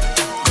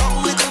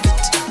 Gone little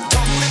bit,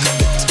 gone little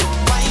bit.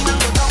 Whine and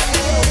go down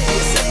there.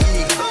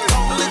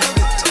 Gone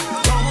little bit,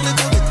 gone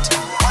little bit.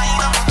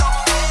 Whine and go down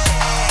there.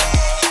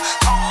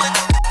 Gone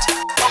little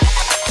bit.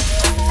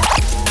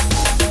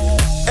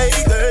 Hey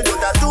girl, you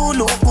got to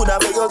look good at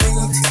where you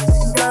reach.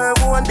 Girl,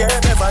 one day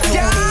never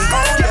do me.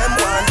 All them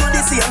want to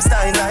the same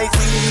style like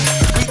we.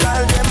 We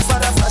call them for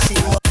the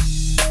fashion.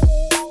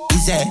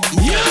 Is that?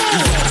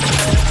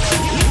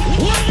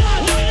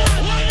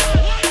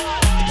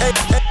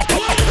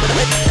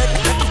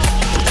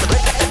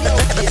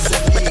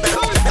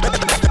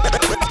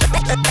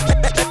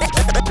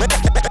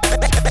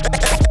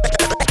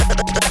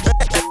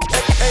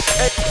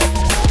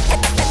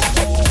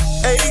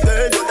 Hey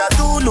girl, you got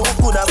to look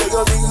good at where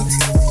you reach.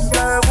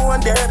 Girl,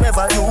 one day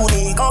never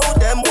unique. All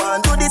them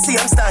want to the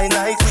same style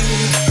like we.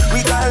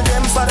 We call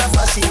them for the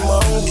fashion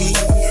monkey.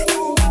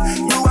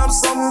 You have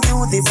some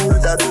beautiful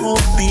tattoo,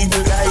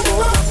 people like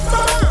oh.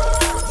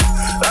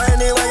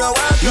 Anyway, you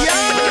want to be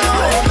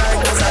like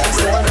the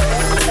sunset.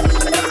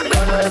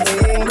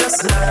 Coloring this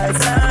life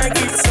like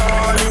it's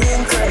all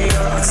in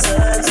crayon.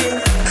 Searching,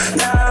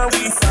 now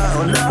we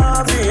found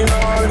love in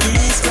all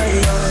these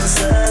crayons.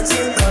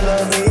 Searching,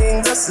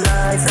 coloring this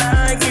life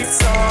like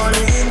it's all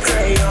in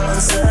crayon.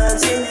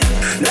 Searching,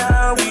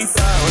 now we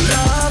found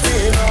love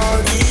in all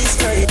these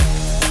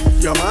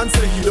crayons. Your man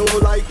say he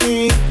don't like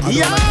me.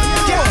 Yeah.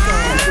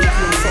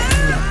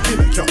 He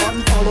make you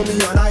unfollow me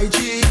on IG.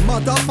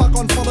 Matter of fact,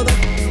 unfollow them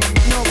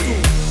now too.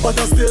 But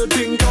I still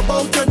think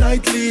about you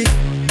nightly.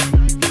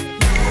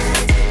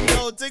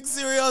 Yo, take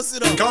serious, you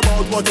know. Think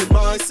about what it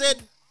might. I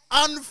said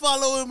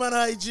unfollow him on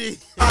IG.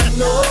 I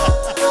know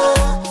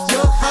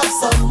you have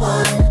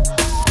someone.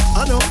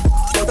 I know,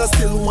 but I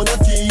still wanna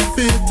keep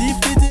it.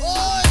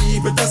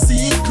 Keep it a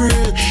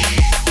secret.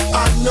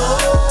 I know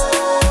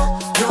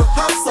you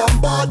have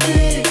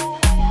somebody,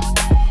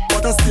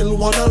 but I still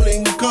wanna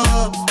link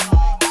up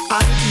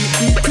and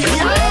keep it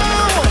real.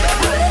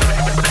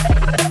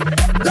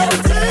 Let me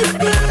take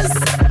this.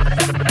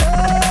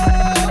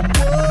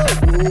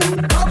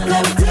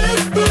 Let me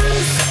take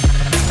this.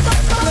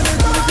 Let me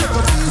take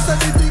a piece of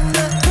the thing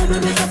that let me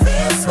make you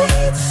feel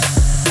sweet.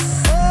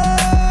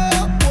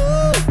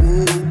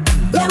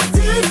 Let me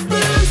take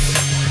this.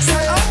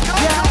 Say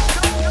yeah.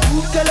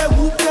 Whoop tele,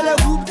 whoop tele,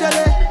 whoop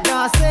tele.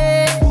 Now say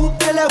whoop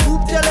tele,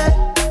 whoop tele,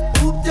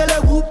 whoop tele,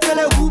 whoop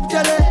tele, whoop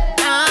tele.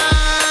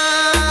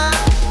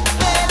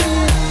 Baby,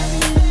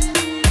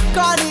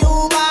 call the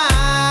Uber.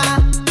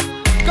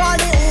 Call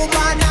the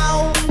Uber now.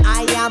 I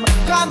am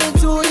coming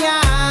to ya.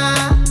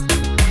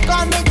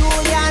 Coming to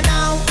ya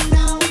now.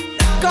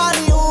 Call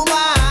the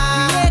Uber.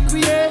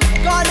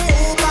 Call the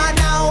Uber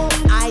now.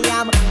 I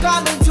am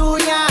coming to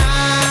ya.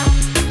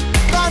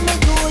 Coming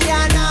to ya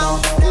now.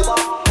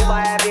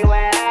 Uber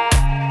everywhere.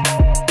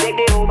 Take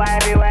the Uber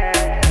everywhere.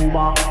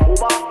 Uber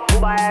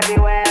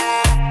everywhere.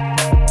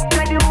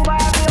 Take the Uber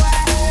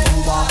everywhere.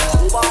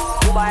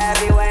 Uber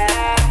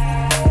everywhere.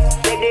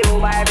 Take the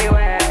Uber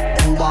everywhere.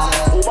 Uber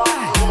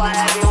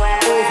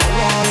everywhere.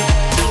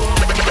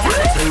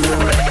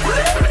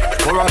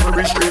 For a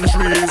very strange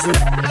reason,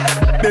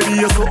 baby,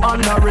 you're so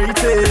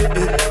underrated.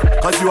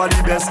 Cause you are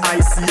the best I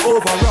see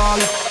overall.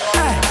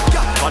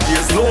 But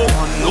there's no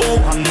one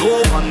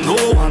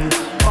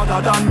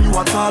better than you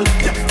at all.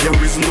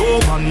 There is no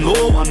one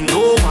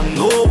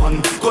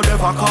could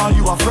ever call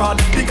you a fraud.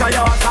 Because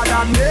you're better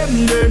than them.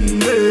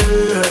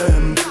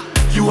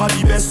 You are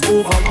the best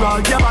overall.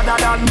 You're better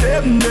than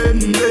them.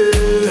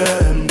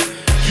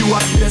 You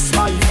are the best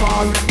by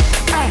far.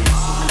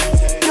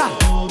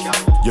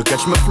 You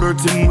catch me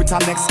flirting with her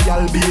next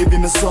gal, baby,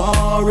 me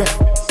sorry.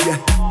 Yeah.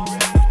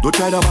 Don't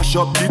try to mash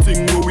up the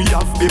thing where we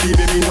have, baby,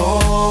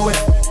 no way.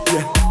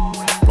 Yeah.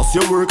 Plus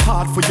you work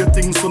hard for your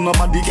things, so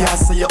nobody can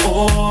say you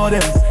owe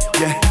them.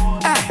 Yeah.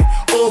 Hey,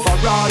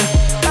 overall.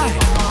 Hey.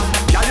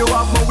 Yeah, you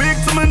have my wake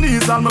to my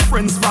knees, all my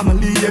friends,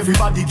 family,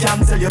 everybody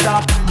can tell you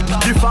that.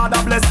 The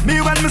Father bless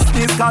me when me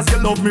sneeze, cause you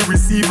love me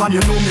receive and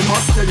you know me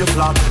must tell you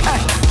flat. Hey,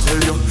 tell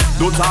you,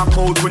 don't talk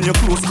out when your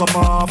clothes come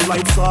off,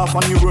 lights off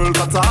and your world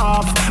cut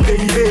off.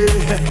 Hey,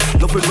 hey,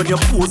 love it when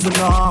you're posing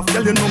off,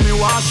 girl you know me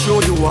want show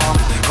you off.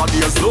 Cause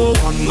there's no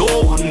one, no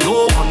one,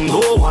 no one,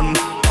 no one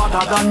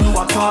better than you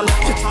at all.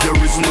 There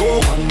is no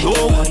one, no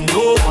one,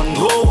 no one,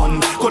 no one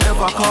could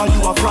ever call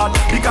you a fraud.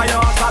 Because you're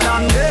hotter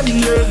than them.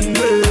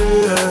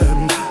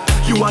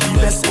 You are the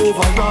best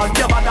overall.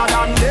 You're better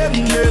than them.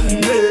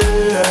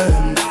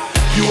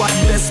 You are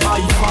the best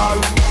by far.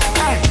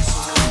 Hey,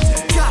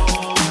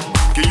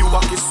 give you a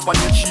kiss on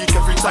your cheek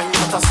every time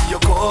that I see you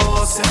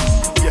crossing.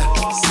 Yeah.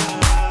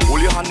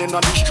 Hold your hand in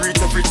on the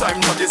street every time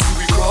that they see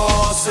we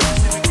crossing.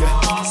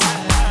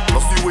 Yeah.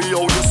 Love the way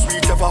how you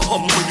sweet, ever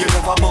humble, you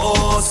never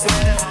boss.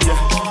 Yeah.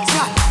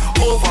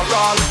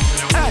 Overall.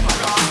 Hey.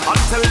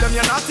 And tell them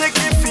you're not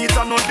taking feet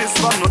and not this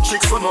one, no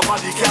chicks, so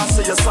nobody can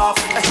say you're soft.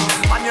 Hey.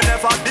 And you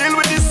never deal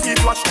with this heat,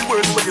 watch the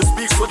words when you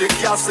speak so they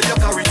can't say you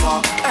carry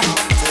talk. Hey.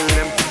 Tell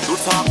them,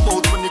 don't talk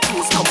about when the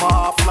clothes come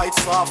off,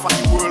 lights off and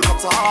the world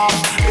cuts off.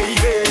 Hey,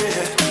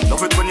 hey,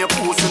 love it when you're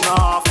posing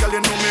off, girl you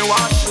know me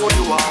want show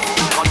you off.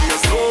 And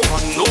there's no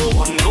one, no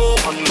one, no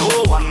one, no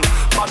one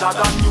better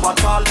than you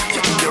at all.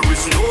 There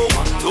is no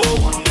one, no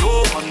one,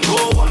 no one, no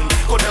one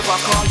could ever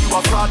call you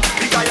a fraud.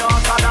 Because you're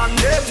hotter than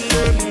them.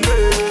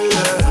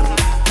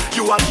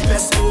 You are the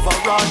best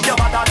overall. You're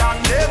better than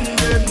them.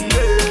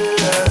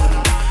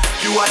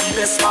 You are the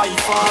best by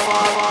far.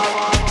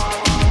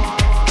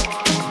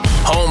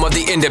 Home of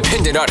the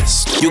independent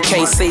artists. You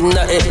can't say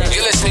nothing.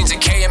 You're listening to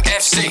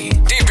KMFC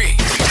DB.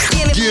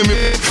 Give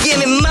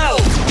me more.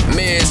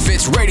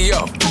 Misfits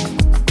Radio.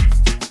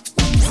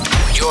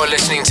 You're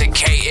listening to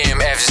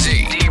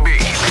KMFZ DB.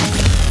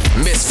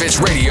 Misfits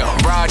Radio,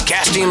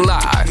 broadcasting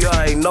live. You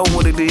already know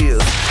what it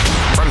is.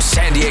 From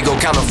San Diego,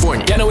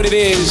 California. You know what it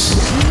is?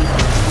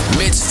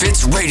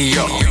 Misfits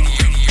Radio.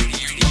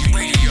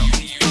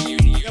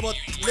 Yeah, about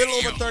a little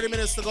over 30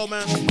 minutes to go,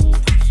 man.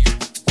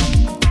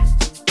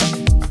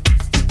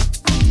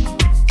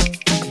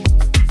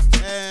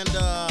 And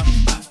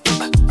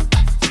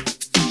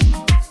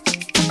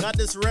got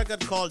this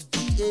record called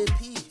DAP.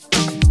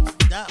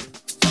 DAP.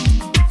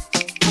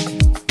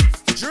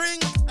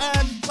 Drink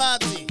and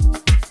Party.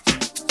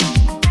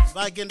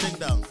 Viking Ding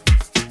Dong.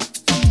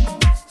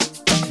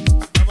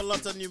 I have a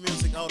lot of new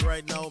music out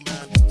right now,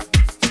 man.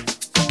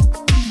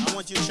 I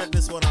want you to check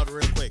this one out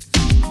real quick.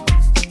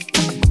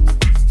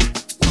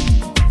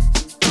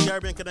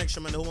 Caribbean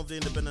Connection, man, the home of the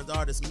independent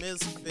artist,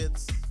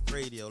 Misfits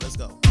Radio. Let's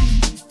go.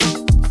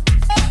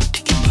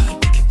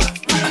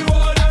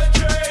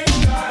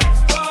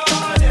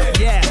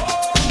 Yeah.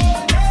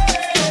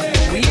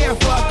 We here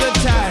for a good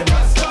time,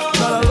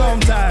 not a long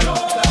time.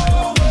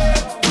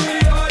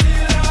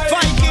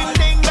 Viking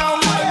Ding Dong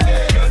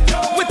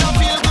with a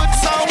feel good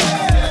sound.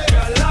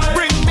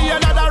 Bring me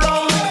another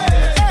round.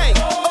 Hey,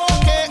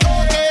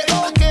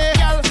 okay,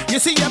 girl. You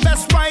see your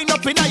best wine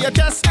up in your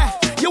chest.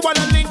 You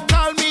wanna link,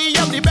 call me,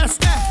 I'm the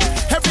best.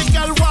 Every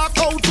girl walk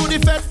out to the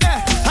fest,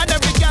 and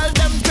every girl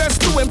them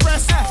dressed to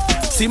impress.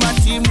 See my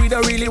team, we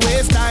don't really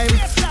waste time.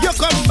 You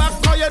come back,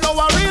 cause you know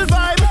a real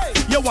vibe.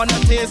 You wanna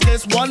taste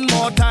this one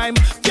more time.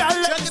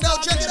 Girl,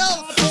 check it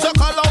out. So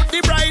call out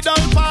the bridal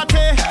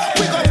party.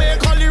 We gon'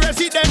 make all the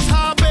residents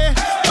happy.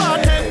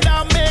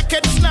 Bartender, make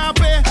it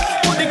snappy.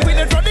 Put the queen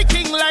in front of the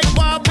king like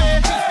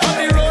Barbie. On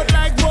the road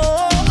like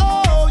whoa,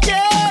 oh,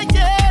 yeah.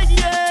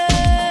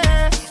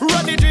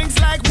 Run the drinks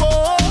like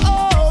whoa,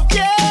 oh,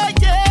 yeah.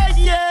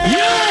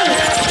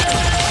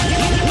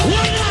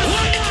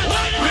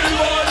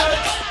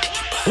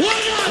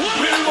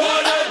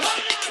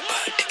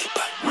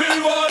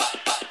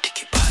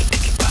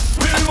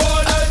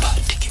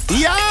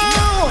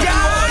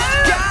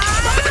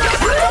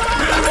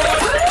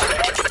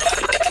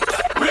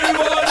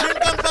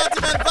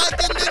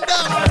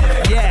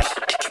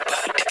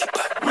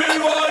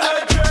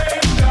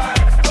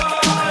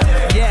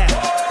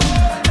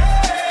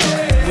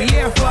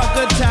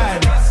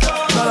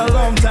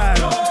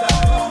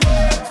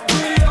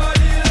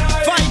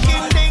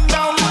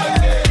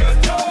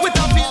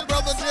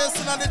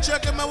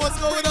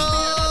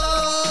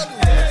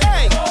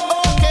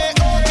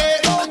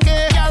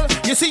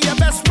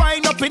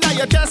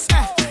 Your chest,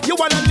 you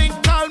wanna link,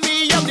 call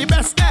me, I'm the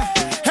best.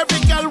 Every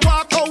girl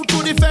walk out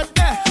to the fed,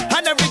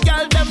 and every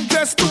girl them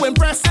dressed to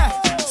impress.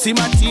 See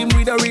my team,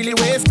 we don't really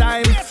waste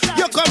time.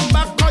 You come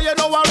back, cause you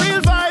know a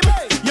real vibe.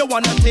 You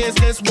wanna taste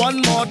this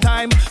one more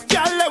time.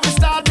 Girl, let me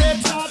start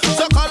it.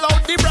 So call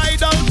out the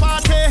bridal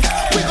party.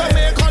 We gon'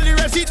 make all the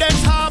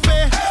residents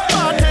happy.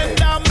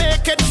 Bartender,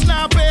 make it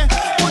snappy.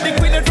 Put the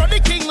queen in front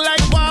of the king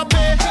like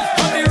Barbie.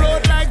 On the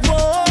road like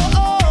whoa,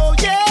 oh,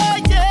 yeah.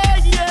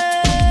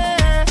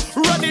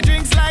 Run the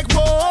drinks like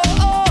whoa,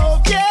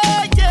 oh, yeah.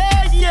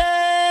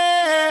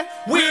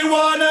 We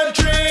wanna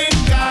drink.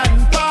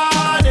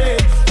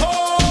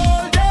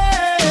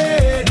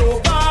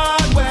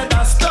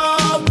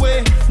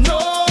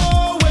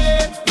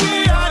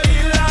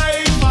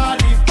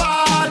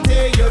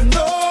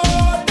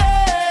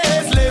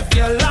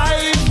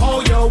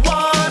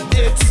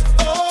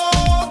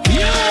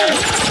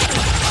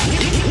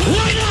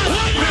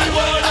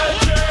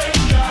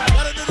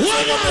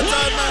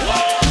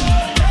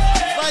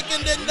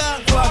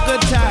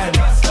 good time.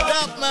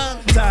 Stop,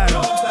 man. Time.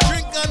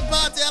 Drink and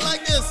party, I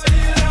like this.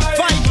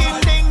 Viking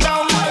ding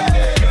dong.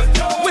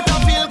 With a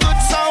feel good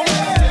sound.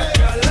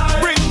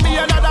 Bring me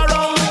another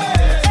round.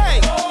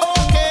 Hey,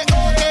 okay.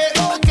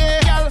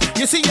 Girl,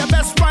 you see your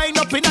best wine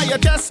up in your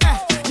chest.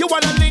 You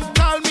wanna link,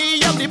 call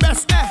me, I'm the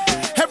best.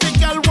 Every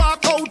girl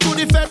walk out to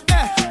the fed.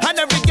 And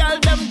every girl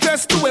them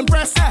dress to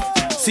impress.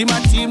 See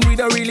my team, we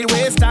don't really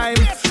waste time.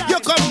 You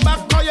come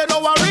back, cause you know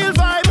a real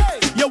vibe.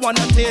 You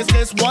wanna taste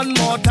this one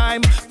more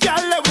time.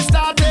 Girl, let we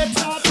start it.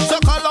 So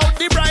call out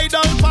the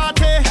bridal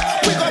party.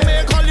 We gon'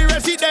 make all the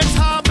residents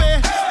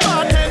happy.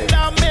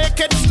 Bartender, make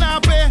it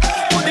snappy.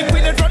 Put the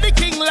queen in front of the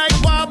king like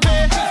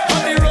Barbie.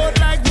 On the road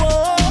like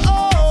whoa,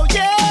 oh,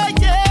 yeah.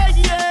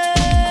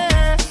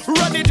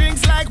 Run the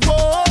drinks like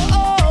whoa,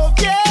 oh,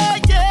 yeah.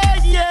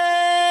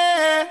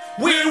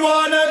 We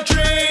wanna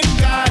drink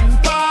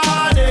and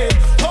party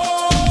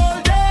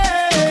all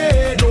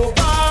day. No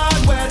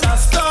bad weather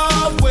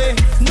stop way,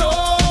 no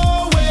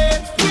way.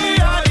 We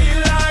are the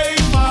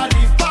life of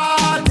the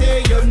party,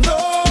 you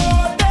know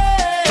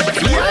that.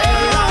 We are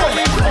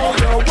life, oh,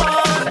 you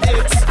want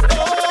it's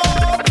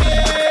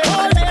okay.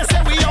 All day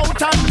say we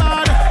out and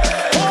mad.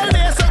 All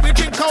day say we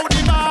drink out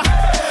the bar.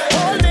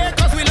 All day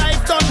cause we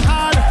life done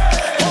hard.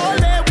 All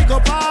day we go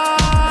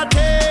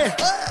party.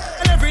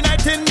 And every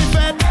night in the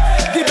bed,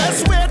 the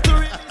best way to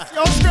release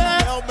your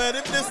stress. Yo, man,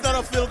 if this not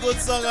a feel-good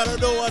song, I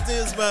don't know what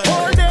is, man.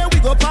 All day we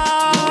go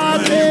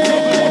party.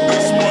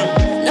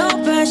 No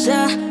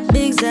pressure,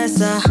 big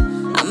zessa.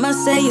 I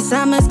must say yes,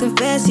 I must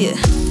confess you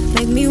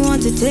make me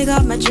want to take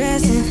off my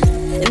dressing,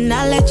 and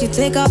I let you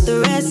take off the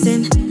rest.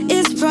 And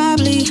it's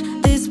probably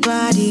this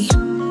body.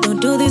 Don't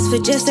do this for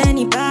just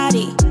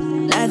anybody.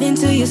 Dive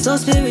into you so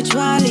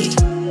spiritually.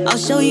 I'll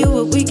show you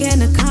what we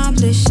can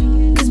accomplish.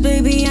 Cause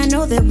baby, I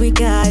know that we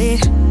got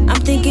it.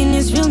 I'm thinking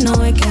it's real, no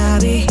it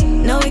can't be.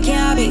 No it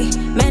can't be,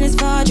 man it's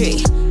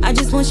forgery. I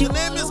just want you. Your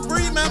name is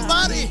Bree, man,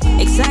 body.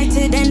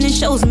 Excited and it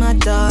shows, my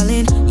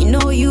darling. You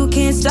know you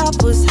can't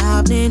stop what's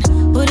happening.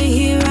 Put it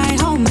here right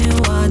home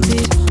and want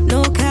it.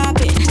 No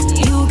capping,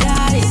 you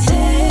got it.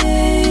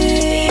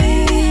 Say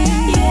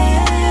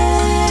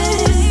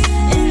yes,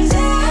 and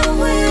I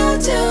will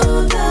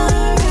do the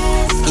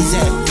rest. Is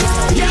that?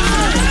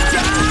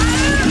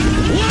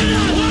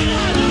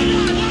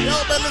 Yo,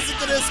 man, listen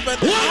to this, man.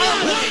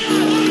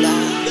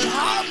 The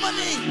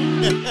harmony.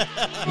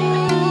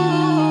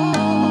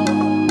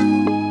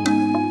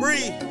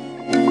 Bree,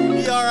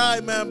 be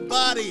alright, man.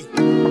 Body.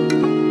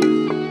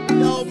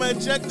 Yo, man,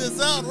 check this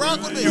out.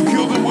 Rock with me. You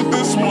killed it with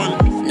this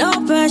one. No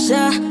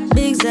pressure,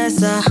 big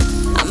zessa.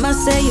 I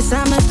must say yes,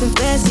 I must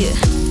confess you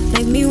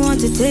make me want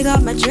to take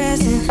off my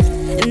dressing,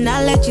 and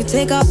I let you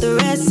take off the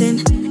rest.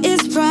 And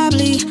it's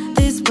probably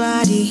this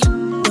body.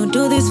 Don't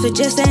do this for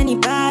just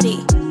anybody.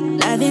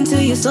 Dive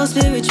into you so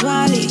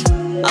spiritually.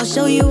 I'll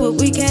show you what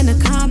we can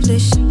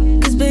accomplish.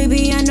 Cause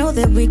baby, I know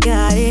that we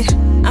got it.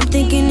 I'm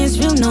thinking it's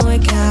real, no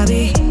it can't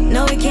be.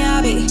 No it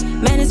can't be,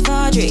 man it's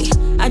forgery.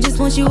 I just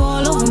want you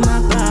all over my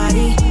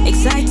body.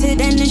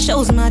 Excited and it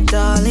shows, my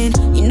darling.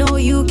 You know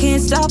you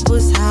can't stop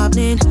what's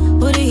happening.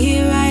 Put it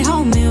here right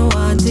home and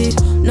want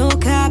it. No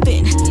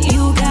capping,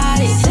 you got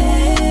it.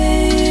 Say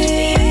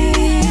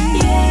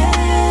yes,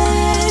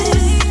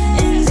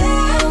 and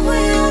I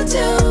will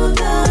do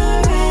the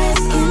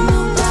rest. Can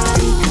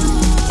nobody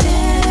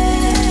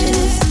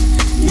contest?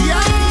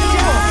 Now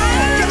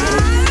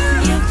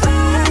your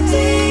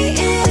body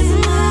is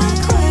my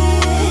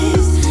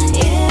quest.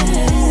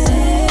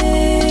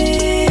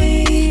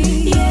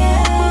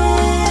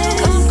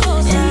 Come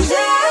close, and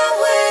I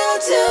will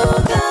do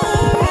the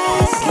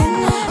rest. Can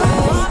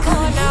nobody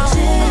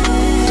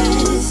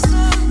contest?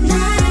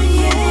 Not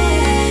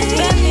yet.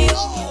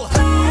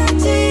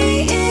 Body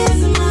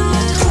is my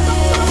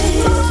quest.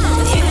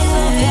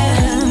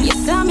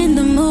 Yes, I'm in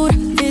the mood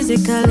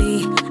physically.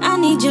 I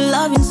need your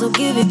loving, so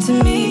give it to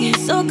me.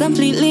 So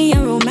completely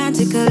and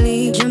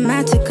romantically.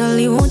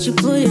 Dramatically, won't you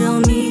put it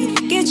on me?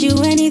 Get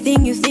you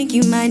anything you think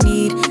you might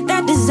need.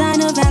 That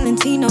designer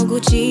Valentino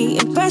Gucci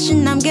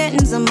impression I'm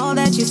getting's I'm all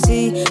that you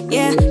see.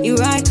 Yeah, you're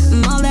right,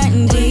 I'm all that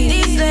indeed.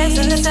 These legs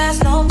and this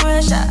ass, no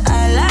pressure.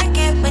 I like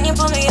it when you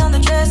put me on the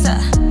dresser.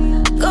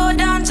 Go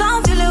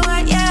downtown, feel it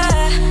right,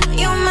 yeah.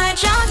 You might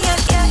drown, yeah.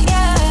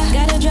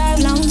 Gotta drive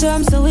long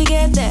term so we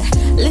get there.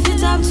 Lift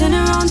it up, turn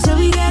around till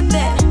we get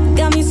there.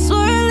 Got me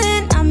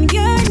swirling, I'm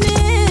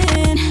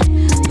yearning.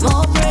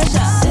 More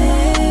pressure.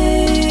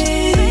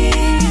 Say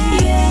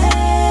yes,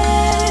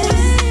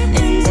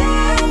 and I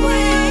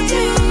will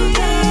do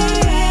the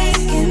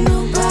rest. Can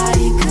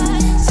nobody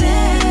contest?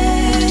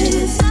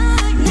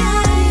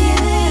 Not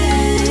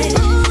yet.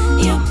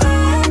 Your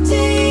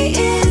body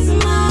is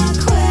my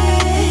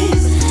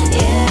quest.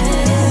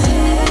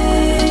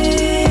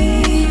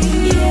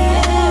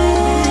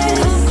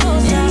 Come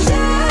close, and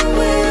I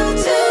will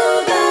do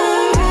the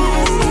rest.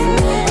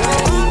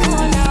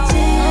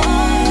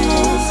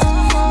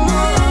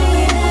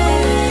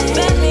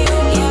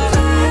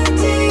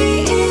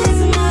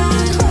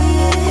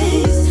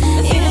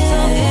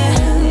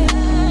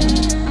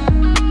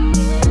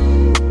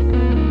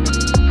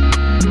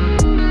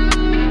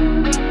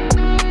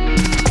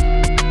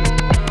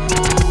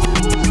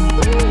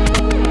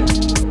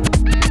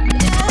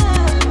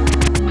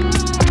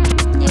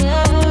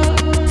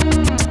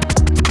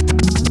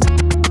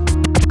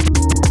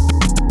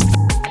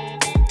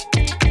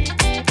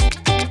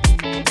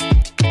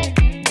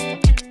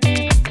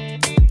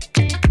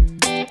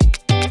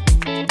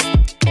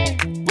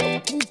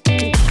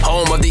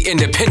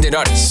 independent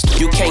artist.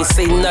 You can't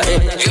say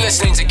nothing. You're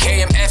listening to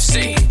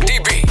KMFC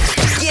DB.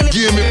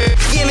 Give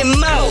me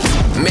more.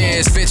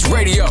 Misfits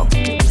Radio.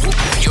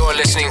 You're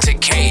listening to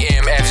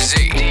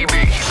KMFZ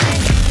DB.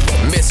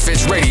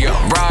 Misfits Radio,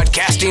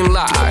 broadcasting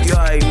live. You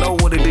already know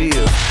what it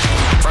is.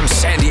 From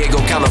San Diego,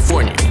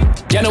 California.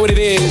 You know what it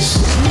is?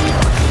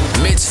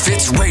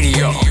 Misfits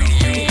Radio.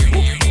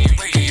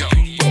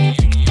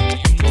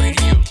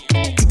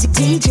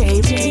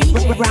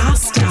 DJ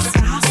Rasta.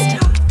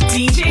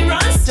 DJ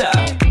Rasta.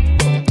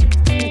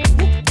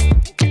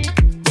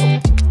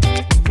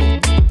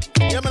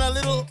 Yeah, man, a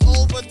little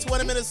over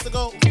 20 minutes to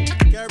go.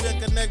 Caribbean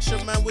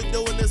Connection, man, we're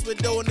doing this. Of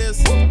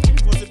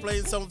course, we're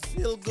playing some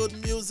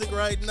feel-good music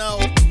right now.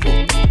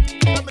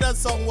 Remember that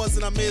song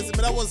wasn't amazing,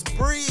 but that was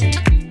Breathe.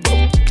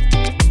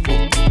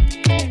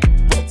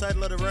 The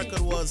title of the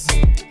record was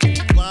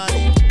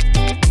Body.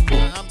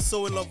 I'm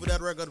so in love with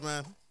that record,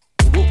 man.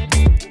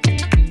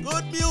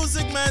 Good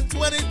music, man.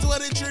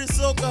 2023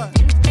 soca.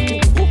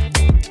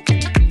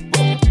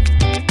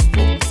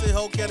 See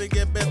how can it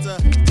get better?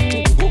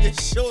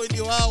 It's showing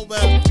you how,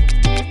 man.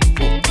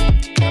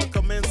 Gotta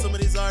commend some of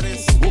these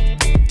artists.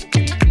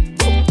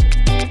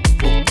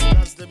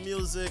 That's the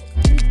music.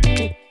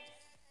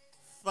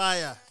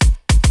 Fire.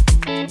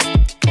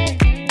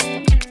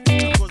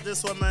 Of course,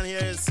 this one, man,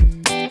 here is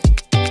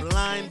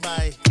Blind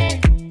by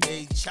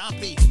A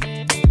Choppy.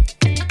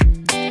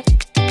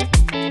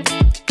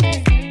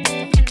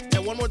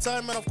 One more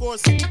time, man, of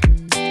course,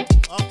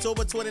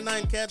 October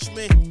 29, catch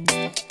me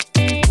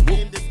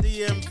in the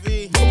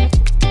DMV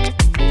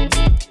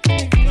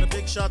for the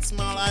Big Shot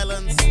Small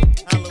Islands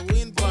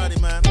Halloween party,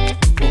 man.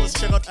 Let's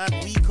check out at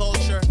We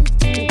Culture,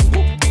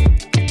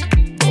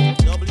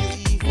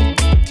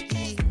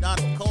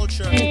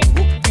 WEE.culture.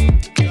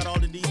 Got all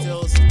the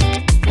details.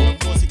 Of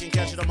course, you can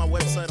catch it on my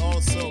website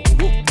also,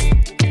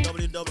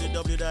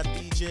 www.djrasta.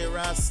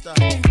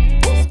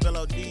 Spell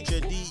out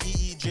DJ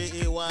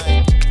DEEJAY.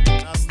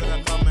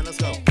 Rasta.com, man. Let's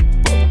go.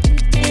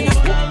 Hey,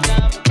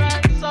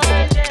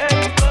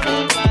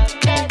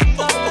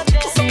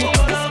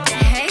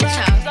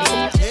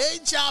 Choppy. Hey,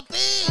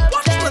 Choppy.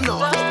 What's going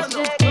on?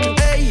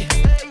 Hey,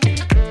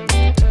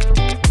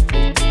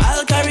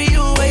 I'll carry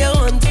you where you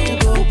want to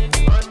go.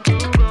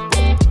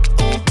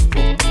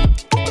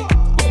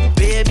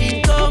 Baby,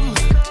 come,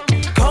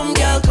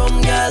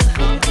 girl.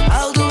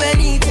 I'll do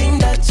anything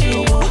that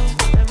you want.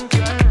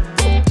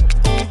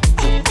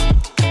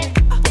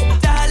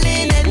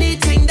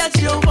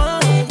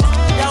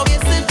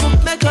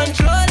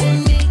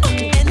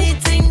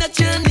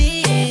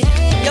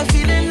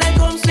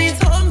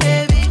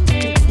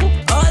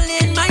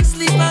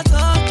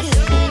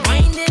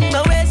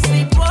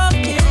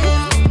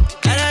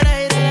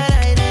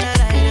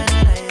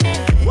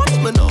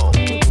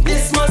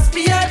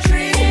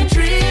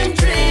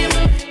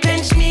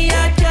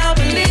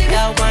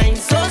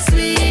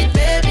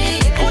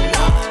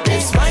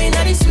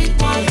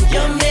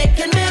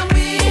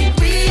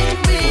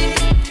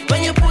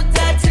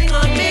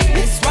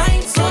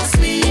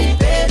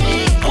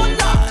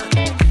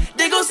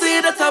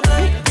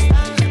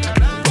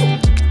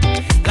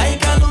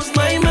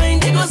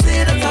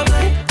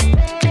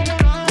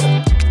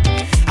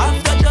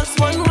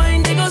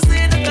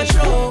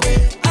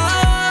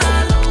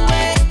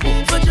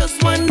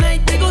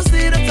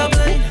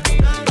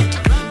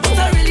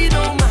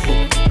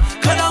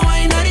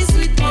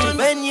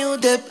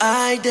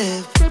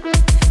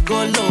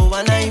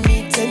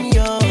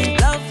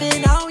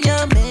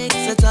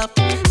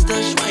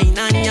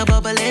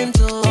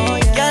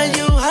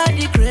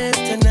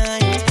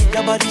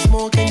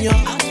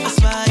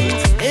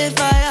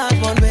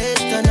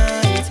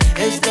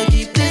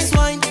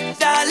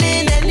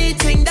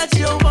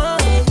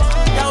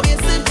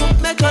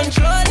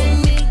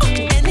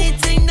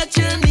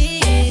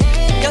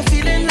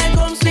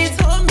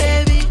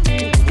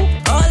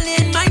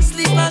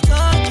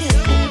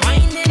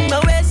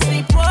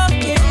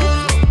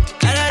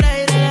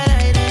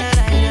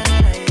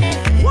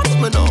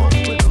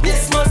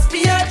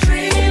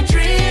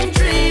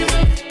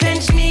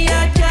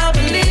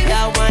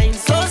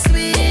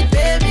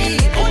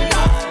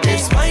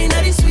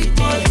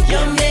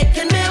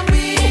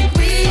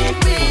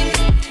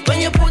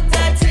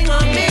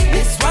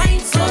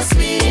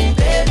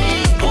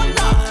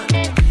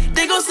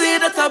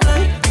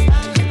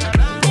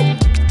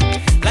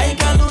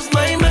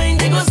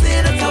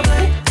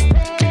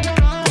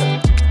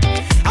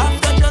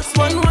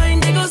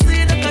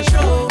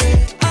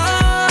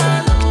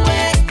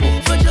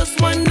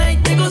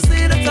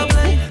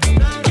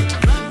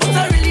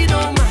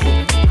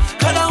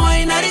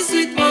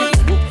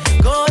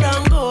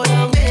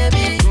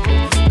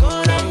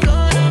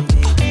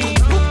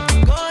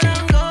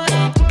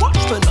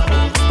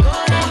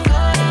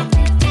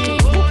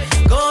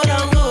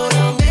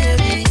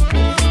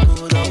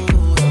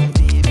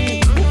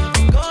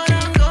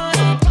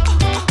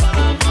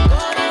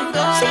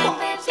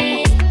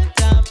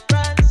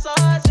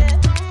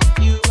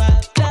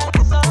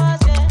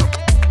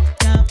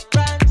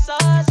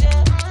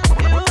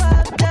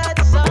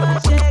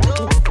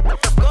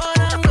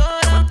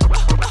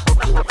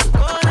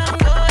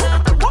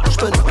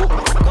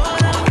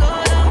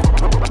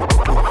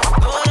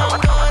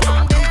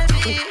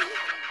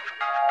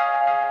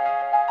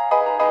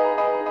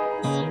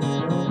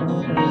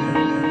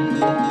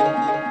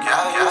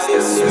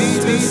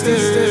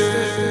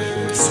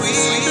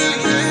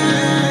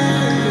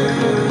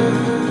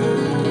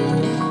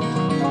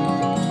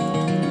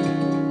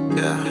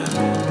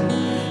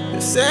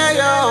 say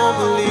you don't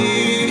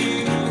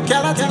believe.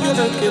 Girl, I think you're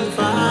looking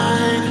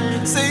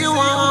fine. Say you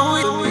want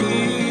with me,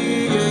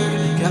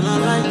 yeah. Girl, I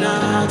like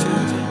that,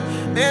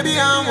 yeah. Maybe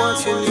I'm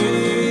what you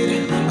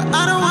need, but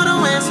I don't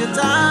wanna waste your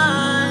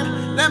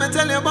time. Let me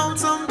tell you about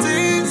some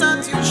things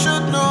that you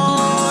should know.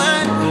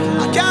 Hey,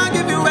 I can't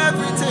give you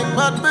everything,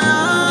 but my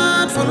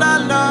heart full of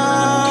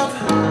love.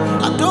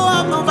 I don't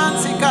have no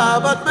fancy car,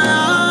 but my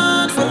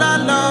heart full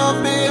of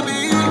love,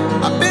 baby.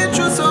 I've been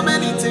through so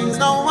many things,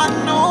 now I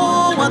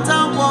know what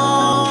I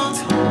want.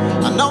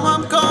 I know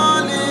I'm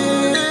calling.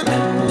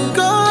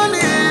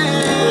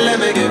 Let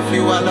me give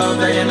you a love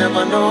that you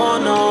never know,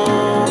 no.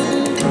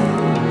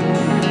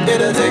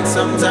 It'll take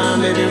some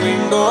time, baby, we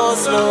can go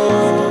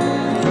slow.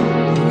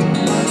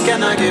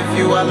 Can I give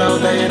you a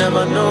love that you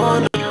never know,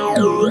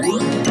 no.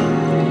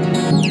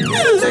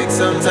 It'll take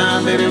some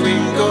time, baby, we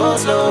can go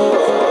slow.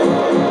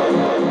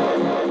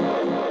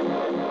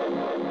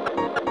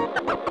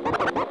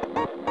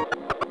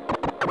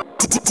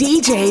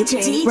 DJ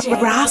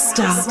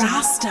Rasta.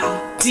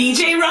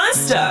 DJ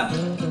Rasta.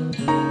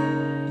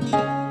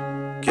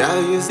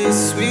 Girl, you the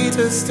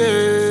sweetest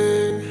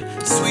thing,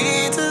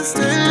 sweetest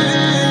thing.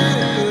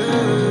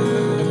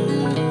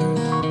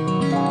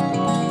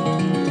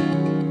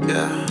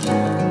 Yeah.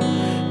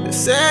 You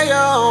say you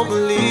don't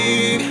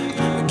believe,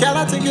 girl,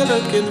 I think you're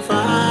looking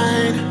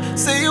fine.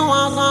 Say you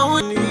want one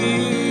with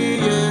me,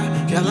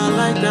 yeah. Girl, I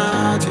like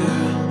that,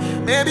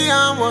 yeah. Maybe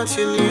I'm what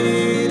you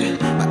need,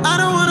 but I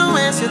don't wanna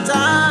waste your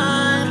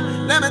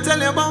time. Let me tell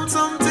you about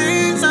some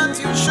things that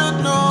you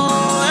should know.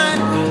 Hey,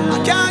 I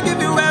can't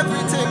give you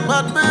everything,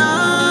 but my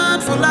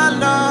heart full of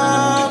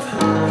love.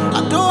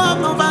 I don't have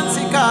no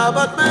fancy car,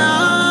 but my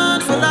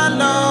heart full of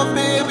love,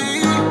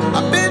 baby.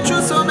 I've been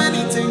through so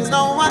many things,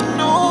 now I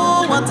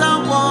know what I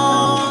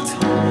want.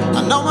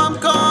 I know I'm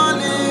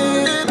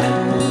calling.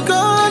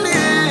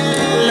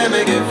 Let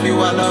me give you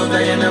a love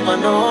that you never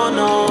know,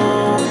 no.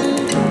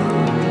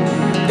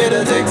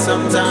 It'll take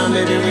some time,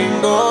 baby, we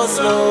can go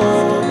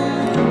slow.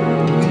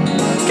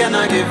 Can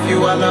I give you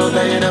a love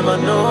that you never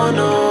know,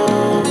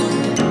 no.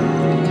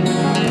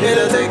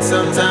 It'll take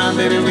some time,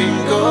 baby, we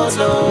can go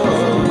slow.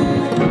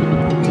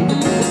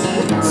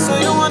 So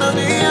you wanna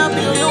be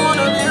happy or you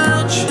wanna be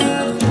rich?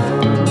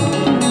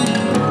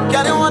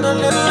 Girl, you wanna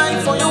live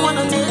life or you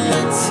wanna take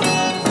it?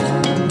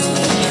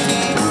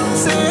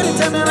 Say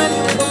anytime you're ready,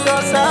 we go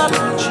cross our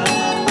bridge.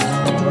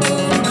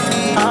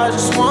 I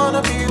just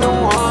wanna be the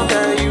one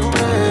that you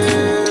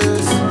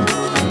miss.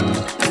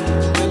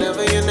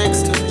 Whenever you're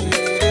next to me,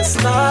 this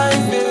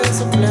life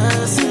is a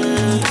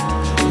blessing.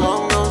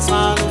 Long don't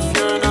smile if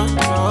you're not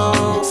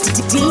close.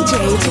 DJ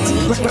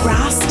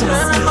Rasta.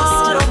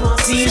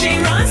 DJ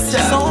Rasta.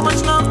 So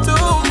much love to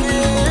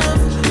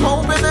give,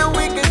 hoping that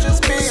we can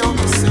just be on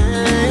the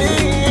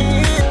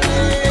same.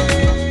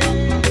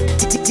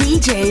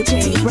 DJ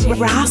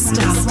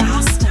Rasta.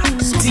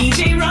 DJ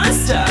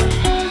Rasta.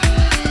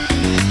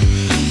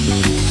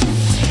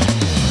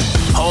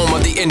 Home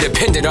of the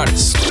independent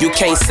artists. You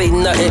can't say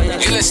nothing.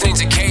 You're listening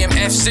to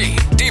KMFC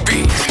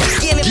DB.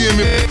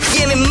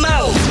 Give me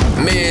more.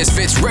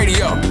 Misfits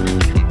Radio.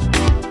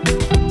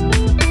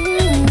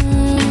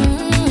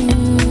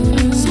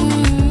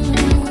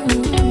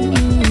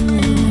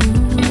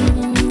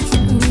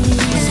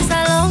 It's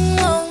a long,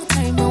 long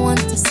time I want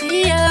to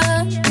see ya.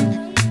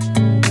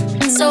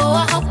 So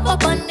I hop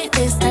up on the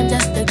FaceTime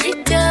just to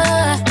greet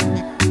ya.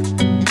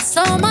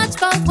 So much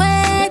about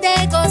where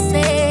they go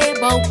say,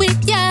 but we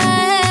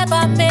can't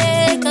ever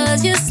make,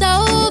 'cause you're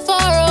so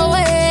far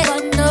away.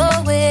 But no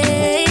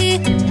way,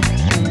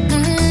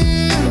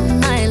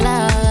 my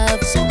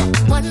love. So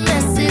one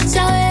message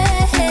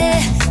away,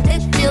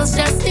 it feels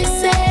just the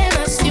same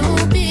as you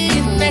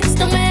being next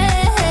to me.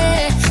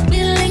 We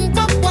link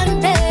up one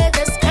day,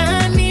 just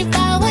can't leave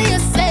out what you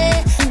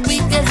say. We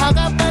could hug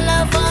up and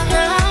love all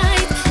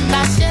night.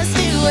 That's just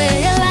the way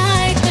you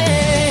like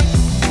it.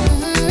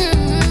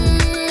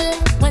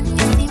 When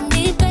you see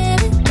me,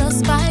 baby, don't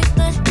spite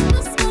me.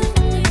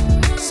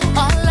 So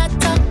all that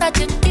talk that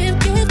you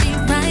give me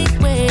right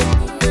way.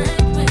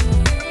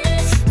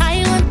 I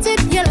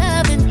wanted your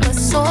loving for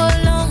so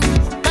long.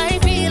 My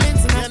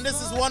feelings. And this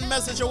is one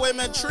message away,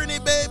 man. Trini,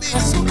 baby.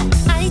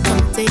 I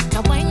don't take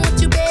a wine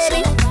with you,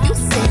 baby. You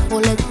say,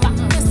 hold it back,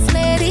 Miss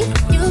Lady.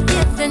 You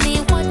giving me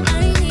what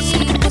I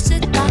need. Push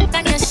it back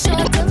and you're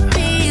sure to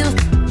feel.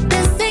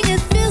 This thing,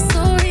 it feels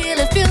so real.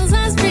 It feels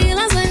as real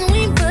as when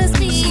we first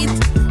meet.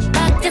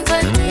 Back in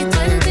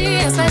 2020,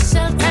 a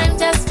special time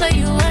just for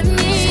you and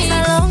me. It's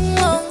a long,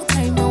 long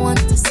time I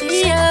want to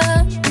see ya.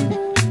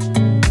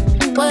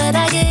 But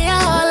I get you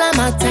all of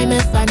my time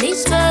if I need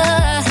to.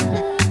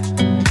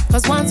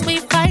 'Cause once we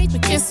fight, we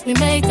kiss, we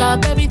make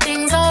up.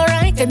 Everything's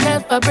alright, can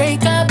never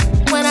break up.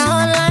 When I'm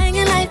online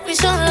in life, we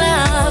show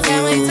love.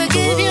 Can't wait to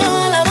give you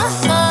all of my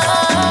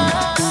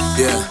heart.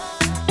 Yeah,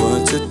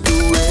 want to do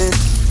it.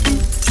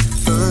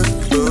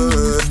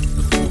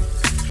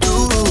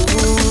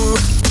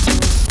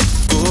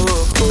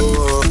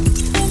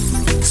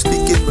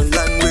 Speaking my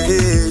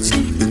language,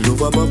 you know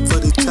I'm up for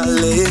the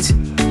challenge.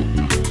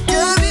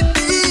 Yeah,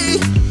 baby.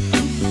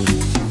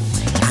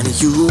 And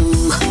you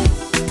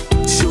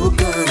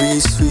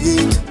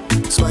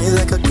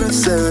like a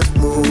crescent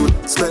moon,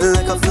 smell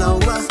like a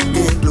flower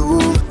in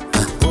bloom.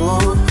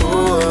 Oh,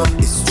 oh,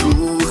 it's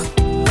true,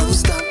 I'm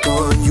stuck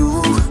on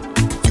you.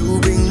 You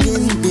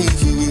bringing me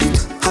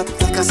heat, hot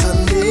like a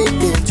Sunday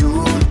in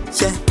June.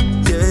 Yeah,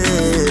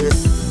 yeah.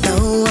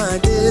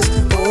 Nowadays,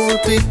 old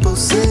people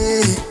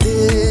say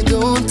they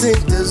don't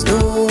think there's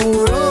no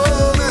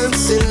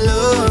romance in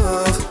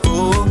love.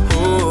 Oh,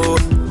 oh,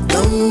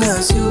 long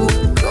as you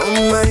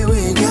come my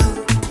way, girl,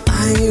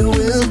 I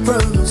will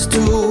promise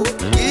to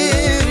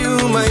give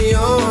you my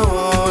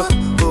all.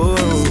 Oh,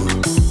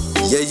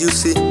 yeah, you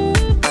see,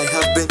 I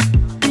have been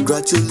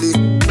gradually,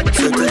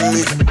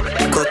 certainly,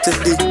 caught in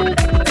the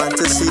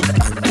fantasy.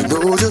 And you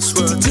know just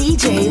what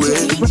DJ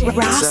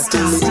Rasta.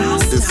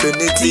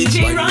 Definitely,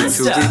 but if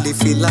you really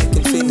feel like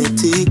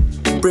infinity,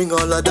 bring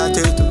all of that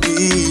here to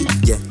me.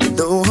 Yeah, you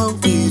know how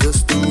we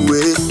just do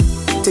it.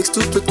 Takes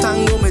two to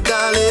tango, me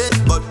darling.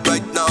 But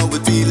right now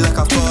it feel like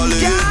I'm falling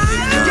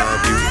in a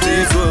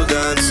beautiful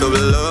dance of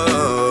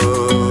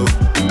love.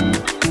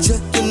 Yeah,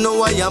 you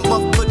know I am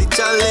up for the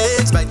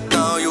challenge. Right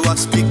now you are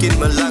speaking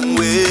my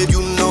language.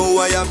 You know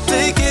I am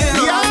taking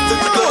off the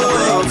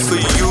glove for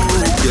you.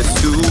 Yes,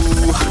 you.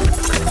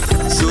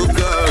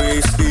 Sugar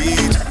is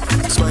sweet.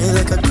 Smile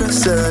like a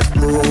crescent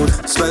moon,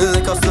 smell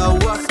like a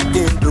flower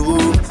in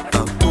bloom.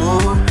 Oh,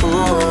 oh,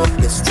 oh,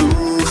 it's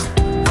true,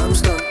 I'm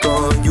stuck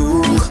on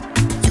you.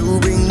 You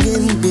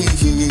bringing me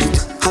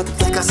heat, hot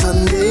like a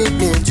Sunday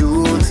in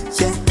June.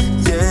 Yeah,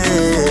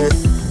 yeah.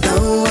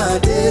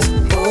 Nowadays,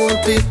 old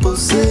people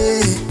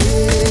say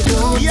they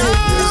don't think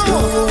there's no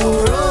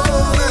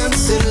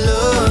romance in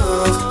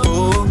love.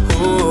 Oh,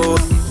 oh,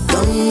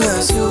 long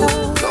as you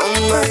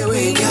come my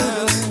way,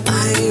 girl,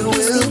 I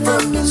will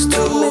promise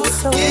to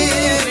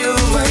give you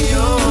my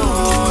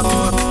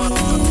all.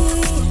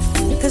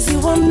 'Cause you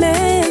were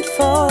meant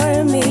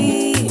for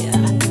me,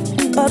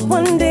 but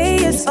one day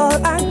it's all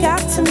I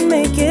got to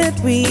make it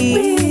real.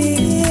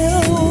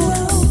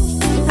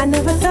 I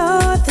never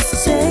thought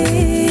this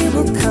day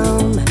would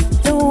come.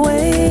 The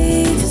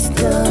wait is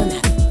done,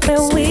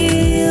 where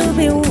we'll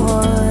be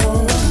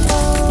one.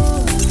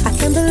 I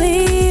can't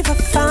believe I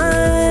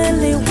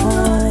finally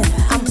won.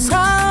 I'm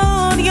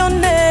proud you're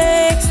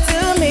next to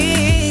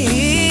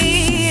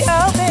me.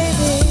 Oh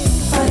baby,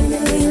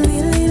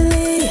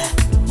 finally,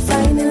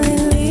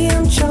 finally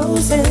I'm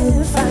chosen.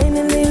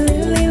 Finally,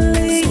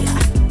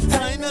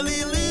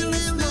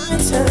 my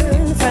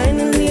turn.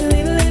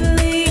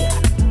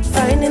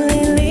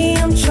 Finally,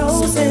 I'm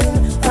chosen.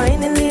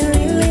 Finally,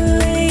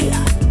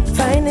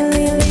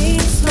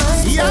 it's my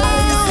turn. I'm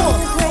so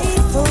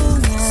grateful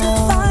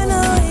now.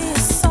 Finally, a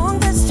song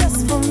that's just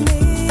for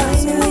me.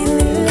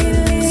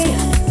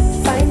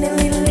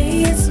 Finally,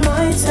 it's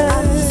my turn.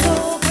 I'm so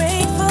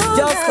grateful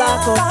just now.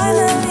 like a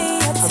Finally,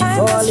 a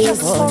time that's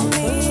just for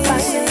me.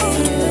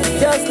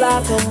 Just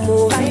like a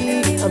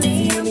movie, I'm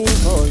feeling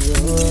for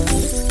you.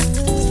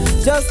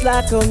 Just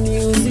like a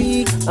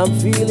music, I'm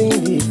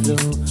feeling the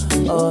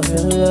flow of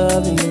your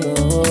loving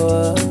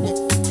love.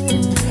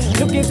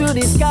 Look into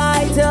the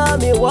sky, tell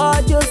me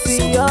what you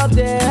see up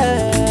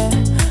there.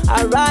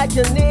 I write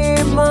your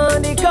name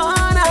on the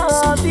corner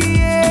of the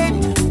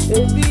end,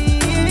 baby.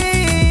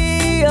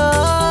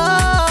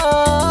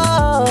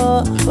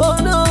 Oh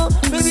no,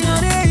 baby, no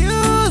they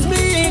use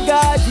me,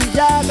 got you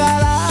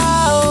jagala.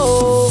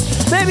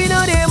 Baby,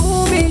 no they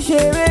move me,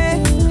 share.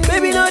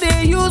 Baby, no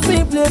they use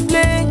me,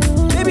 play.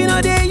 Baby,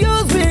 no they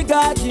use me,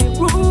 got you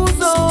cruise.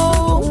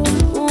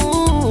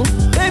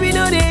 Baby,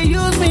 no they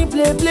use me,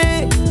 play.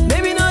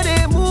 Baby, no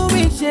they move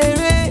me,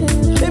 share.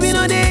 Baby,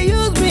 no they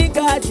use me,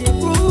 got you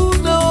cruise.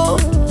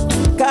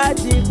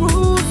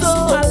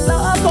 My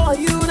love for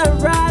you, the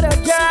rider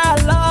girl, I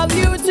love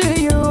you to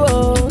you.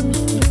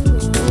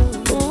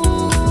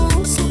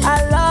 I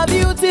love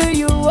you till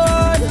you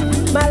old.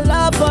 My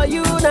love for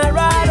you, the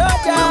rider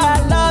girl,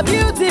 I love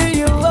you till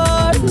you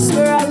old.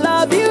 Girl, I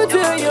love you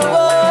till you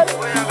old.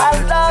 I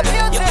love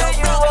you till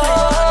you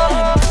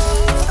old.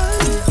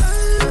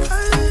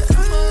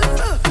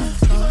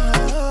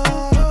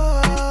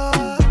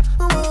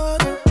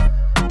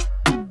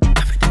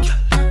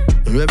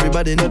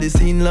 Everybody know the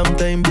scene, long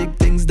time, big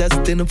things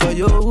destined for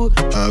you.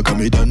 How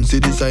come you don't see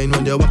the sign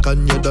when you walk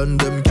and you done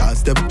them, can't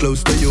step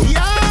close to you.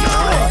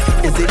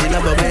 You see the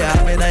love of me,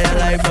 I'm in your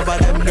life, none of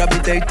them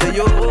gravitate to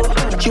you.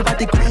 You are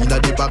the queen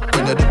of the back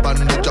when you're the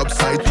on the job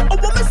site. Oh,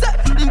 what me say?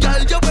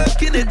 Girl, you're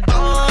working it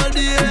all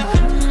day,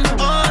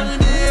 all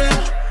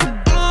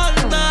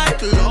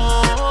night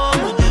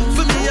long.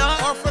 For me, you're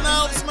orphan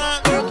house,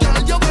 man. Girl,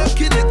 you're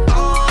working it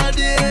all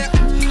day,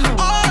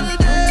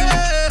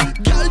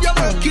 girl, you're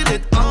working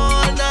it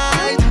all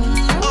night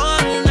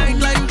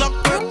like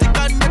clockwork, tick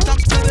on the top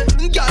to it.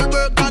 Girl,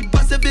 work hard,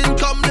 passive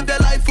income, live your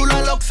life full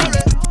of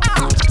luxury.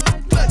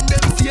 When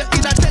them see you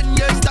in a 10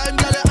 years time,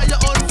 girl, you have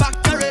your own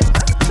factory.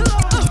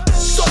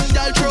 Some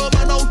girl throw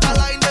man out a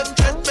line, them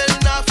treadmill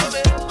now for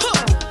me.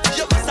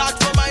 You must start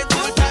for my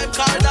full time,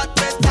 call that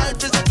mental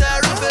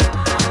physiotherapy.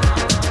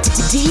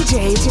 DJ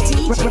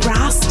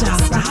Rasta.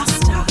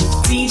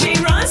 DJ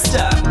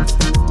Rasta.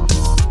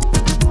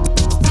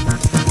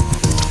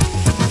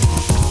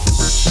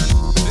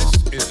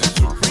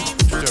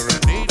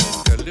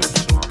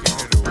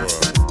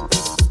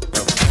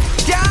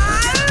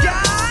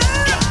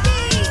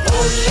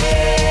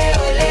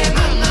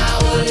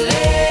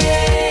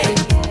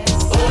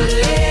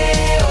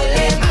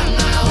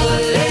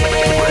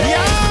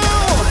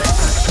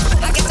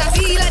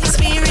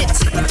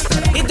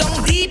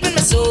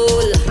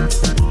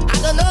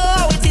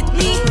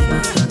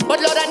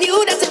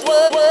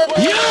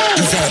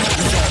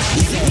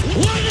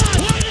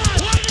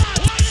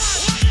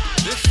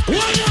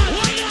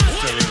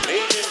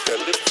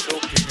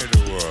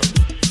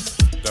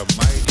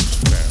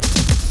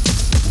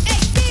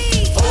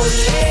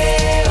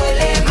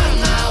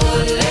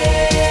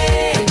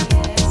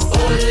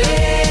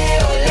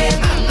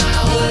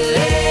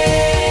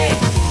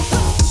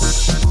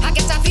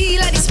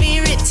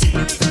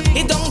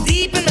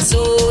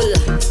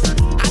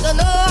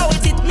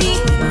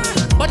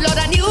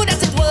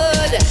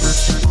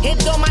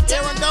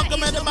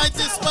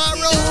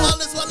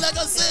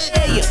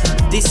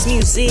 This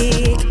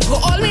music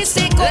will always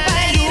take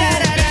over you.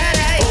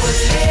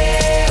 Ole,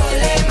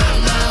 ole,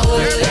 mama,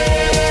 ole.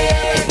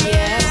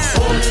 Yes.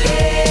 Ole,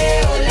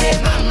 ole,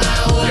 mama,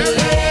 ole.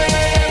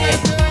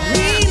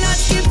 We not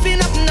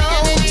giving up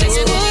now. Just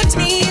put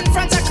me in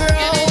front of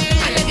crowd.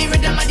 And let the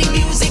rhythm of the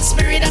music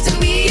spirit that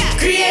we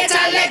create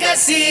a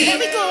legacy. Here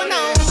we go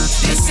now.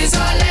 This is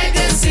our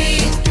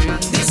legacy.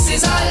 This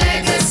is our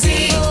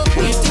legacy.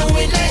 We do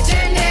it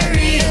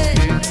legendary.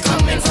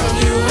 Coming from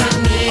you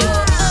and me.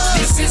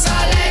 This is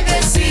our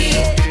legacy.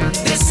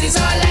 This is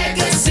our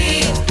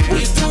legacy.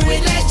 We do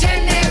it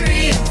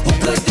legendary. Who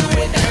could do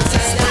it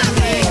better than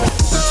we?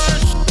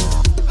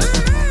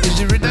 It's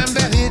the rhythm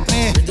that hit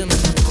me.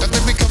 That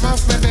make me come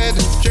off my bed,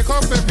 shake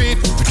off my feet,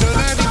 turn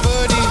on the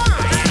body.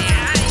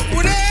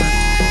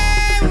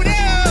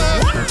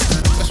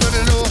 That's what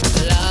I know.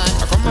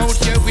 I come out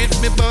here with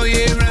me boy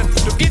and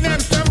to give them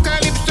some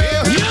calypso.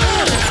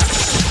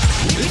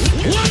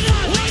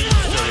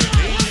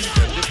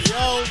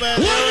 Yo, man,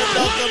 Eric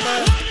Duncan,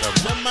 man.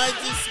 The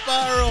mighty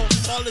Sparrow.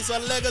 Call this a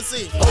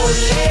legacy. Ole,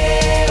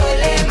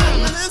 ole,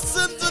 mama.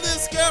 Listen to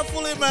this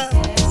carefully, man.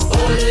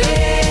 Ole,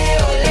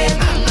 ole,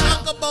 mama.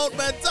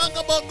 Talk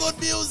about good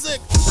music.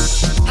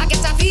 I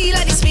get a feel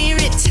of the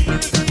spirit.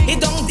 It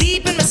don't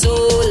deep in my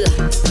soul.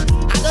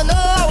 I don't know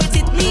how it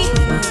hit me,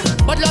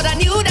 but Lord, I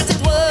knew that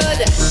it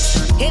would.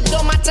 It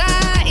don't matter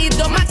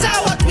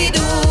what we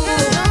do.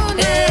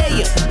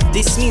 Hey,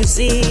 this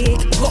music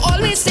will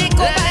always take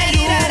over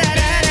you.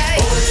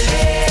 Ole,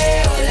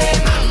 ole,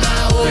 mama,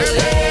 ole.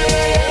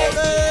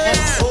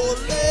 Yes.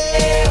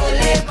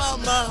 Ole,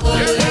 mama,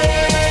 ole.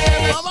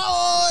 Mama,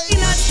 ole. We're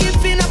not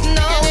giving up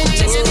now.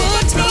 Just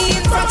put me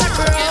in front of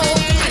crowd.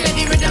 And let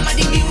the rhythm of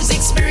the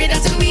music spirit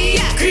that we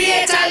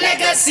create a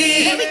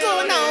legacy. Here we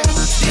go now.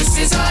 This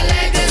is our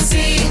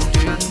legacy.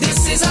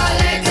 This is our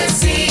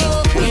legacy.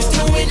 We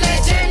do it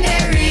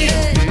legendary.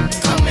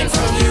 Coming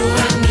from you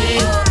and me.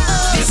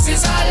 This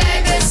is our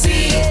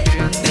legacy.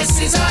 This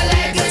is our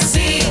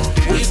legacy.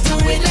 We do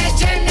it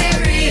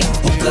legendary.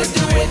 Who could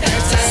do it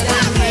better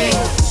than we?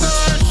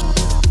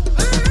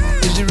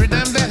 It's the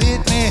rhythm that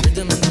hit me.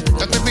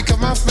 That make me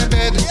come off my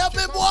bed. Yeah,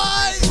 big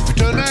boy.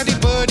 Turn on the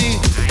body.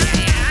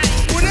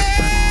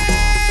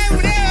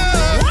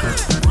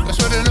 That's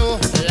what I know.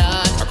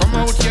 I come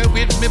out here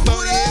with me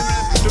boy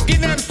to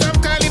give them some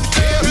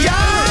calypso.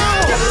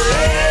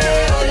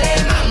 Ole,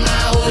 mama,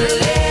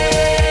 ole.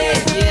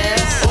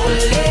 Yes.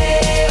 Ole,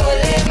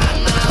 ole,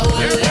 mama,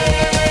 ole.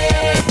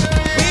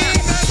 We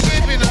not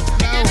giving up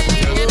now.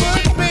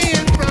 Put me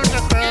in front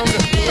of crowd.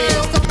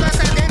 Come back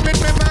again with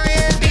me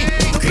Miami.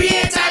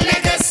 Create a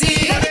legacy.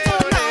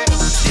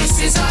 This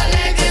is our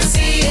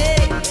legacy.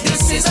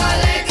 This is our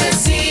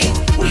legacy.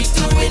 We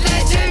do it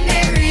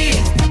legendary.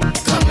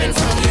 Coming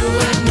from you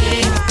and me.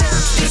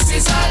 This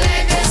is our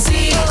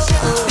legacy.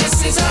 This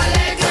is our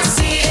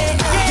legacy.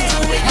 We do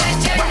it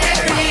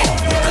legendary.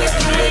 We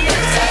do it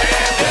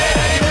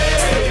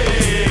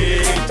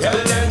Tell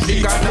them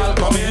she can't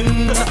come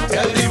in.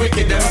 Tell the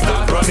wicked them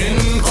start running.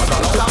 Cause a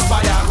lot of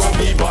fire gon'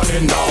 be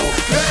burning now.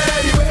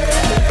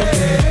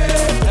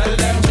 Tell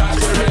them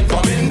Josh we're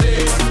coming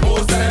day.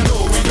 Most of them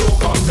know we don't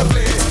come to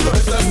play. So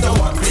listen to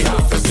what we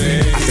have to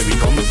say. I say we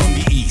coming from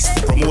the east,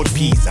 promote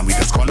peace, and we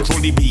just control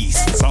the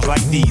beast. Songs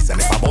like these, and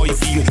if a boy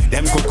feel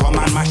them could come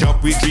and mash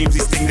up with dreams, we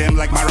sting them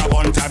like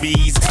marabunta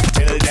bees.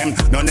 Tell them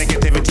no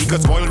negativity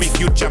could spoil we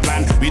future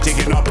plan. We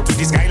taking up to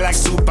the sky like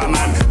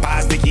Superman.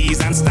 Pass the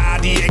keys and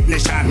start the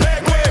ignition.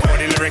 Make way for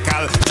the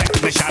lyrical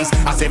technicians.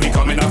 I say we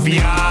coming up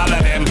for all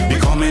of them. We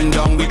coming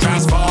down, we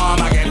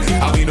transform again,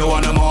 and we don't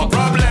want no more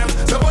problems.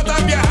 So put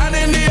up your hand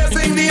in the air,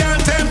 sing the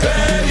anthem.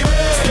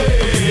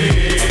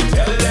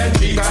 Tell them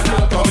she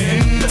can't come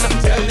in.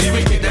 Tell the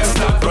wicked them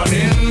start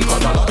running.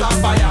 Cause a lot of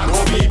fire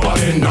gon' be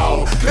burning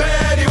now.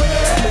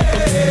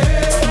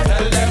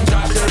 Tell them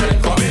Josh we're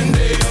coming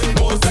day.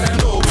 Most of them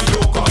know we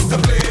don't come to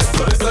play.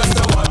 So listen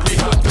to what we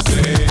have to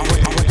say.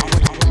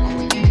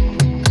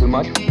 Too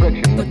much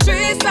friction. the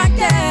trees back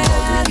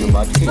there. Too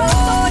much heat.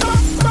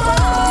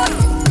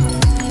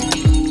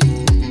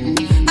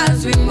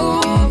 As we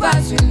move,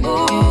 as we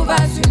move,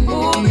 as we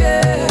move,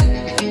 yeah.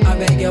 I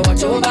beg you,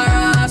 watch over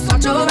us,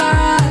 watch over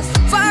us.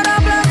 Father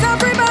bless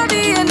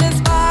everybody in this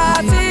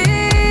party,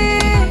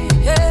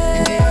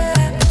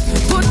 yeah.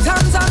 Put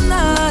hands on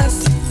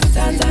us, put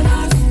hands on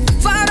us.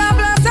 Father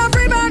bless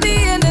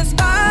everybody in this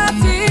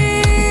party,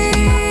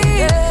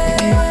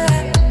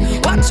 yeah.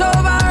 Watch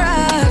over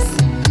us.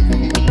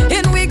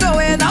 In we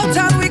going out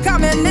and we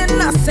coming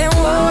in. I say,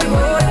 whoa,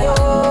 whoa,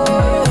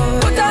 whoa.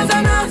 Put hands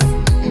on us.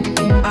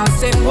 I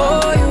say,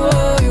 whoa,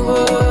 whoa,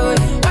 whoa.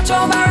 Watch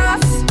over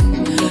us.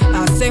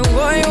 I say,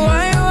 whoa,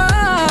 whoa, whoa.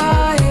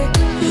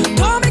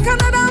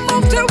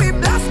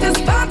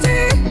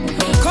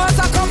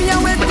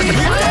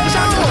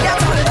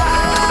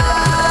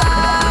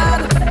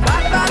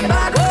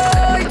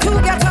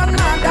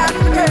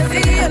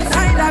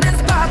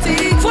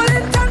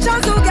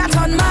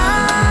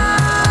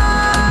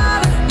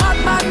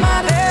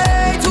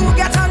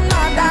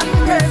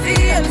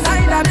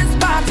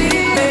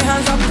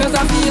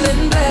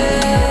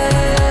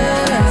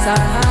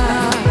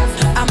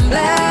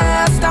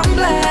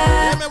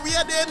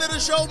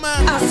 show,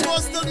 man. Go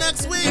still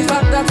next week.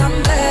 Caribbean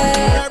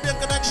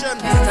Connection.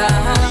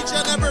 Each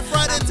and every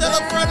Friday. Tell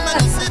a friend, man,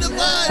 you see the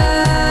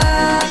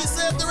vibe. Be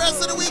safe the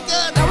rest of the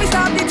weekend. Now we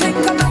start the drink,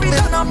 come and we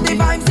turn up the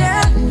vibes,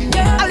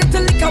 yeah. A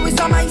little liquor with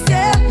some ice,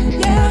 yeah.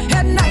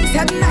 Head nice,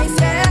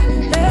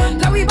 yeah.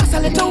 Now we bust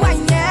a little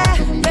wine, yeah.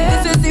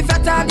 This is the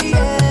fat of the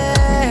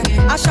year.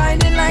 I'm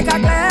shining like a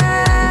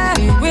glare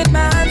with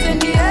my hands in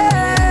the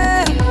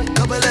air.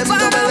 Double M.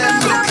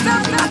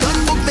 I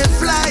don't book me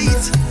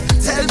flight.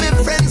 Tell me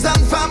friends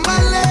and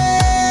family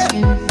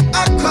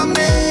are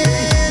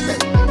coming.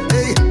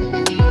 Hey,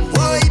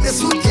 boy, the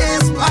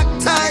suitcase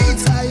packed tight.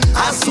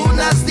 As soon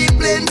as the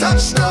plane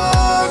touch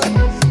down,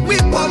 we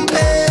pumping.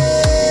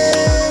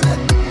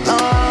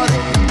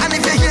 And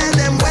if you hear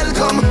them,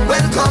 welcome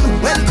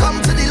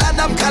to the land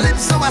of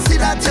Calypso. I see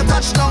that you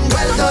touch down.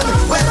 Well done.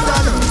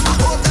 I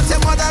hope that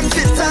you're more than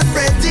fit and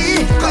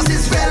ready. Cause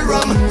it's real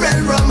rum,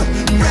 real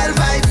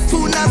vibe.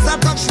 Soon as I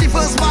touch the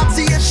first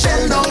party, it's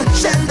shell down.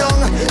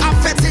 I'm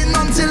fetting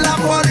until I'm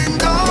falling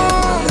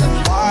down.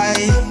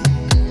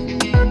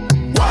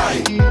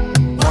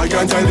 Why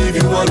can't I leave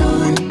you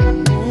alone?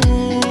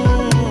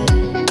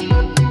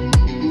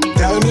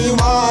 Tell me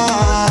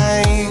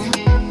why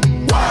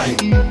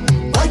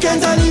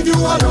can't I leave you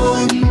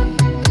alone?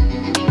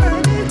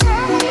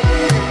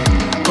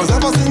 Cause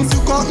ever since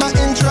you caught my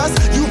interest,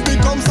 you've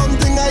become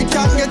something I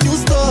can't get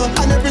used to.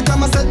 And every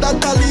time I said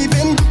that I leave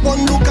in,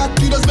 one look at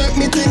you just make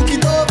me think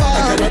it over.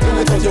 I cannot do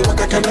without you walk,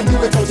 I cannot do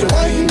without you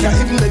wine. Can't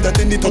even let that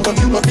in the thought of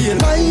you not being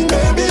mine,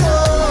 baby,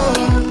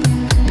 oh.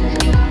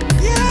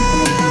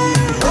 Yeah.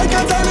 Why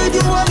can't I leave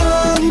you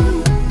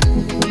alone?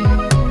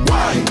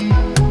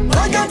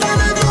 Why can't I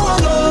leave you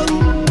alone?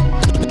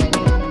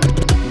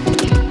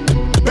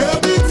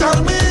 Baby, tell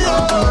me, oh.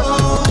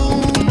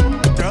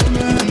 Tell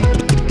me.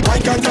 Why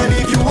can't I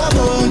leave you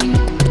alone?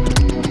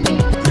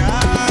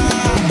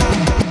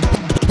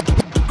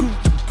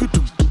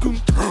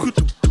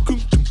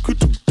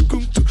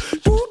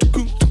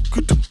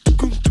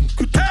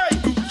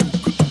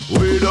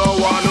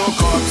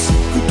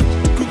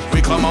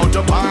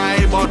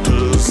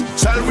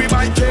 Shall we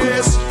buy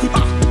case?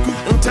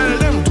 Tell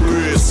them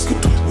brace.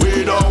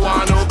 We don't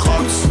want no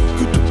cuts.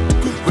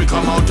 We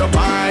come out to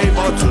buy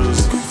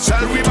bottles.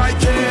 Shall we buy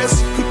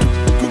case?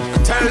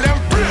 Tell them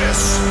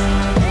brace.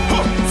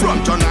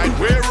 From tonight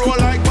we roll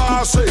like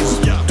bosses.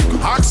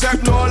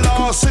 Accept no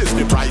losses.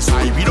 The price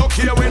high, we don't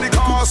care where the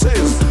cost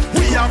is.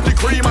 We have the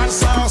cream and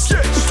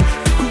sausage.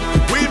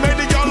 We make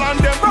the girl and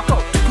them rock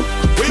up.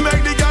 We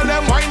make the girl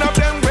them wind up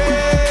them ways.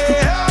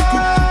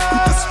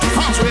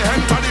 As we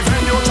enter the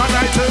venue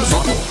tonight is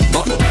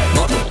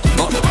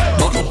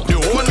the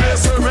only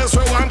service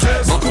we want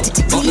is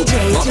DJ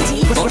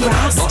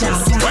Rasta.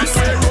 When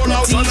we roll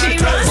out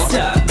tonight is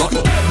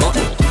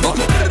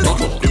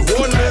the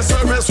only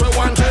service we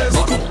want is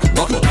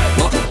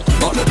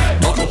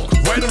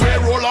when we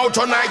roll out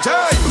tonight,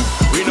 hey.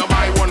 We no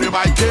buy one, we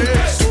buy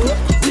case.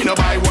 We no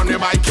buy one, we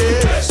buy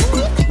case.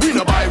 We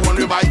no buy one,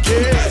 we buy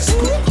case.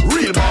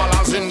 Real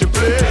ballers in the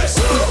place.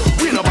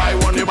 We no buy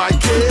one, we buy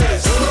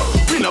case.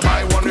 We no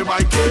buy one, we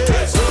buy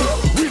case.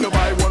 We no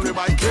buy one, we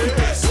buy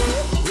case.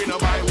 We no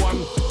buy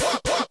one.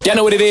 You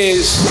know what it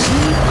is?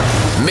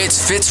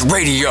 Misfits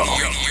Radio.